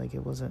to. Like,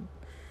 it wasn't,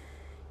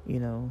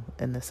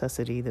 a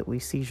necessity that we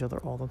see each other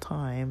all the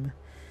time.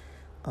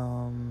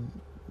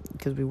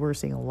 Because we were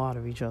seeing a lot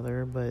of each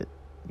other, but,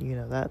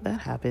 that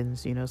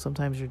happens.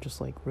 Sometimes you're just,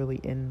 like,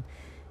 really in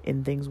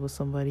things with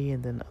somebody,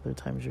 and then other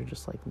times you're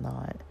just, like,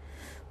 not.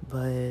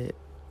 But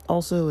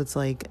also, it's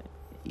like,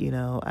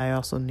 I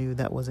also knew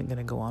that wasn't going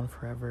to go on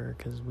forever,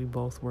 because we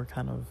both were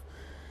kind of,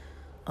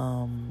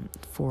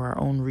 for our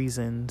own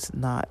reasons,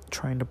 not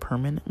trying to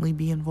permanently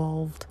be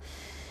involved.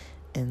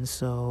 And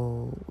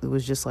so it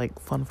was just, like,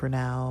 fun for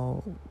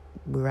now.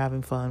 We were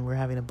having fun. We were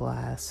having a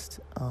blast.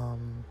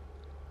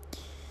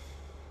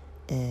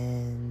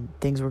 And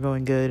things were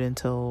going good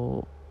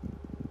until,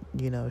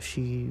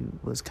 she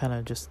was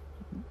kind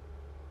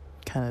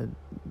of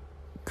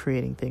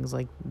creating things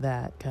like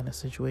that kind of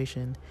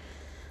situation.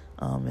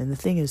 And the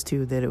thing is,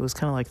 too, that it was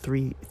kind of like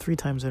three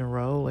times in a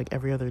row, like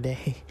every other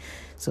day.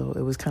 So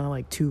it was kind of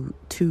like too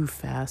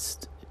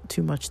fast,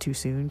 too much too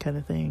soon kind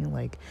of thing.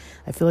 Like,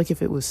 I feel like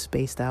if it was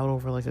spaced out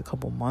over, like, a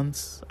couple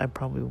months, I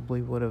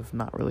probably would have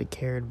not really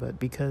cared. But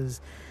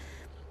because,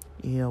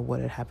 what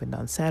had happened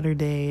on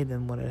Saturday,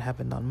 then what had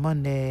happened on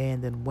Monday,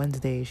 and then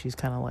Wednesday, she's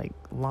kind of, like,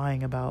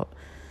 lying about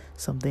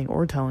something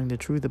or telling the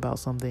truth about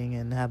something,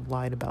 and had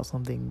lied about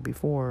something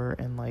before.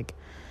 And, like,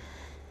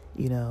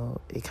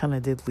 it kind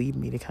of did lead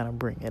me to kind of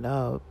bring it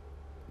up,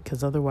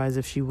 because otherwise,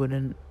 if she would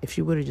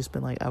have just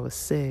been like, I was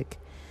sick,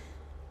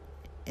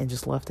 and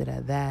just left it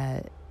at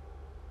that,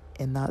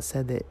 and not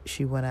said that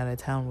she went out of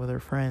town with her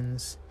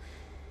friends,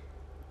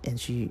 and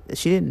she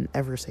didn't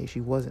ever say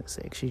she wasn't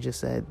sick. She just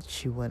said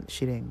she went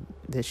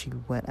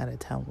out of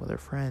town with her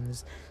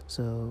friends,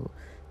 so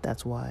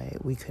that's why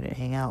we couldn't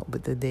hang out.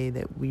 But the day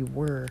that we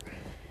were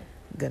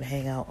gonna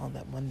hang out on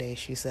that Monday,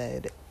 she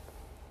said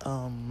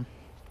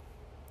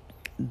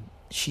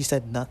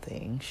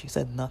nothing. She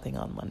said nothing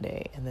on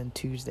Monday. And then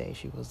Tuesday,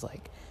 she was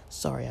like,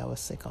 sorry, I was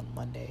sick on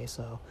Monday.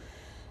 So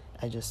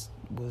I just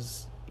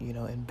was,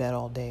 in bed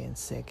all day and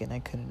sick, and I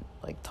couldn't,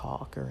 like,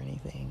 talk or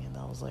anything. And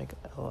I was like,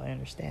 oh, I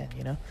understand,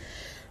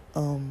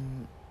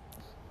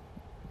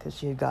 because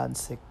she had gotten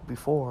sick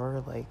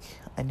before. Like,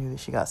 I knew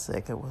that she got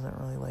sick. It wasn't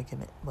really like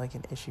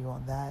an issue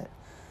on that,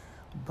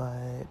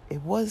 but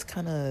it was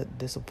kind of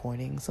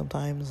disappointing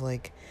sometimes.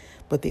 Like,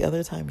 but the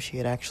other time she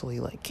had actually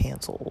like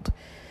canceled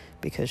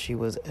because she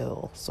was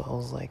ill. So I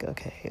was like,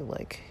 okay,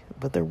 like,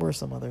 but there were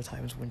some other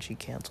times when she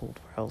canceled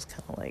where I was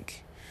kind of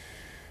like,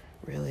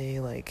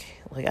 really, like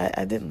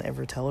I didn't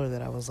ever tell her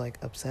that I was like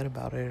upset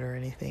about it or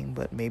anything,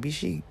 but maybe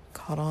she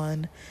caught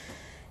on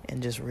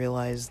and just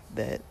realized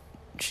that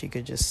she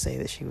could just say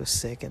that she was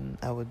sick and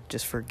I would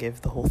just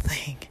forgive the whole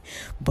thing.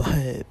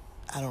 But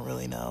I don't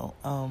really know.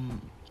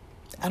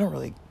 I don't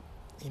really,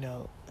 you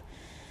know,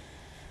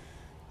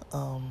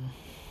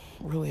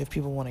 really, if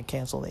people want to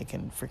cancel, they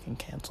can freaking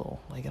cancel.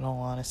 Like, in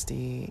all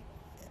honesty,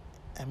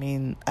 I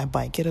mean, I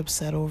might get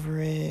upset over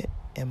it.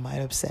 It might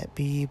upset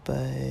me,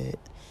 but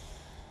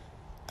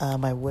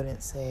I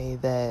wouldn't say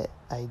that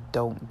I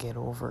don't get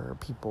over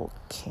people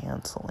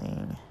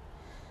canceling.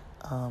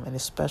 And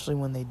especially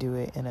when they do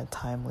it in a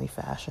timely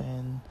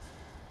fashion,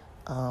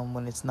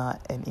 when it's not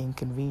an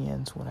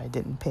inconvenience, when I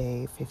didn't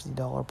pay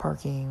 $50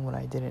 parking, when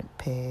I didn't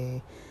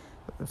pay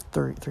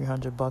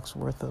 $300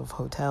 worth of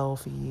hotel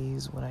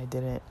fees, when I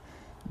didn't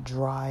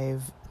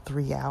drive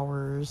 3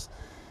 hours,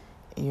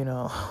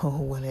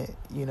 when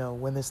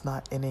it's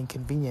not an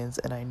inconvenience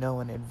and I know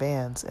in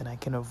advance and I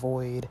can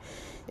avoid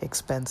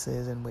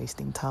expenses and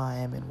wasting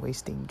time and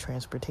wasting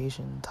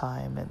transportation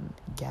time and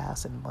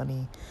gas and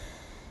money,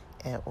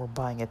 or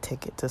buying a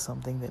ticket to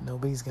something that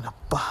nobody's gonna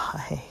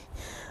buy,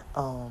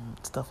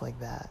 stuff like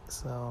that.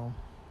 So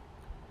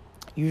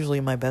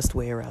usually my best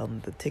way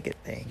around the ticket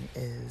thing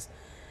is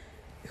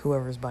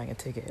whoever's buying a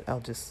ticket, I'll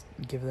just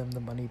give them the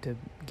money to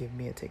give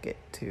me a ticket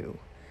too.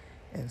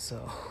 And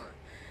so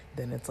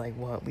then it's like,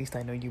 well, at least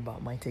I know you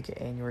bought my ticket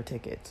and your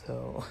ticket.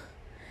 So,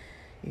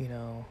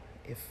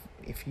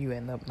 if you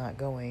end up not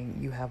going,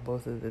 you have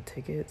both of the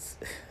tickets.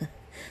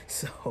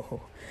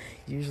 So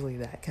usually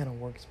that kind of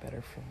works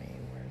better for me,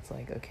 where it's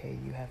like, okay,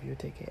 you have your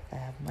ticket, I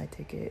have my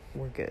ticket,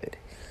 we're good.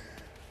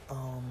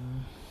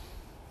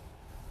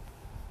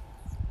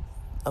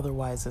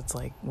 Otherwise, it's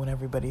like when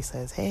everybody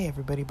says, hey,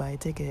 everybody buy a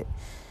ticket,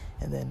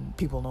 and then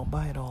people don't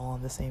buy it all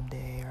on the same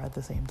day or at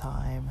the same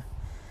time.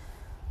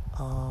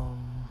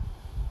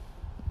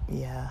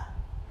 Yeah.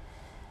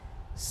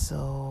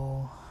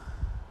 So,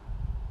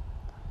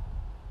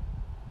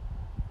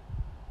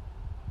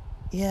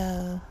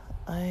 yeah,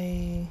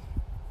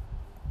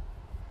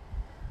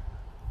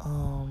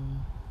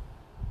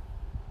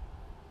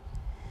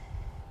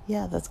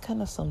 yeah, that's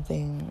kind of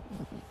something,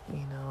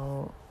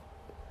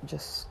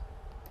 just,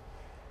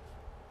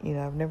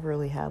 I've never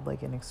really had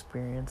like an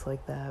experience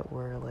like that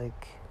where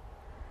like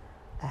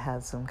I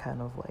had some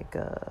kind of like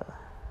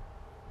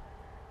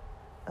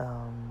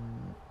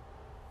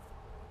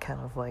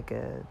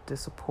a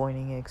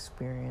disappointing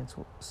experience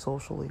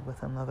socially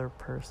with another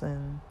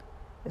person,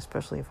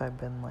 especially if I've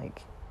been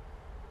like,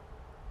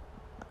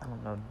 I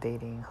don't know,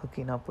 dating,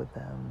 hooking up with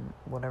them,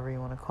 whatever you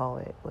want to call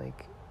it.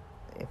 Like,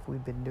 if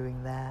we've been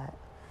doing that,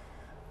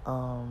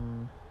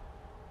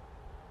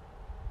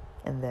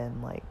 and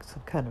then like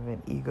some kind of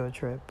an ego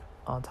trip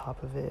on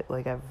top of it.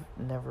 Like, I've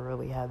never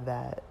really had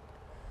that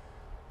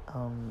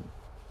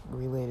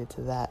related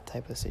to that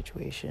type of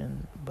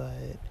situation,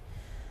 but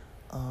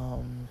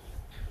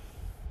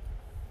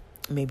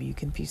maybe you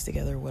can piece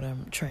together what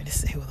I'm trying to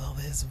say with all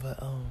this.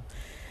 But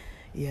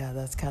yeah,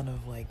 that's kind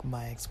of like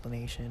my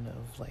explanation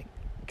of like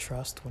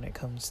trust when it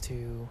comes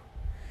to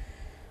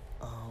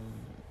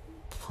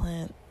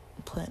plant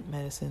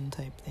medicine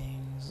type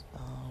things.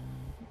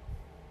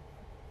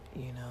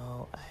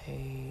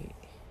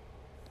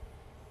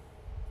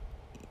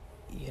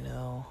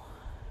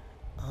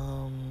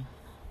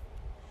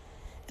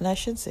 And I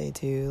should say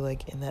too,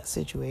 like, in that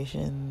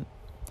situation,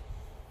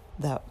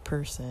 that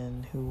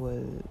person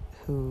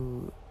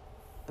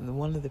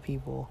one of the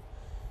people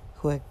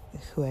who I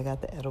got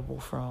the edible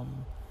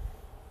from,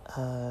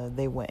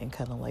 they went and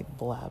kind of like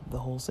blabbed the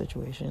whole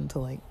situation to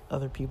like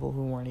other people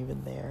who weren't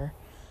even there,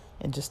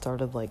 and just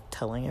started like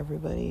telling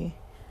everybody.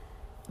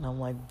 And I'm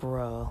like,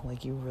 bro,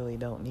 like, you really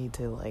don't need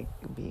to like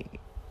be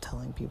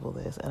telling people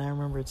this. And I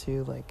remember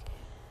too, like,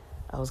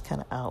 I was just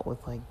kind of out with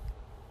like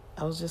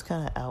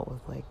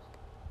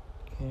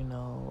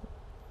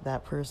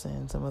that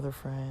person, some other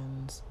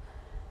friends,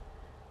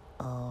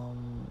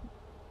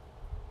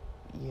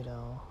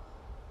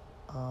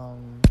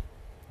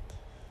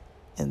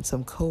 and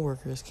some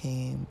coworkers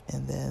came,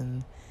 and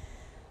then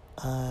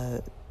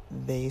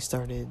they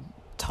started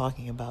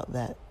talking about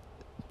that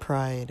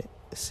Pride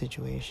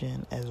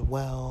situation as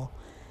well.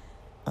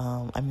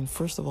 I mean,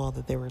 first of all,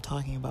 that they were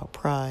talking about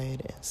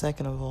Pride, and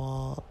second of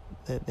all,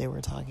 that they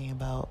were talking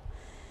about,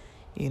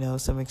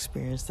 some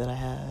experience that I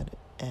had,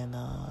 and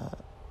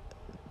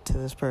to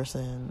this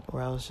person,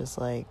 where I was just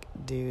like,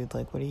 dude,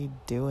 like, what are you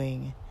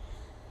doing?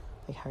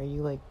 Like, how are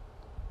you, like,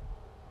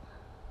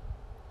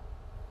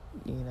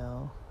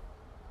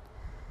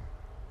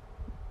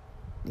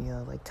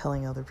 like,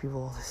 telling other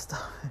people all this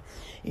stuff,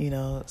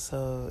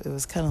 so it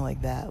was kind of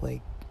like that.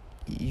 Like,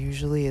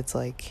 usually it's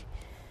like,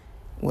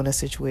 when a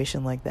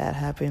situation like that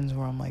happens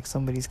where I'm like,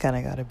 somebody's kind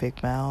of got a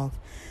big mouth,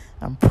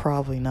 I'm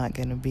probably not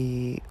going to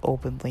be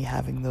openly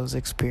having those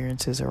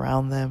experiences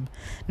around them.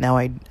 Now,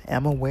 I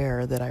am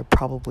aware that I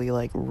probably,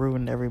 like,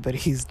 ruined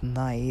everybody's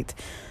night.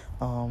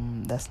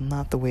 That's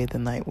not the way the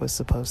night was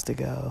supposed to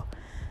go.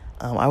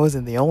 I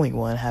wasn't the only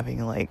one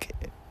having, like,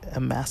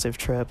 a massive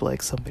trip.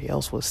 Like, somebody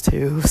else was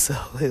too. So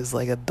it was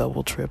like a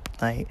double trip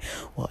night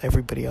while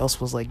everybody else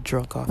was, like,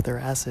 drunk off their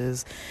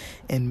asses.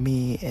 And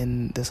me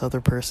and this other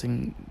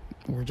person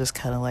were just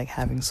kind of, like,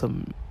 having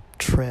some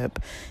trip,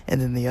 and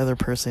then the other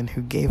person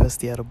who gave us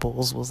the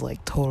edibles was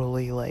like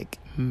totally like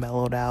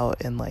mellowed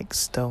out and like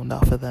stoned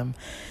off of them,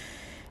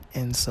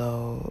 and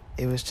so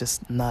it was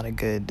just not a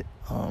good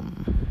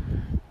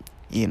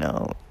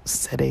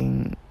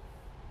setting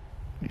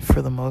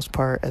for the most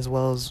part, as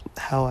well as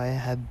how I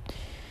had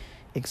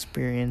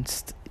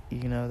experienced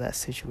that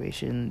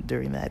situation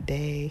during that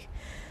day.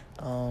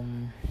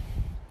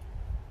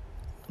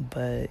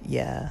 But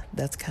yeah,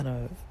 that's kind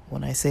of,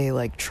 when I say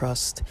like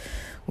trust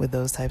with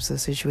those types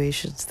of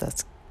situations,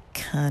 that's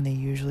kind of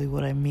usually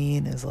what I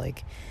mean, is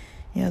like,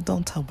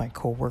 don't tell my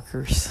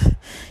coworkers.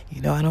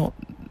 I don't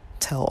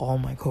tell all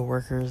my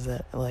coworkers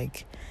that,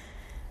 like,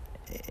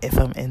 if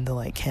I'm into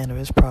like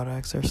cannabis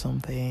products or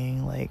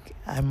something, like,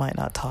 I might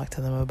not talk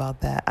to them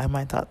about that. I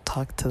might not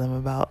talk to them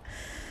about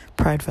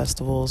pride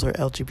festivals or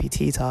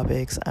LGBT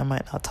topics. I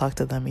might not talk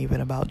to them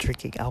even about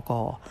drinking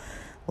alcohol.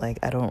 Like,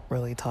 I don't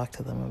really talk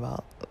to them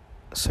about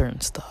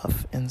certain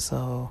stuff. And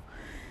so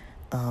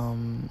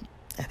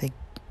I think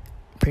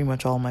pretty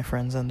much all my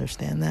friends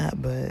understand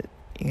that, but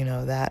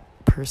that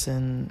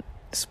person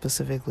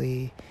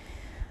specifically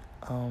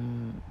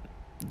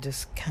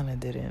just kind of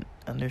didn't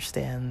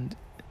understand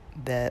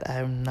that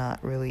I'm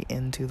not really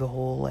into the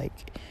whole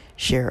like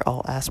share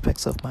all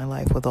aspects of my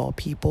life with all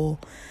people.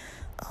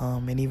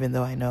 And even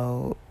though I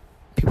know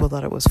people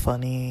thought it was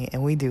funny,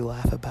 and we do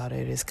laugh about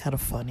it, it's kind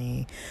of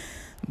funny,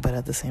 but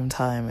at the same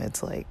time,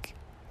 it's like,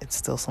 it's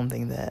still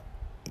something that,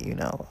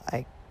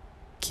 I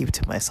keep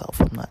to myself.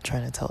 I'm not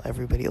trying to tell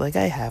everybody. Like,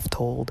 I have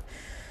told,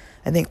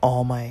 I think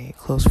all my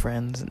close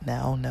friends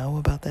now know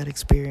about that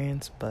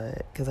experience,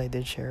 but, because I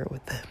did share it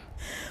with them.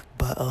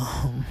 But,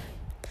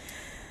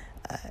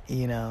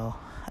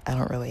 I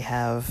don't really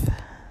have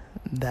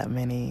that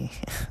many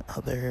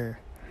other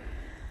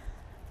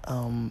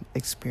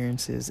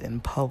experiences in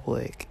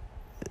public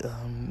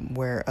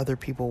where other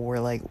people were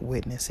like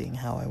witnessing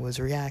how I was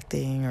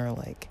reacting, or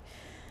like,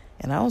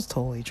 and I was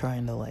totally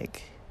trying to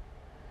like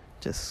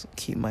just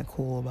keep my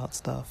cool about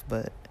stuff,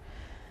 but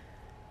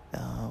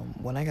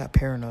when I got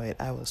paranoid,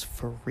 I was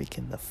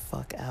freaking the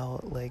fuck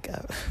out. Like,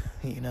 I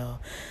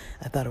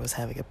thought I was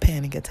having a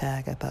panic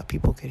attack. I thought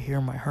people could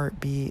hear my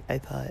heartbeat. I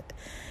thought,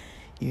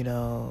 I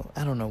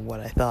don't know what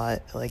I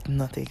thought. Like,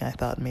 nothing I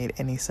thought made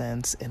any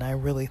sense. And I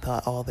really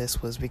thought all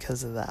this was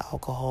because of the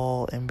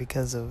alcohol and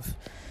because of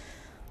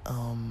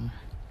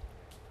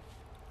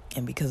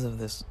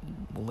this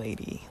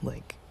lady.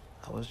 Like,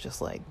 I was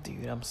just like,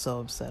 dude, I'm so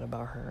upset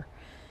about her.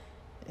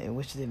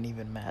 Which didn't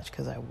even match,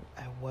 because I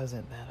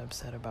wasn't that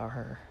upset about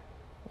her.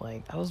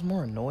 Like, I was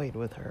more annoyed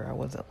with her. I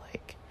wasn't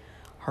like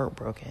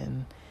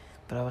heartbroken,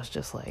 but I was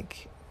just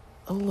like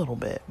a little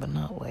bit, but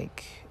not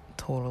like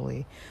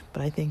totally.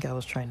 But I think I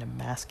was trying to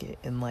mask it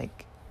in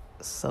like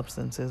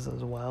substances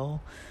as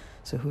well.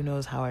 So who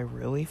knows how I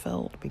really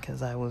felt,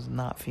 because I was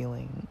not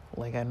feeling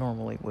like I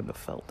normally would have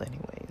felt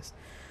anyways.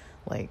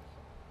 Like,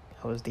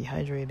 I was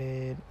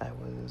dehydrated. I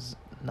was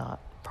not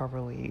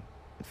properly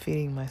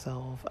feeding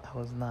myself. I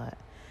was not,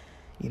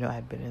 I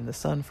had been in the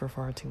sun for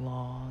far too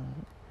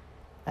long.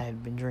 I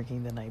had been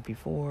drinking the night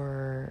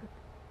before.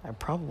 I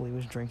probably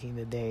was drinking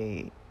the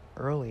day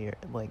earlier,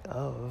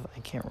 I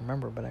can't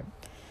remember, but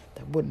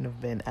that wouldn't have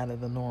been out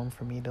of the norm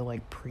for me to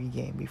like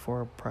pregame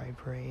before a Pride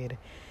Parade.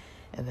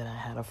 And then I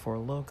had a Four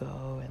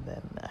Loko, and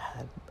then I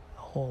had a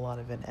whole lot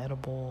of an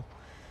edible.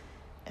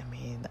 I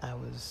mean,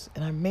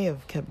 and I may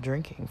have kept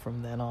drinking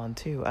from then on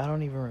too. I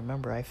don't even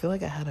remember. I feel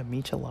like I had a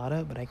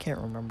michelada, but I can't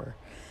remember.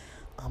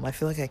 I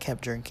feel like I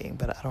kept drinking,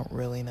 but I don't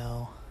really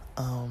know.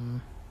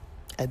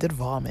 I did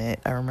vomit.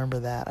 I remember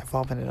that. I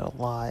vomited a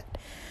lot.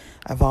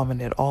 I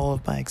vomited all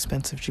of my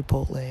expensive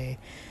Chipotle.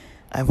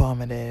 I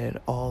vomited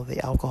all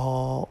the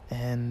alcohol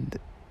and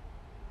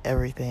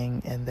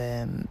everything, and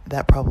then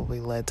that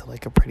probably led to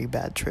like a pretty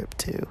bad trip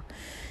too.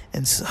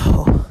 And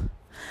so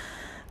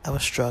I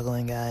was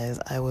struggling, guys.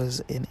 I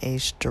was in a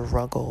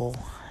struggle.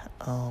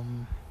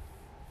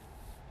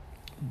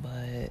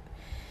 But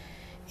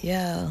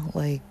yeah,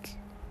 like,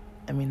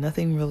 I mean,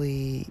 nothing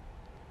really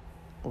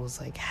was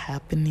like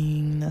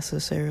happening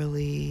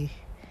necessarily.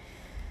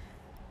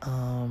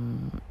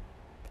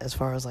 As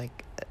far as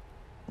like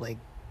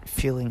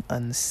feeling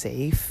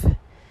unsafe.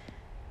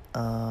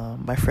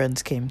 My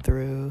friends came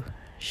through.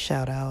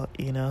 Shout out,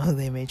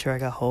 they made sure I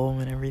got home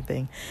and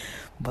everything.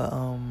 But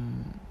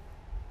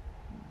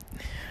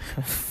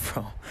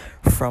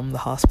from the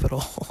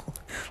hospital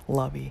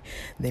lobby,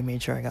 they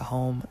made sure I got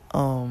home.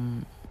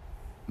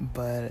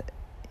 But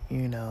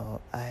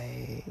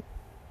I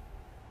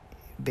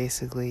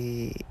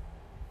basically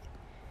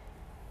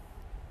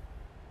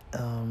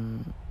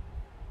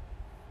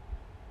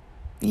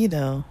you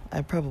know,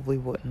 I probably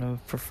wouldn't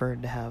have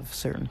preferred to have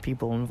certain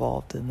people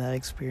involved in that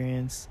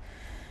experience.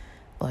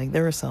 Like,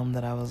 there were some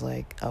that I was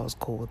like, I was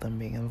cool with them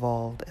being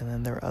involved, and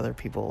then there were other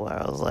people where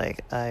I was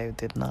like, I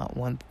did not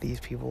want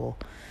these people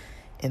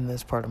in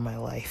this part of my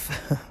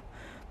life.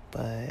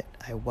 But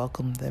I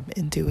welcomed them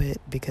into it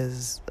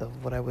because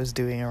of what I was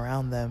doing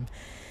around them.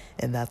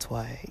 And that's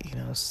why, you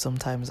know,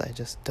 sometimes I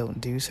just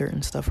don't do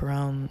certain stuff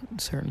around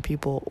certain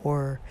people,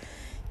 or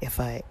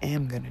if I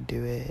am going to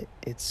do it,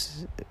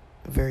 it's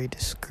very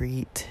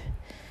discreet.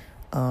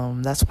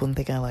 That's one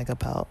thing I like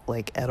about,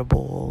 like,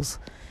 edibles,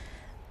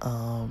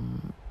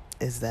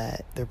 is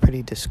that they're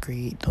pretty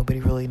discreet. Nobody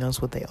really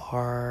knows what they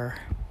are.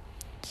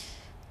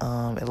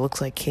 It looks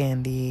like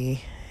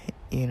candy,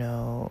 you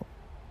know.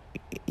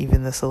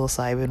 Even the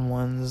psilocybin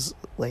ones,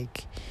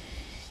 like,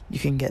 you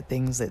can get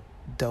things that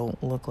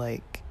don't look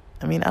like,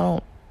 I mean, I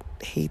don't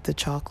hate the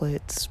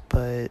chocolates,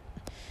 but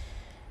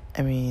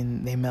I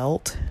mean, they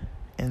melt,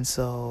 and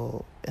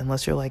so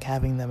unless you're like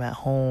having them at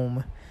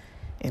home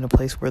in a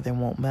place where they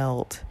won't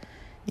melt,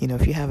 you know,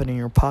 if you have it in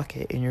your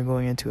pocket and you're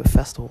going into a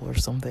festival or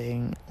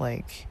something,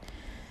 like,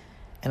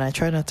 and I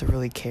try not to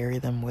really carry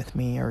them with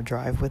me or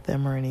drive with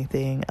them or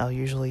anything. I'll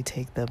usually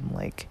take them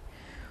like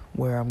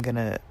where I'm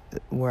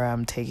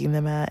taking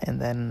them at, and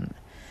then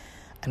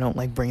I don't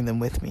like bring them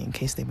with me in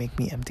case they make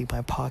me empty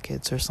my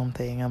pockets or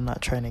something. I'm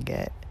not trying to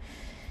get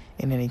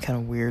in any kind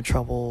of weird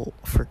trouble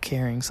for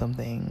carrying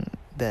something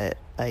that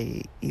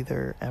I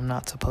either am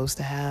not supposed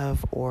to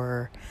have,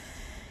 or,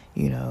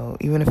 you know,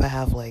 even if I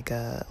have like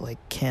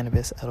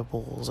cannabis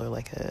edibles or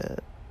like a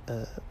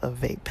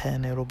vape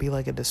pen, it'll be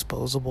like a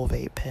disposable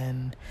vape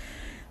pen,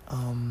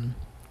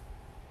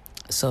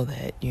 so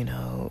that, you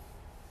know,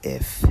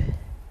 if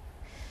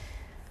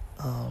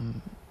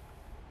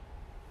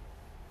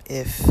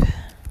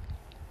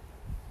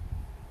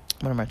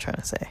what am I trying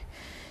to say?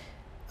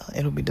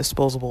 It'll be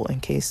disposable in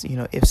case, you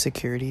know, if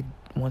security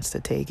wants to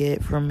take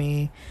it from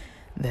me,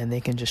 then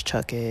they can just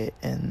chuck it,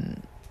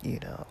 and, you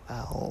know,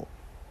 I'll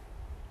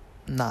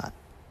not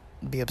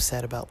be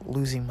upset about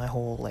losing my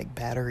whole, like,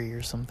 battery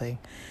or something.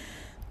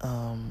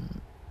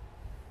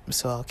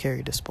 So I'll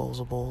carry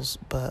disposables,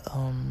 but,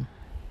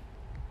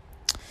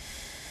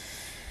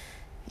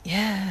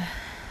 yeah,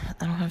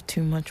 I don't have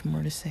too much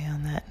more to say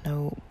on that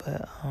note,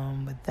 but,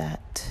 with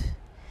that,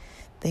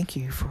 thank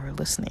you for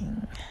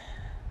listening.